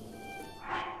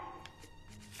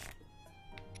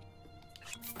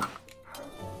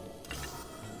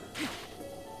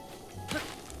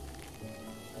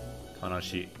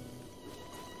 Kanashi.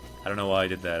 I don't know why I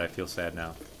did that. I feel sad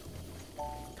now.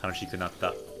 Kanashi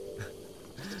kunatta.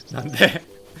 Nande?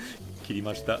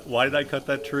 Kirimashita. Why did I cut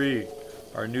that tree?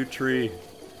 Our new tree.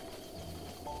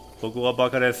 Boku wa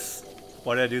baka desu.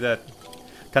 Why did I do that?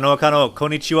 Kano Kano,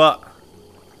 konnichiwa.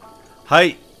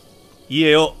 Hai.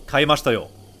 Ie o kaimashita yo.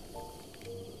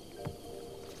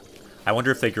 I wonder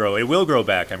if they grow. It will grow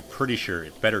back. I'm pretty sure.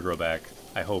 It better grow back.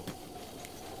 I hope.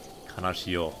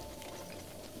 Kanashi yo.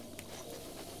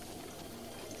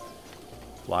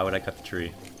 Why would I cut the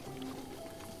tree?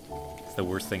 It's the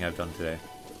worst thing I've done today.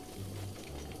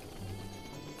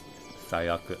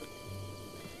 Sayaku.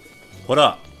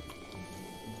 Hora!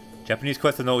 Japanese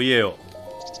Quest no ie o.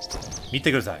 Mite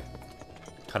kudasai.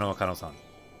 Kano Kano-san.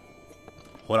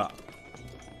 Hora.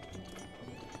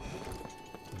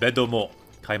 Bedo mo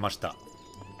kaimashita.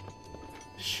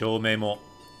 Shoumei mo.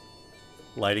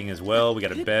 Lighting as well. We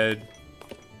got a bed.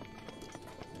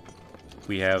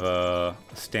 We have a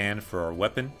stand for our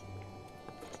weapon.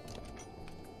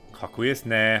 Kakui desu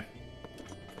ne.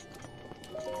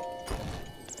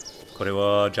 これ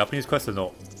は Japanese Quest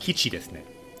の基地ですね.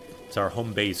 It's our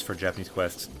home base for Japanese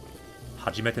Quest.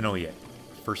 Hajimete no ie.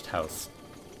 First house.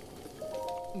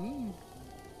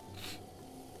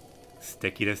 素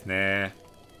敵ですね.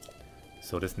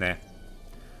 そうですね.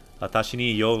 私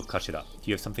に用かしら?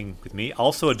 Do you have something with me?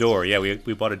 Also a door. Yeah, we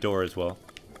bought a door as well.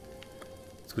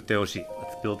 作ってほしい.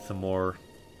 Let's build some more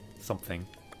something.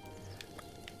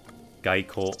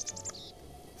 Gaiko.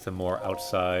 Some more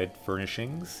outside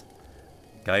furnishings.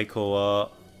 Gaiko wa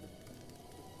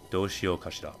どうしようか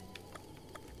しら。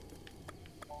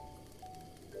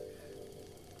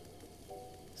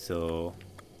So,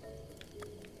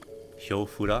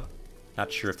 Hyofura.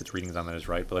 Not sure if its readings on that is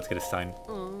right, but let's get a sign.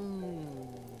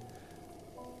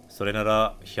 それな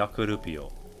ら100ルピー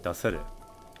を出せる。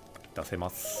出せま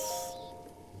す。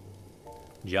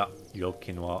じゃあ、料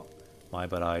金は前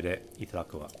払いでいただ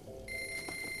くわ。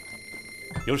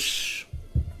よし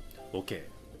 !OK。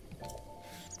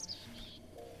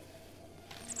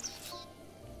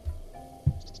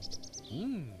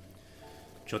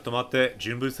ちょっと待って、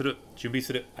準備する。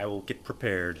I will get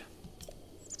prepared.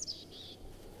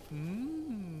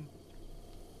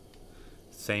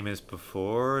 Same as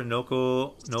before. ノ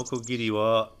コギリ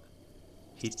は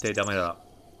引ってダメだ。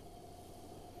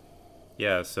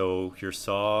Yeah, so your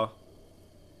saw,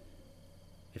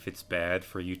 if it's bad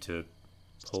for you to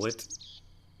pull it,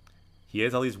 he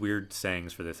has all these weird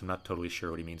sayings for this. I'm not totally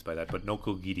sure what he means by that, but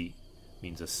nokogiri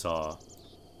means a saw.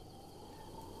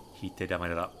 Hite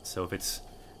damarara. So if it's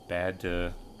bad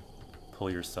to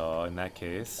pull your saw, in that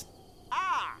case,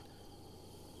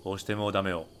 oshitemo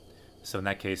dame o. So in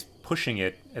that case, pushing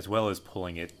it as well as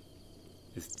pulling it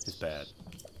is bad.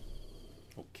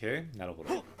 Okay,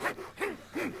 naruhodo.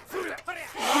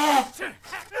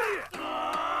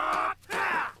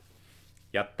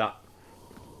 Yatta.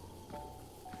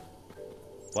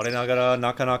 Ware nagara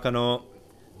nakanaka no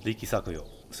rikisaku yo.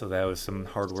 So that was some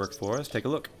hard work for us. Take a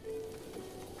look.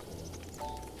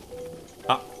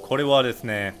 Ah, これはです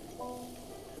ね.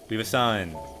 We have a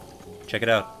sign. Check it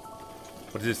out.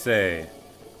 What does it say?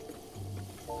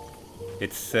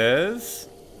 It says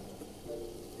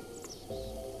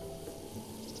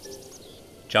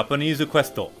Japanese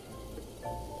Questo.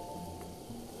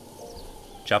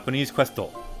 Japanese Questo.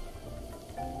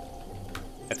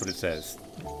 That's what it says.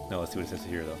 No, let's see what it says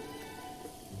here, though.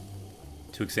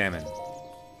 To examine.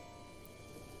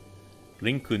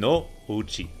 Link no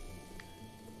Ouchi.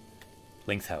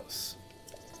 Link's house.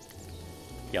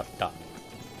 Yatta.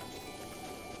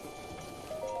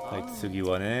 Right, tsugi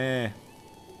wa ne.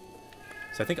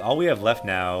 So I think all we have left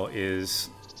now is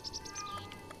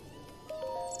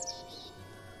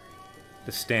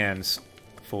the stands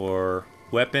for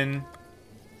weapon,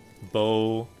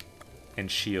 bow, and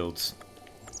shields.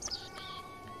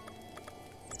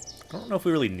 I don't know if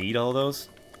we really need all those.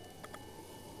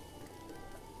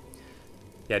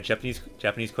 Yeah, Japanese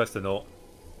Quest no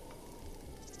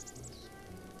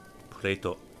plate.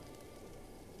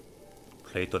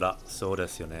 Plate da. So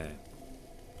desu yo ne.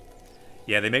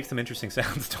 Yeah, they make some interesting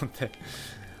sounds, don't they?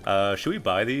 Should we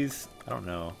buy these? I don't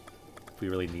know if we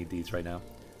really need these right now.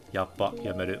 Yappa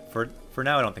yameru. For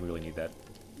now, I don't think we really need that.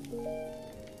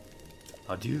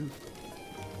 Adieu.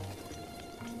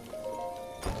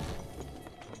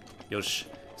 Yosh.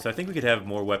 So I think we could have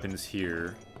more weapons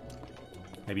here.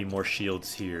 Maybe more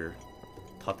shields here.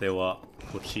 Tate wa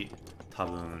kochi.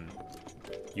 Tabun.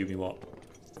 Yumi wa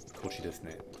kochi desu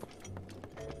ne.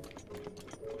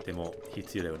 Demo,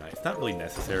 hitsu de wa nai. It's not really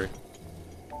necessary.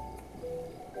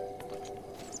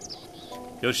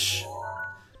 Yosh.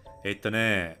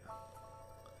 Ne.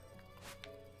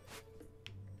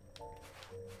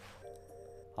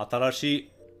 Atarashi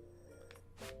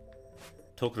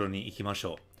Tokuro ni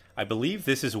ikimashou. I believe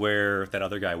this is where that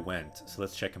other guy went, so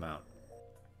let's check him out.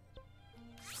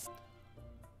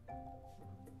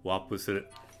 Warp suru.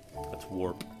 Let's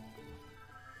warp.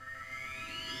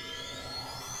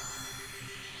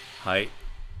 Hi.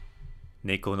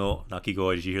 Neko no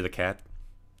nakigoi. Did you hear the cat?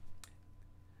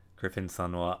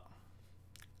 Griffin-san wa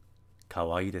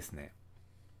kawaii desu ne.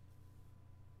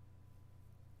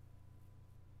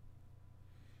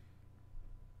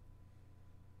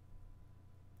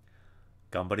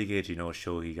 Gambari geiji no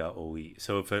shogi ga oi.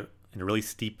 So if in a really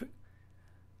steep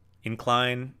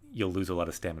incline, you'll lose a lot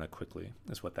of stamina quickly.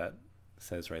 Is what that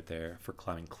says right there. For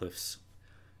climbing cliffs,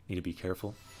 need to be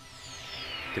careful.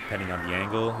 Depending on the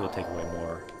angle, it will take away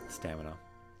more stamina.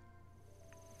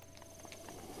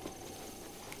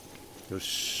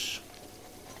 Yosh.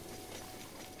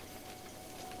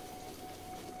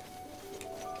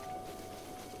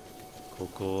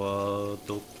 Koko wa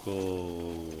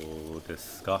doko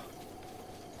desu ka?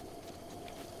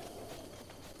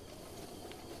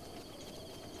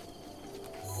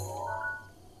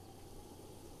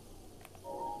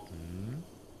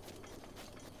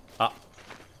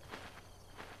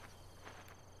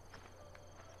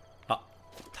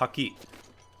 Taki.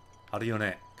 Aru yo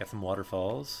ne. Got some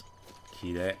waterfalls.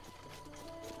 Kirei.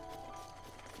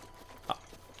 Ah.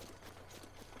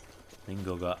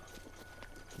 Ringo ga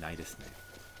nai desu ne.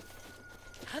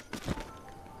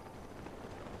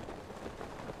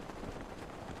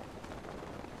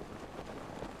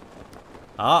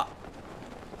 Ah!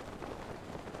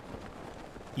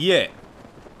 Ie!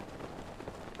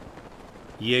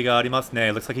 Ie ga arimasu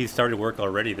ne. Looks like he started work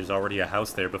already. There's already a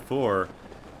house there. Before,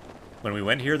 when we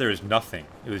went here, there was nothing.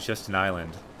 It was just an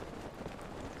island.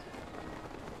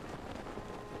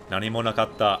 Nani mo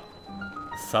nakatta.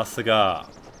 Sasuga.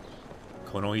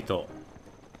 Kono hito.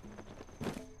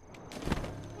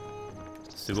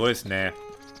 Sugoi desu ne.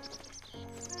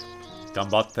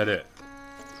 Ganbatteru.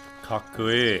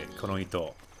 Kakkoi, kono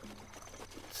hito.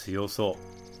 Tsuyou.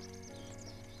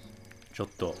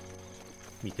 Chotto.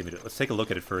 Let's take a look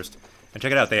at it first. And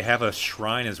check it out, they have a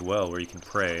shrine as well where you can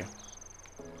pray.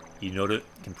 You know that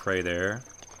you can pray there.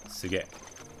 Suge.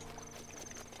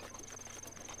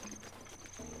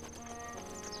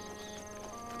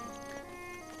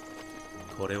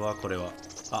 Korewa.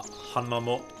 Ah, hanma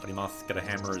mo arimasu. Got a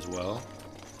hammer as well.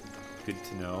 Good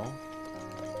to know.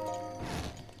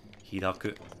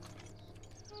 Hiraku.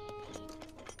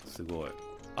 Sugoi.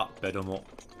 Ah, bedo mo.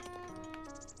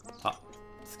 Ah,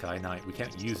 Sky Knight. We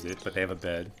can't use it, but they have a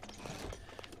bed.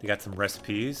 They got some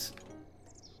recipes.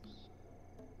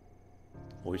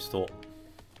 Oishito.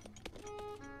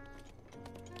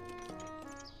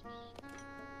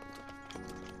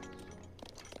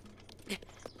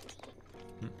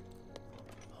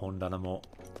 Hondana mo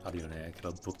aru yo ne.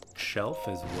 Got a bookshelf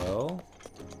as well.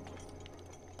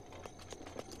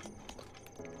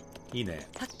 Ine.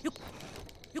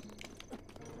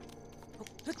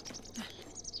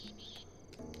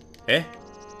 Eh?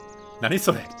 Nani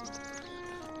sore?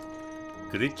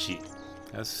 Glitchy.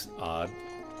 That's odd.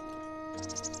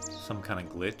 Some kind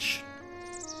of glitch.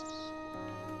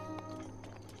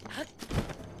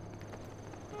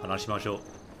 Hanashimashou.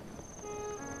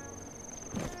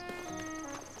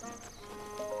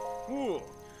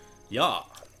 Yeah.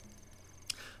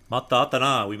 Matta atta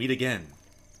na. We meet again.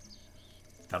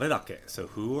 Taredakke. So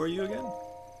who are you again?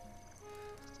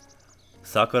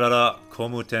 Sakurara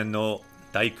Komuten no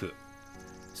Daiku.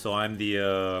 So I'm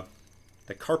the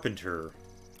carpenter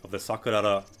of the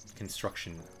Sakurara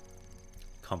Construction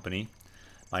Company.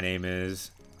 My name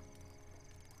is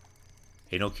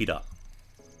Enokida.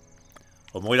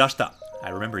 Omoidashita. I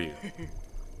remember you.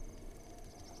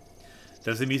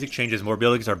 Does the music change as more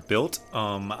buildings are built?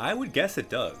 I would guess it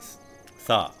does.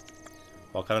 Sa.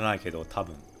 Wakaranai kedo,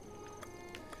 tabun.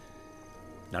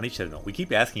 Nani shiteru no? We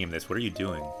keep asking him this. What are you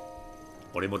doing?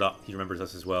 Oremoda. He remembers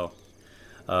us as well.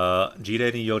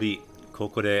 Jire ni yori,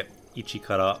 koko de ichi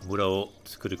kara mura o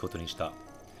tsukuru koto ni shita.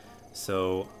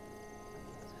 So,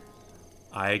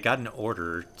 I got an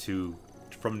order to,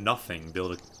 from nothing,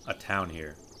 build a town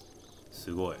here.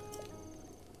 Sugoi.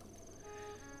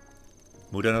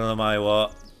 Mura no namae wa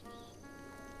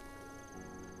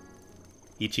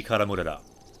Ichikara Mura da.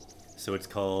 So it's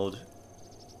called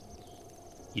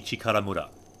Ichikara Mura.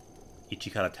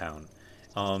 Ichikara Town.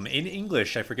 In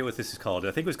English, I forget what this is called.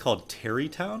 I think it was called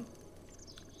Terrytown.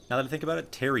 Now that I think about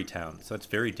it, Terrytown. So it's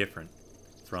very different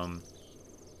from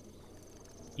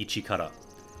Ichikara.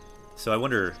 So I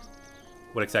wonder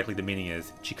what exactly the meaning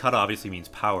is. Chikara obviously means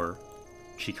power.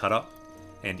 Chikara.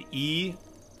 And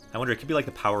I wonder, it could be like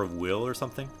the power of will or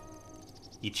something.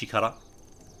 Ichikara.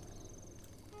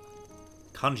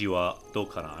 Kanji wa dou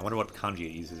kana? I wonder what kanji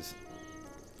it uses.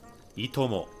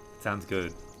 Itomo. Sounds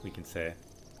good, we can say.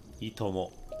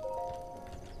 Itomo.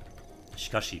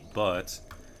 Shikashi, but...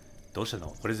 Dosha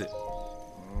no. What is it?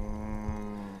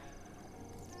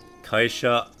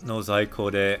 Kaisha no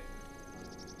zaiko de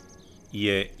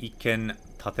ie ikken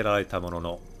taterareta mono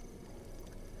no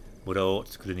mura o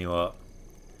tsukuru ni wa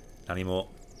nanimo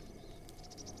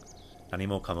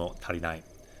kamo tarinai.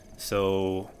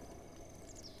 So,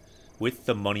 with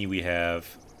the money we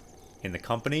have in the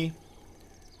company,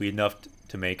 we had enough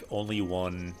to make only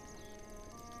one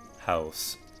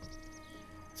house.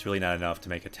 It's really not enough to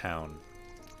make a town.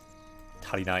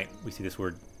 Tarinai, we see this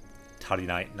word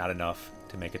tarinai, not enough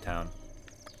to make a town.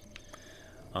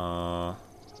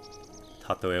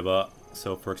 Tatoeba,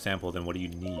 so for example, then what do you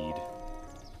need?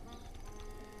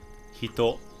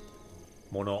 Hito,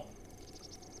 mono,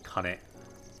 kane.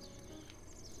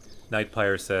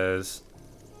 Nightpire says,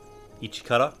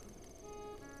 Ichikara?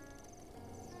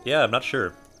 Yeah, I'm not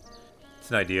sure. It's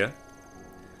an idea.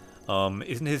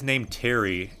 Isn't his name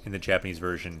Terry in the Japanese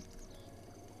version?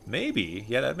 Maybe.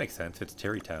 Yeah, that makes sense. It's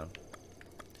Terrytown.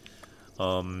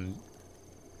 Oh,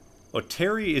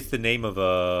 Terry is the name of,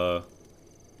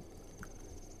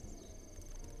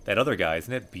 that other guy,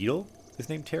 isn't it? Beetle? His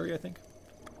name Terry, I think?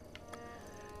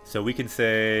 So we can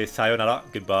say sayonara,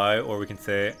 goodbye, or we can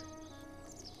say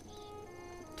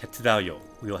tetsudau yo,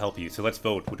 we'll help you. So let's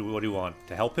vote. What do we want?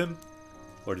 To help him?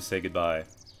 Or to say goodbye?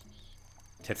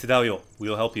 Tetsudau yo,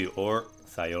 we'll help you. Or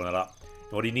Sayonara.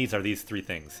 What he needs are these three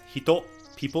things. Hito,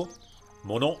 people,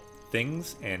 mono,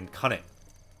 things, and kane,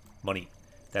 money.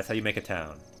 That's how you make a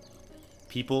town.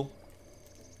 People,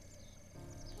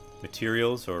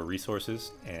 materials or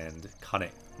resources, and kane,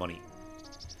 money.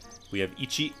 We have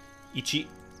Ichi.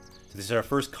 So this is our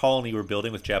first colony we're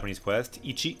building with Japanese Quest.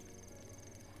 Ichi.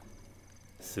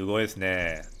 Sugoi desu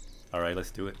ne. Alright,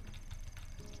 let's do it.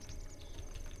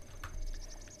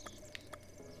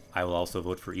 I will also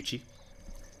vote for Ichi.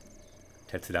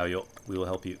 Tetsudao yo. We will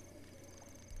help you.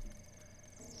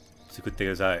 Tsukutte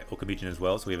kudasai. Okamijin as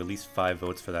well, so we have at least 5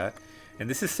 votes for that. And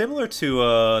this is similar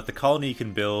to the colony you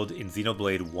can build in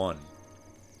Xenoblade 1.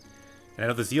 And I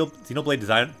know the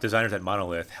Xenoblade designers at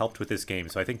Monolith helped with this game,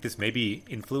 so I think this may be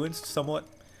influenced somewhat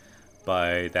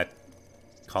by that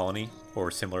colony, or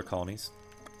similar colonies.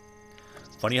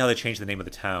 Funny how they changed the name of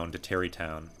the town to Terry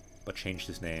Town, but changed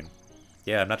his name.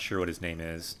 Yeah, I'm not sure what his name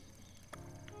is.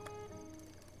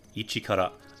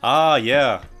 Ichikara. Ah,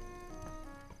 yeah!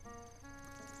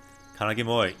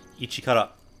 Kanagimoi. Ichikara.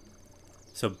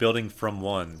 So building from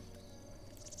 1.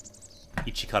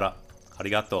 Ichikara.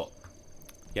 Arigato.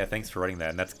 Yeah, thanks for writing that.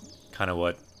 And that's kind of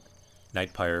what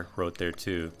Nightpire wrote there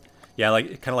too. Yeah,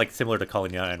 like kind of like similar to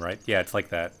Colony 9, right? Yeah, it's like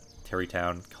that.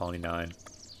 Terrytown, Colony 9.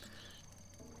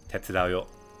 Tetsudao yo.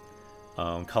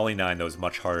 Colony 9 though is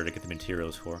much harder to get the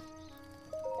materials for.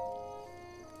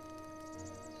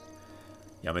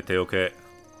 Yamete oke.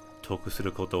 Toku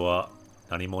suru koto wa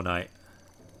nanimo nai.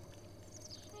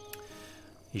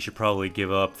 You should probably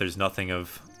give up. There's nothing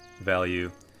of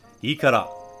value. Ikara.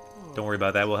 Don't worry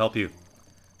about that. We'll help you.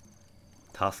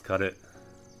 Tasukaru.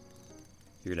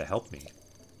 You're gonna help me.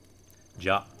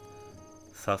 Ja.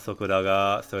 Sasoku da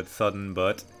ga. So it's sudden,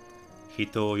 but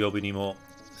hito yobu ni mo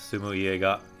sumu ie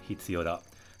ga hitsuyo da.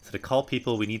 So to call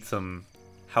people, we need some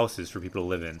houses for people to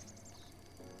live in.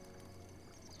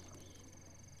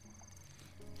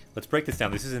 Let's break this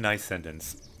down. This is a nice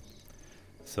sentence.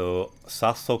 So,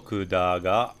 sasoku da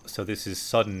ga. So this is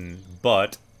sudden,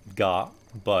 but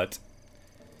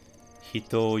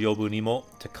hito yobu ni mo,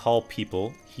 to call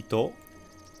people. Hito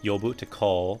yobu, to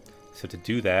call. So to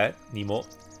do that, ni mo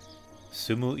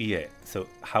sumu ie. So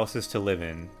houses to live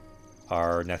in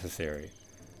are necessary.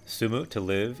 Sumu, to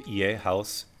live. Ie,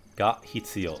 house. Ga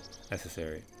hitsuyo,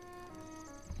 necessary.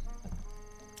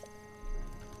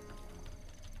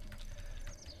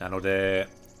 Nanode,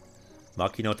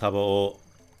 maki no taba o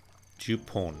 10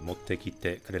 pon motte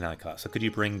kitte kurenai ka. So could you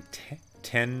bring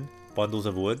 10 bundles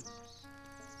of wood?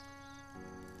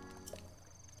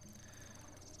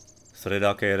 それ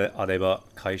だけあれば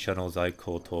会社の在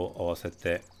庫と合わせ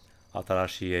て新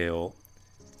しい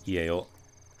家を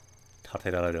建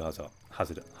てられるはず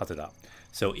だ。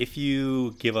So if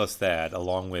you give us that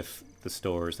along with the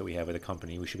stores that we have at the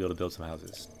company, we should be able to build some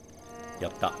houses.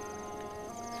 Yatta.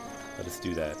 Let us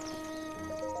do that.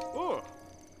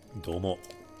 どうも。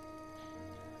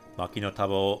薪の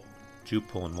束を10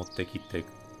本持ってきて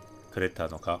くれた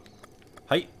のか？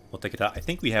はい、持ってきた。I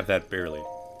think we have that barely.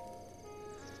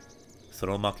 そ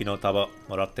の薪の束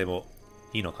もらっても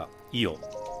いいのか？いいよ。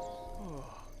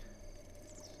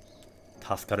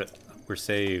助かる。We're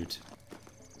saved.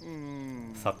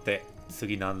 さて、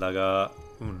次なんだが、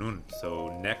So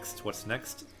next, what's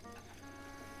next?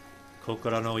 ここか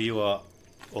らの岩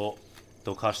を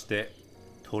どかして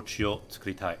土地を作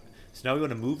りたい。So now we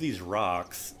want to move these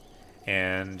rocks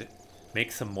and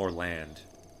make some more land.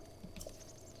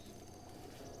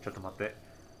 ちょっと待って。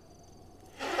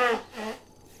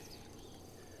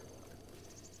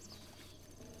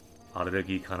アレル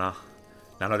ギーかな。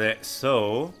なので、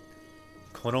So、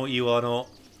この岩を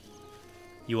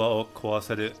壊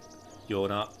せるよう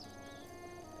な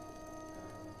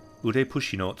腕プ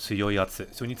シの強いやつ。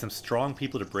So we need some strong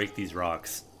people to break these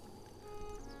rocks.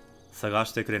 探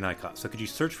してくれないか。So could you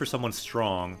search for someone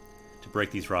strong to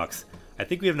break these rocks? I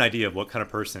think we have an idea of what kind of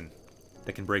person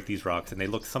that can break these rocks, and they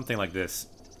look something like this.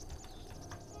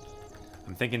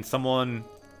 I'm thinking someone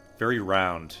very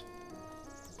round,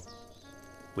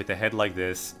 with a head like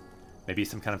this, maybe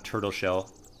some kind of turtle shell.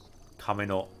 Kame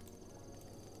no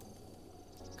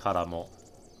kara mo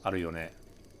aru yo ne.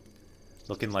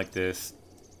 Looking like this.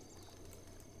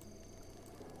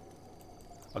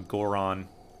 A Goron,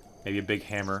 maybe a big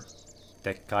hammer.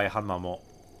 Dekkai hanma mo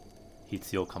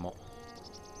hitsuyou kamo.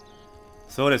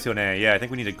 So desu yo ne. Yeah, I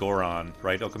think we need a Goron,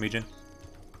 right, Okamijin?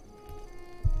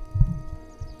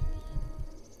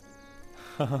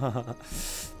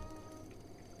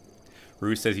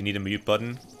 Rue says you need a mute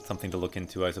button. Something to look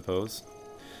into, I suppose.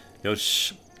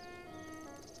 Yosh.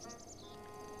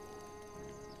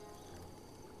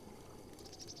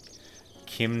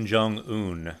 Kim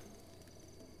Jong-un.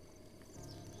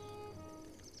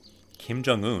 Kim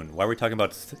Jong-un. Why are we talking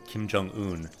about Kim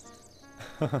Jong-un?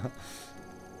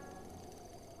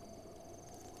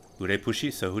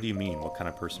 Urepushi? So who do you mean? What kind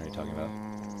of person are you talking about?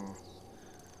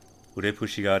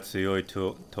 Urepushi ga tsuyoi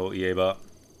to ieba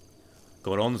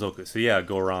Goronzoku. So yeah,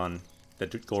 Goron. The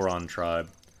Goron tribe.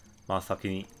 Masaki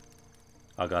ni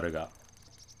agaru ga.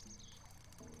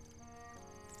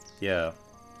 Yeah.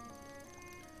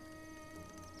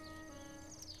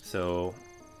 So,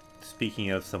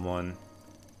 speaking of someone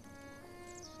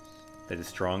that is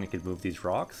strong and could move these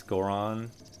rocks,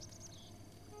 Goron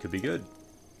could be good.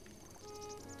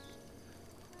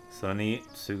 Sora ni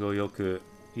tsugoyoku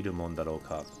iru mon darou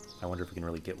ka. I wonder if we can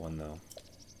really get one though.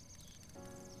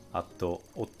 Atto,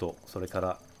 otto, それか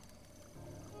ら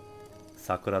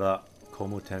桜田工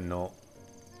務店の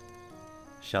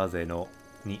シャゼの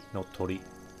2の鳥。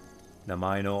名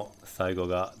前の最後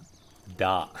が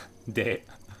だで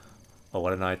終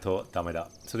わらないとダメだ。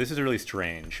So this is really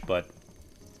strange, but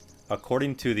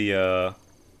according to the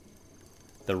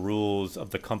rules of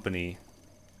the company,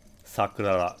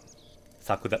 Sakurara.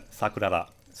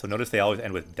 So notice they always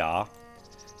end with da.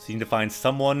 So you need to find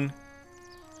someone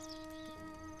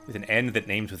with an end that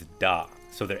names with da.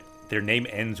 So their name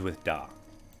ends with da.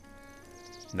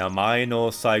 Namae no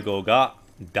saigo ga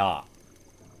da.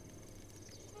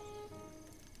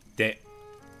 De.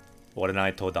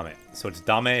 Oranai to dame. So it's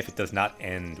dame if it does not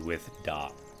end with da.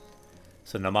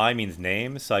 So namae means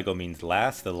name, saigo means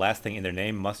last. The last thing in their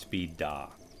name must be da.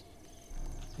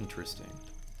 Interesting.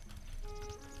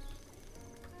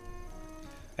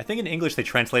 I think in English they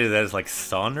translated that as like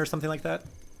son or something like that.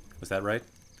 Was that right?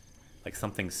 Like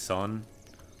something son?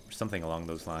 Or something along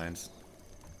those lines.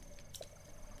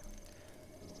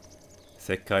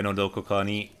 Sekkai no dokoka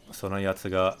ni sono yatsu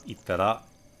ga ittara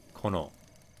kono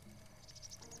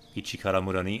Ichikara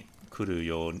mura ni kuru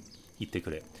yo itte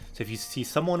kure. So if you see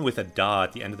someone with a da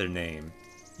at the end of their name,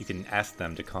 you can ask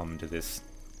them to come to this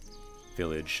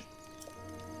village.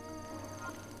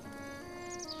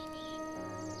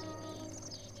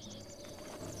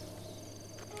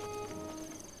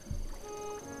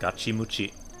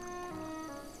 Gachimuchi.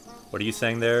 What are you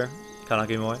saying there,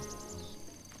 Kanagimoy?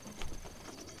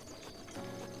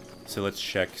 So let's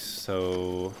check.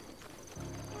 So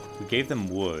we gave them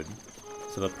wood.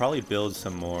 So they'll probably build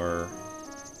some more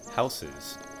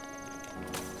houses.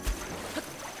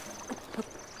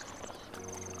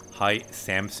 Hi,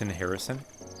 Samson Harrison.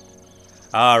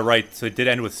 Ah, right. So it did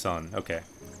end with son. Okay.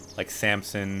 Like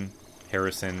Samson,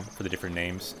 Harrison for the different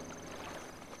names.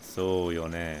 So,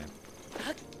 yone.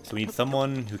 So we need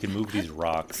someone who can move these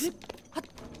rocks.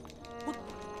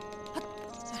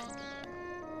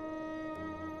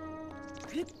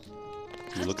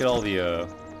 You look at all the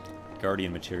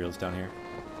Guardian materials down here.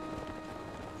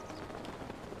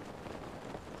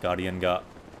 Guardian ga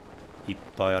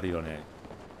ippai aru yo ne.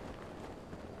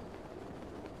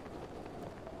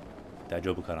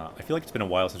 Daijoubu kana? I feel like it's been a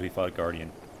while since we fought a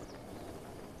Guardian.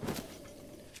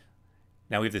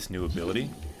 Now we have this new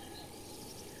ability.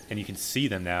 And you can see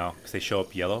them now, because they show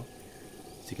up yellow.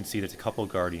 So you can see there's a couple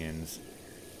Guardians.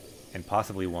 And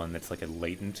possibly one that's like a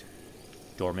latent,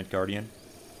 dormant Guardian.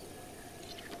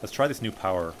 Let's try this new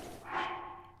power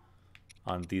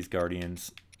on these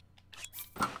Guardians.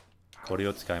 これ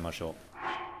を使いましょ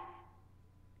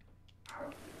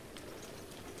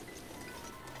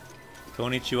う。こ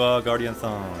んにちは、ガーディアンさ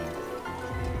ん。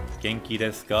元気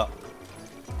ですか？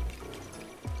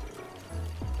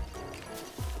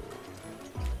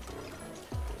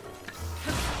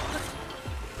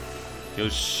よ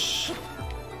し。よ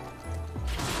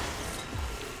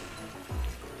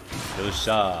っ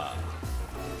しゃ。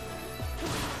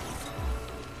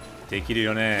できる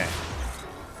よね。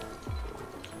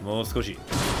もう少し。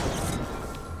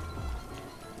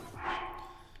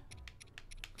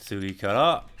次か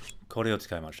らこれを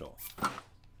使いましょ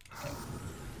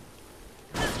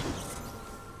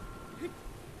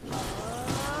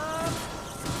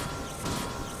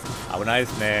う。危ない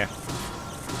ですね。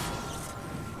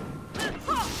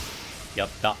やっ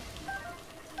た。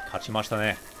勝ちました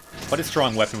ね。What a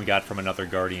strong weapon we got from another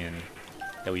Guardian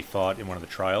that we fought in one of the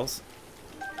trials.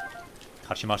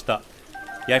 勝ちました。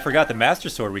Yeah, I forgot the Master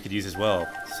Sword we could use as well.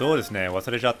 そうですね、忘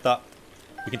れちゃった。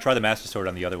We can try the Master Sword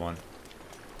on the other one.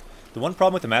 The one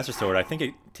problem with the Master Sword, I think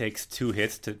it takes 2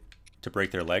 hits to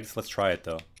break their legs. Let's try it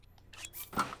though.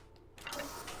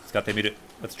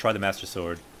 Let's try the Master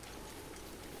Sword.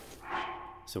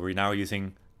 So we're now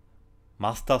using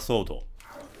Master Sword.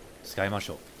 使いまし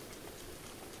ょう。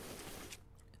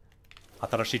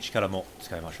新しい力も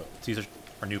使いましょう。These are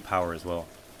our new power as well.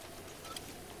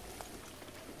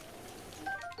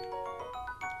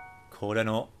 これ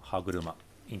の歯車。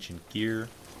Ancient Gear.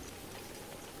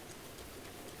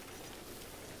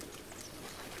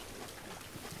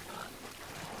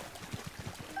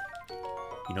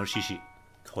 Inoshishi.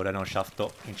 Koda no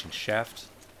Shafto. Ancient Shaft.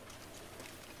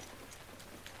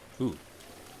 Ooh.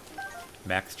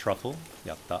 Max Truffle.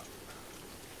 Yatta.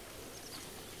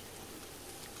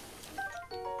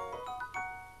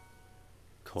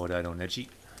 Koda no Neji.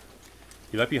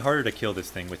 It might be harder to kill this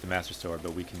thing with the Master Sword,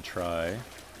 but we can try.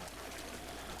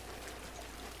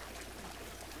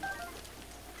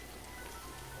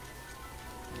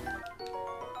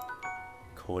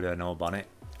 Koda no Bane.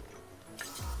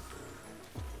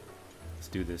 Let's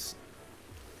do this.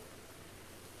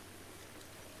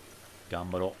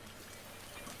 Gambaro.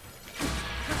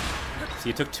 See,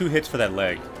 it took 2 hits for that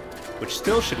leg, which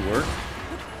still should work,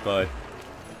 but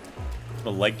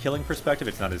from a leg killing perspective,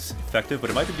 it's not as effective, but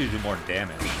it might be to do more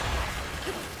damage.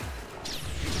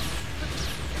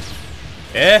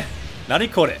 Eh? Nani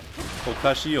kore?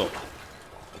 Okashi yo.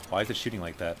 Why is it shooting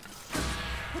like that?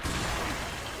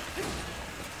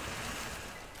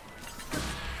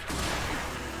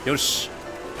 Yosh.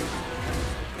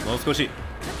 Mousikoshi.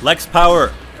 Lex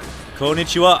Power.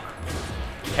 Konnichiwa.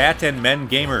 Cat and Men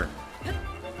Gamer.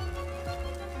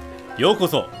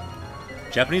 Yokoso.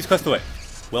 Japanese Quest away.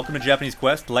 Welcome to Japanese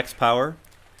Quest, Lex Power.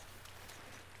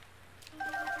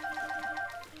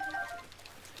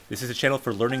 This is a channel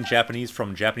for learning Japanese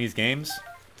from Japanese games.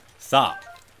 Sa.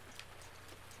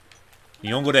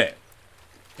 Nihongo de.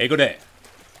 Eigo de.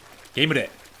 Game de.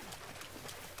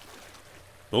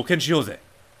 Bouken shiyouze.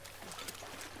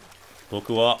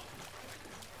 Boku wa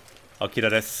Akira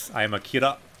desu. I am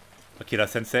Akira. Akira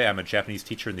Sensei. I'm a Japanese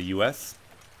teacher in the US.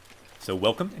 So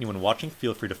welcome. Anyone watching,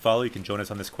 feel free to follow. You can join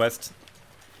us on this quest.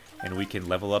 And we can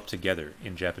level up together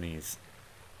in Japanese.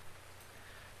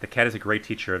 The cat is a great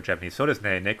teacher of Japanese. So desu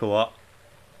ne. Neko wa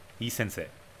ii sensei.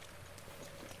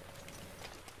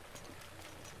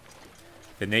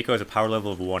 The Neko has a power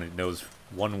level of 1. It knows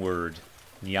 1 word.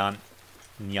 Nyan.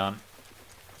 Nyan.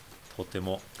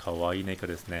 Totemo kawaii neko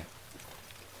desu ne.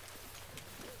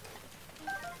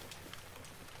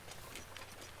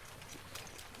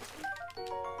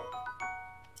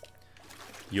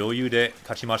 Yoyu de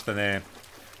kachimashita ne.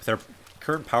 With our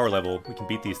current power level, we can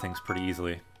beat these things pretty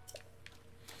easily.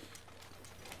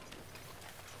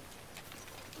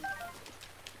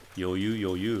 Yoyu,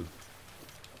 yoyu.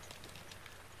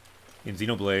 In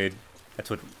Xenoblade,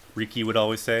 that's what Riki would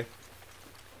always say.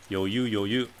 Yoyu,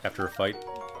 yoyu, after a fight.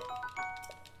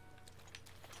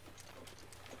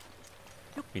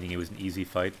 Meaning it was an easy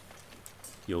fight.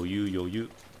 Yoyu, yoyu.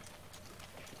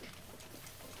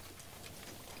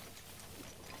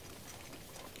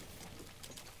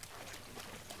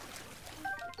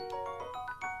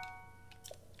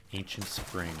 Ancient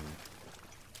Spring.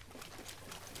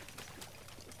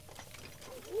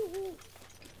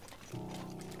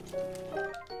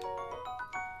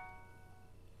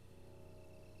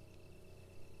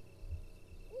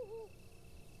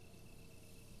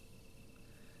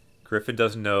 Griffin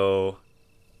doesn't know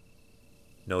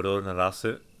Nodo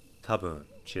Narasu. Tabun.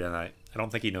 Chiranai. I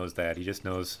don't think he knows that. He just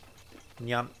knows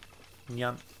Nyan.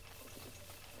 Nyan.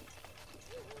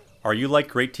 Are you like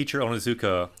great teacher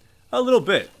Onizuka? A little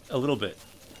bit. A little bit.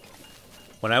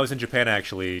 When I was in Japan,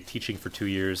 actually, teaching for 2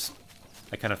 years,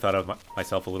 I kind of thought of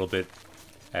myself a little bit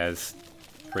as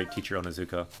great teacher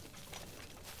Onizuka.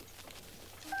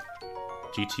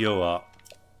 GTO wa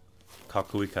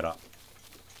kakui kara.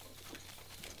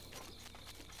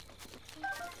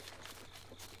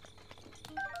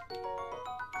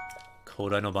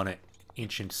 Kodai no Bane.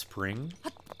 Ancient Spring.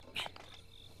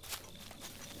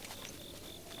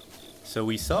 So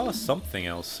we saw something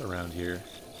else around here.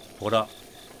 What up?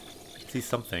 I see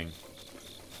something.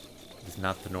 It's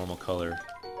not the normal color.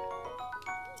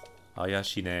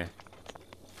 Ayashi ne.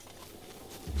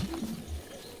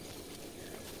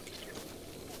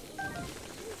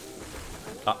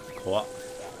 Ah, kowa.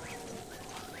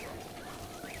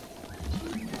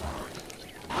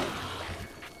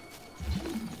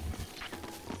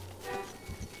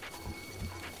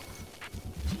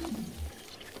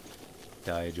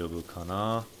 Daijoubu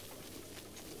kana?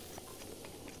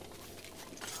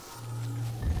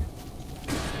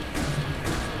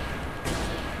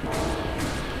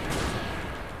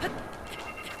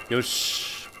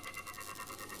 Yosh.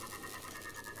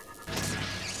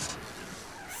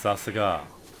 Sasuga.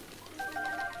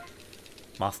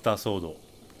 Master Sword.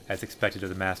 As expected of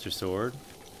the Master Sword.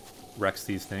 Wrecks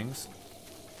these things.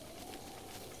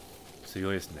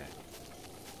 Tsuyoi desu ne.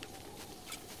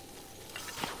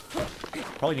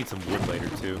 Probably need some wood later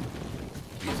too.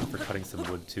 Use it for cutting some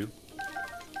wood too.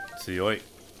 Tsuyoi.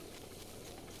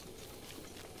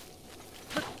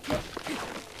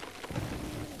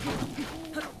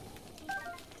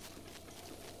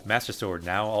 Master Sword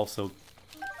now also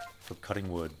for cutting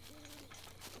wood.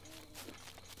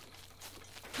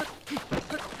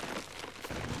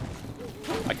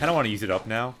 kind of want to use it up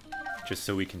now, just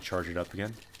so we can charge it up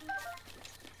again.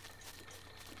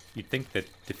 You'd think that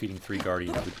defeating 3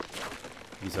 Guardians would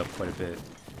use up quite a bit.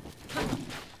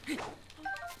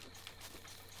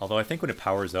 Although I think when it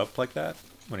powers up like that,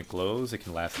 when it glows, it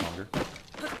can last longer.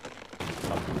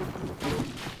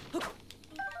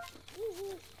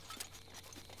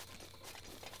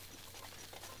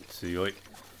 Tsuyoi.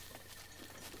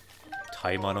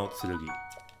 Taima no Tsurugi.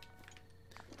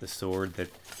 The sword that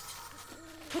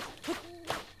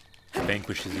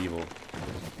vanquishes evil.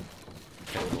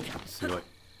 Tsuyoi.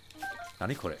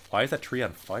 Nani kore? Why is that tree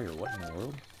on fire? What in the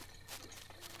world?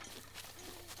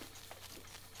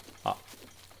 Ah.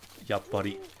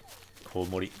 Yappari.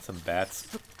 Komori. Some bats.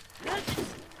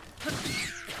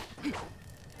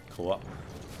 Kowa.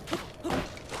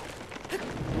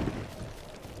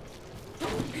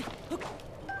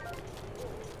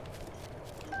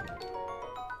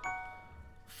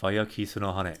 Fire Kisu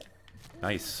no Hane.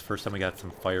 Nice. First time we got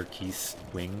some Fire Keese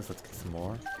wings. Let's get some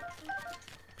more.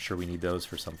 I'm sure we need those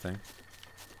for something.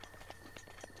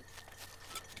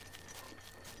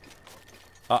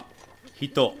 Ah!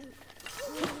 Hito!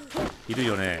 Hiru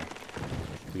yo ne.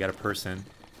 We got a person.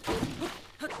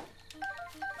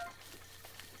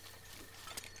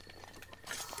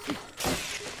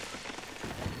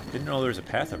 Didn't know there was a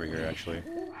path over here, actually.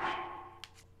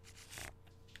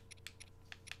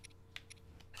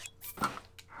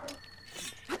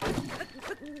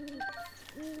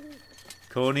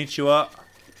 Konnichiwa.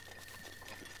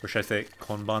 Or should I say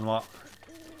konbanwa?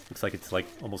 Looks like it's like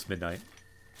almost midnight.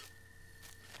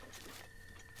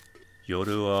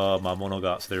 Yoru wa mamono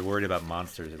ga. So they're worried about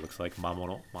monsters, it looks like.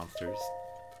 Mamono, monsters.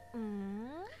 Nan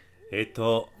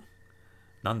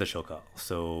deshou ka?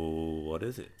 So, what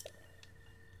is it?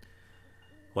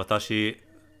 Watashi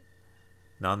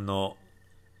nan no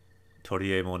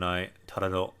torie mo nai tada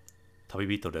no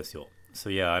tabibito desu yo. So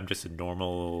yeah, I'm just a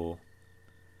normal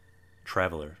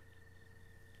traveler.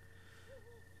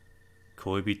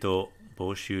 Koibito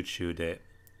boushu chu de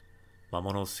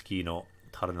mamonosuki no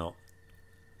tada no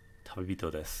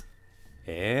tabibito desu.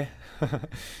 Eh?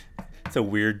 It's a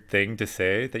weird thing to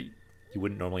say that you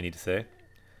wouldn't normally need to say.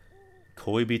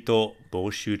 Koibito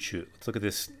boushu chu. Let's look at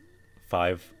this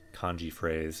 5 kanji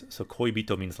phrase. So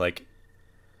koibito means like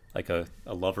a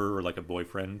lover or like a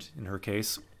boyfriend in her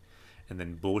case. And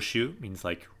then boushu means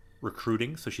like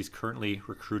recruiting. So she's currently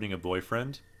recruiting a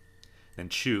boyfriend.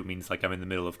 And chu means like I'm in the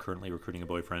middle of currently recruiting a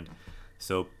boyfriend.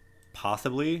 So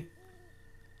possibly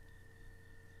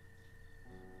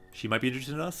she might be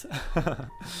interested in us.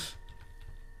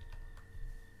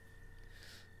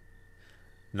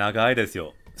 Nagai desu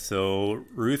yo. So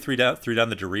Rue threw down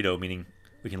the Dorito, meaning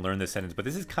we can learn this sentence, but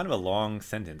this is kind of a long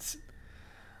sentence.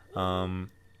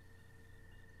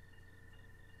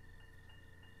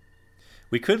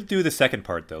 We could do the second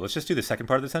part, though. Let's just do the second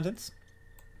part of the sentence.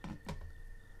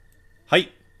 Hai.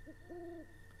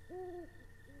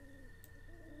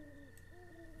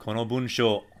 Kono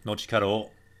bunshou no chikara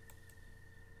o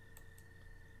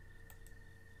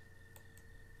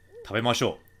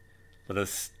tabemashou. Let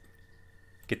us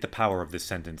get the power of this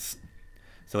sentence.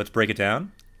 So let's break it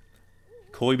down.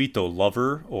 Koibito,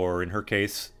 lover, or in her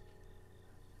case,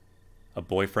 a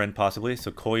boyfriend possibly.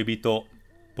 So koibito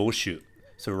boushu.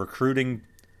 So recruiting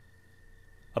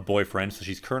a boyfriend. So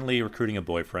she's currently recruiting a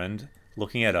boyfriend,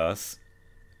 looking at us.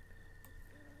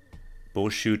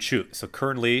 Boushu chu. So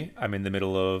currently I'm in the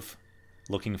middle of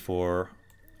looking for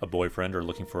a boyfriend or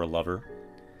looking for a lover.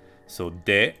 So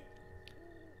de.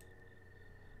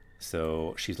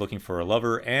 So she's looking for a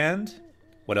lover, and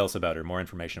what else about her? More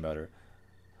information about her.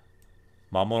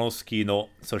 Mamonosuki no.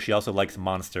 So she also likes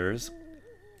monsters.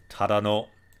 Tada no.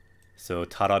 So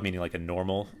tada meaning like a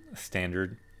normal,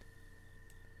 standard.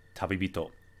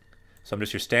 Tabibito. So I'm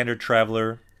just your standard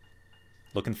traveler,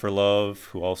 looking for love,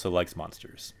 who also likes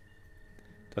monsters.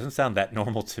 Doesn't sound that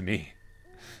normal to me.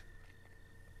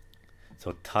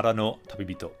 So tada no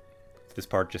tabibito. This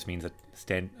part just means a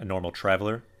normal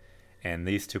traveler. And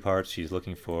these 2 parts, she's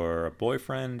looking for a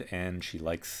boyfriend and she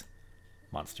likes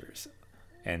monsters.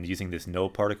 And using this no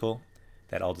particle,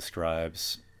 that all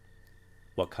describes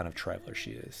what kind of traveler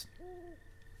she is.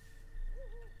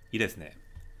 いいですね。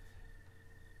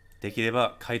できれ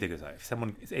ば書いてください. If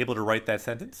someone is able to write that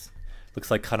sentence,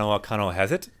 looks like Kanoa Kano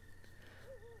has it.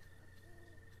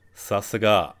 さす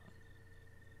が。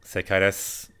正解で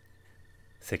す。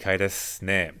正解です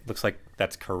ね. Looks like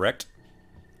that's correct.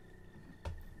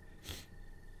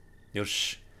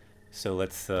 Yosh. So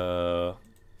let's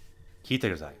聞いて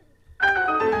ください.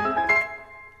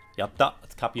 Yatta.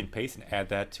 Let's copy and paste and add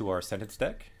that to our sentence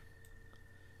deck.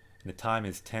 And the time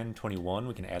is 10:21.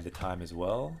 We can add the time as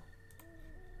well.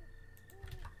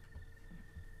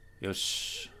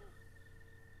 Yosh.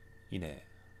 Ine.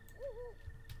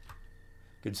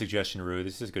 Good suggestion, Rue.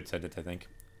 This is a good sentence, I think.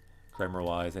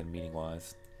 Grammar-wise and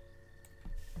meaning-wise.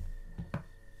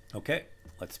 Okay,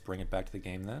 let's bring it back to the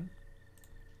game then.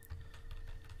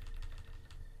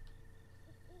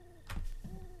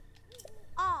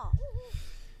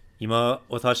 Ima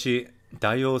watashi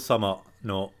Daio-sama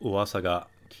no uwasa ga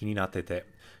kininatete.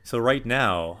 So right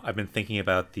now, I've been thinking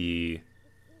about the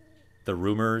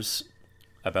rumors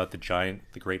about the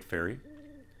great fairy.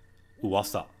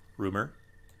 Uwasa, rumor.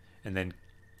 And then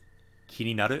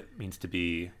kininaru means to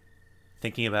be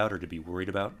thinking about or to be worried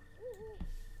about.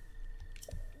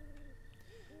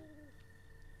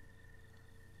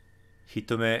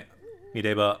 Hitome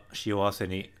mireba shiawase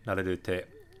ni nareru te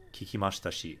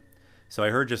kikimashita shi. So I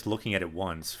heard just looking at it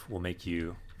once will make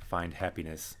you find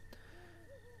happiness.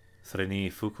 Sore ni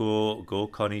fuku o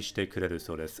gouka ni shite kureru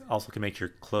sou desu. Also can make your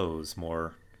clothes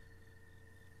more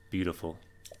beautiful,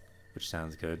 which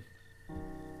sounds good.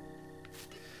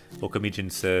 Okamijin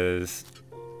says,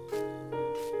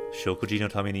 Shokuji no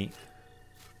tame ni.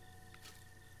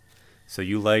 So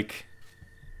you like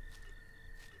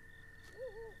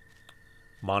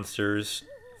monsters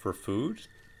for food?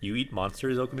 You eat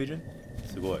monsters, Okamijin?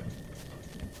 Sugoi.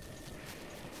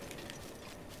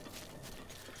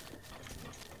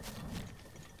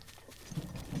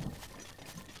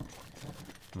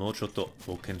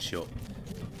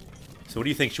 So what do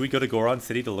you think? Should we go to Goron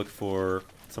City to look for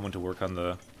someone to work on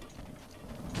the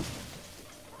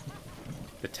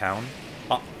town?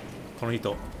 Ah,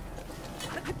 konohito.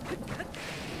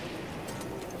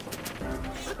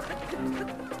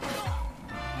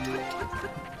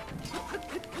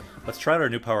 Let's try out our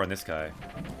new power on this guy.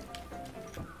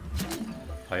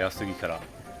 Hayasugi kara.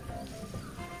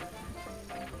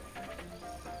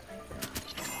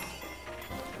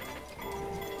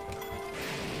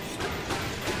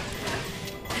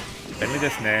 Benri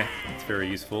desu ne. It's very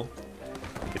useful.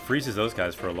 It freezes those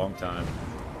guys for a long time.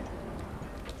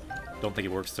 Don't think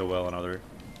it works so well on other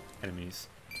enemies.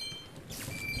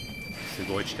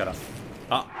 Sugoi chikara.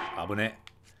 Ah, abune.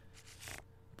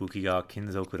 Buki ga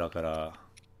kinzoku dakara.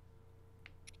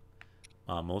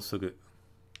 Ah, mou sugu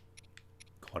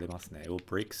kawarimasu ne. It will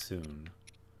break soon.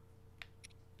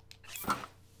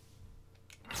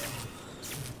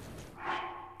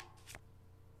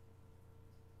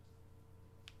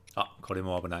 Ah, これ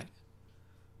も危ない。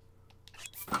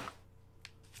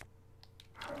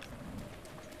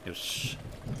Yosh.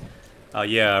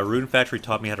 Yeah, Rune Factory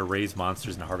taught me how to raise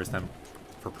monsters and harvest them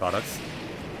for products.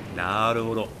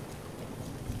 Naruhodo.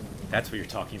 That's what you're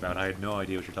talking about. I had no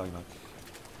idea what you're talking about.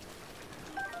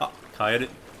 Ah, Kaede.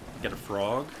 Get a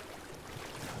frog.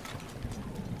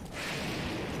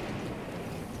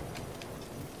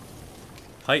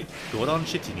 Hi, Goron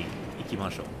City ni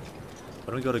ikimashou. Why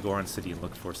don't we go to Goron City and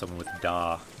look for someone with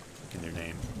Da in their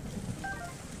name?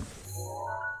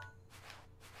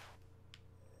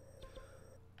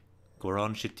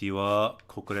 Goron City wa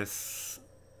koko desu.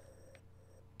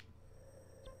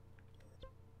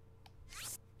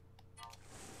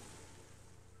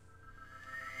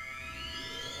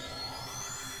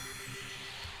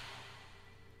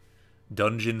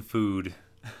 Dungeon food.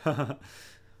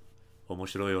 面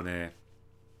白いよね。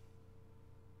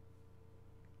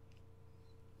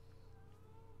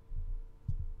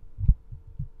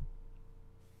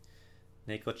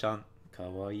猫ちゃん、か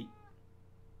わいい。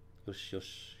よしよ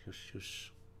しよしよ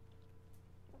し。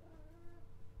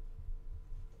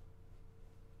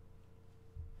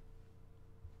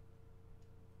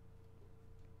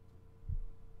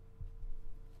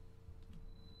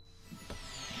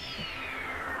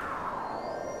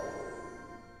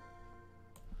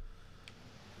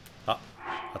Ah,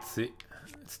 熱い。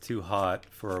It's too hot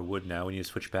for our wood now. We need to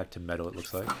switch back to metal, it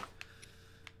looks like.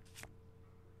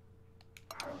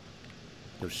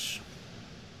 よし。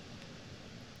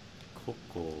こ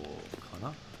こか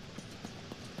な。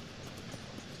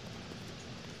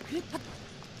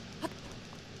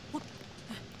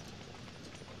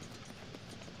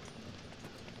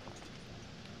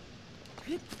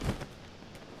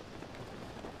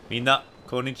みんな、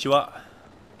こんにちは。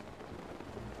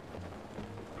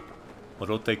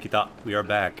戻ってきた。We are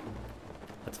back.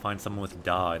 Let's find someone with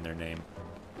Da in their name.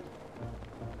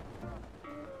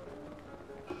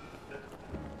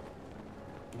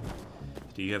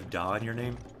 Do you have Da in your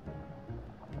name?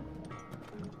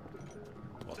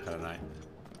 Wakaranai.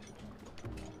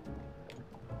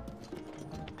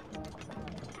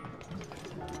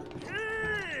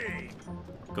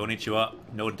 Konnichiwa.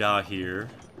 No Da here.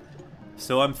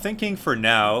 So I'm thinking for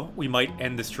now, we might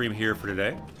end the stream here for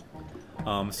today.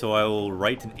 So I will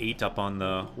write an 8 up on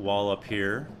the wall up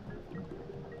here.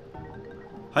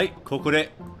 はい、ここ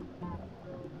で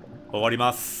終わり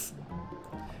ます。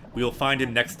We will find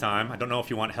him next time. I don't know if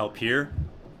you want help here.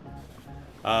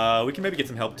 We can maybe get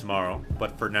some help tomorrow,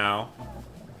 but for now,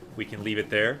 we can leave it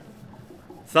there.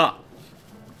 さあ、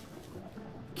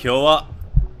今日は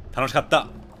楽しかった。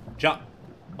じゃあ、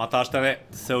また明日ね。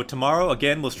So tomorrow,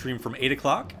 again, we'll stream from 8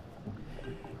 o'clock.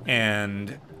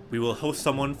 And we will host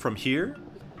someone from here.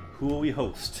 Who will we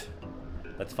host?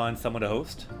 Let's find someone to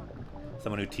host.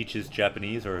 Someone who teaches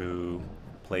Japanese or who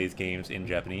plays games in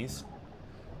Japanese.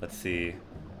 Let's see.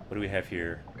 What do we have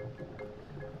here?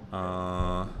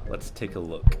 Let's take a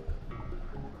look.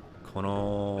 こ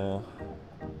の...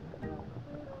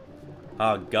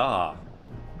 Ga.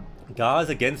 Ga is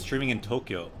again streaming in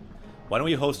Tokyo. Why don't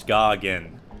we host Ga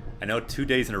again? I know 2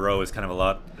 days in a row is kind of a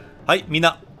lot. Hi, みん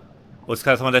なお疲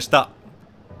れ様でした。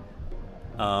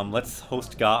Let's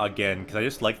host Ga again, because I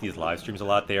just like these live streams a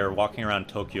lot. They are walking around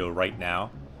Tokyo right now,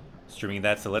 streaming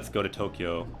that, so let's go to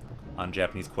Tokyo on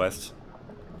Japanese Quest.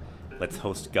 Let's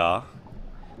host Ga.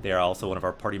 They are also one of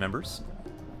our party members.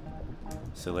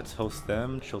 So let's host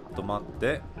them. ちょっと待っ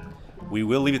て。We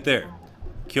will leave it there.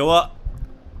 今日は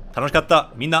楽しかっ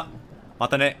た。みんな、ま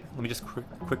たね。Let me just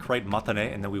quick write また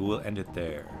ね, and then we will end it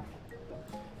there.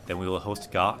 Then we will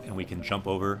host Ga, and we can jump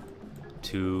over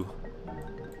to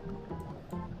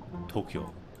Tokyo.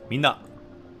 みんな、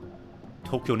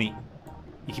東京に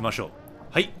行きましょう。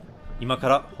はい、今か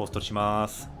らホストしま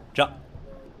す。じゃあ、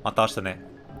また明日ね。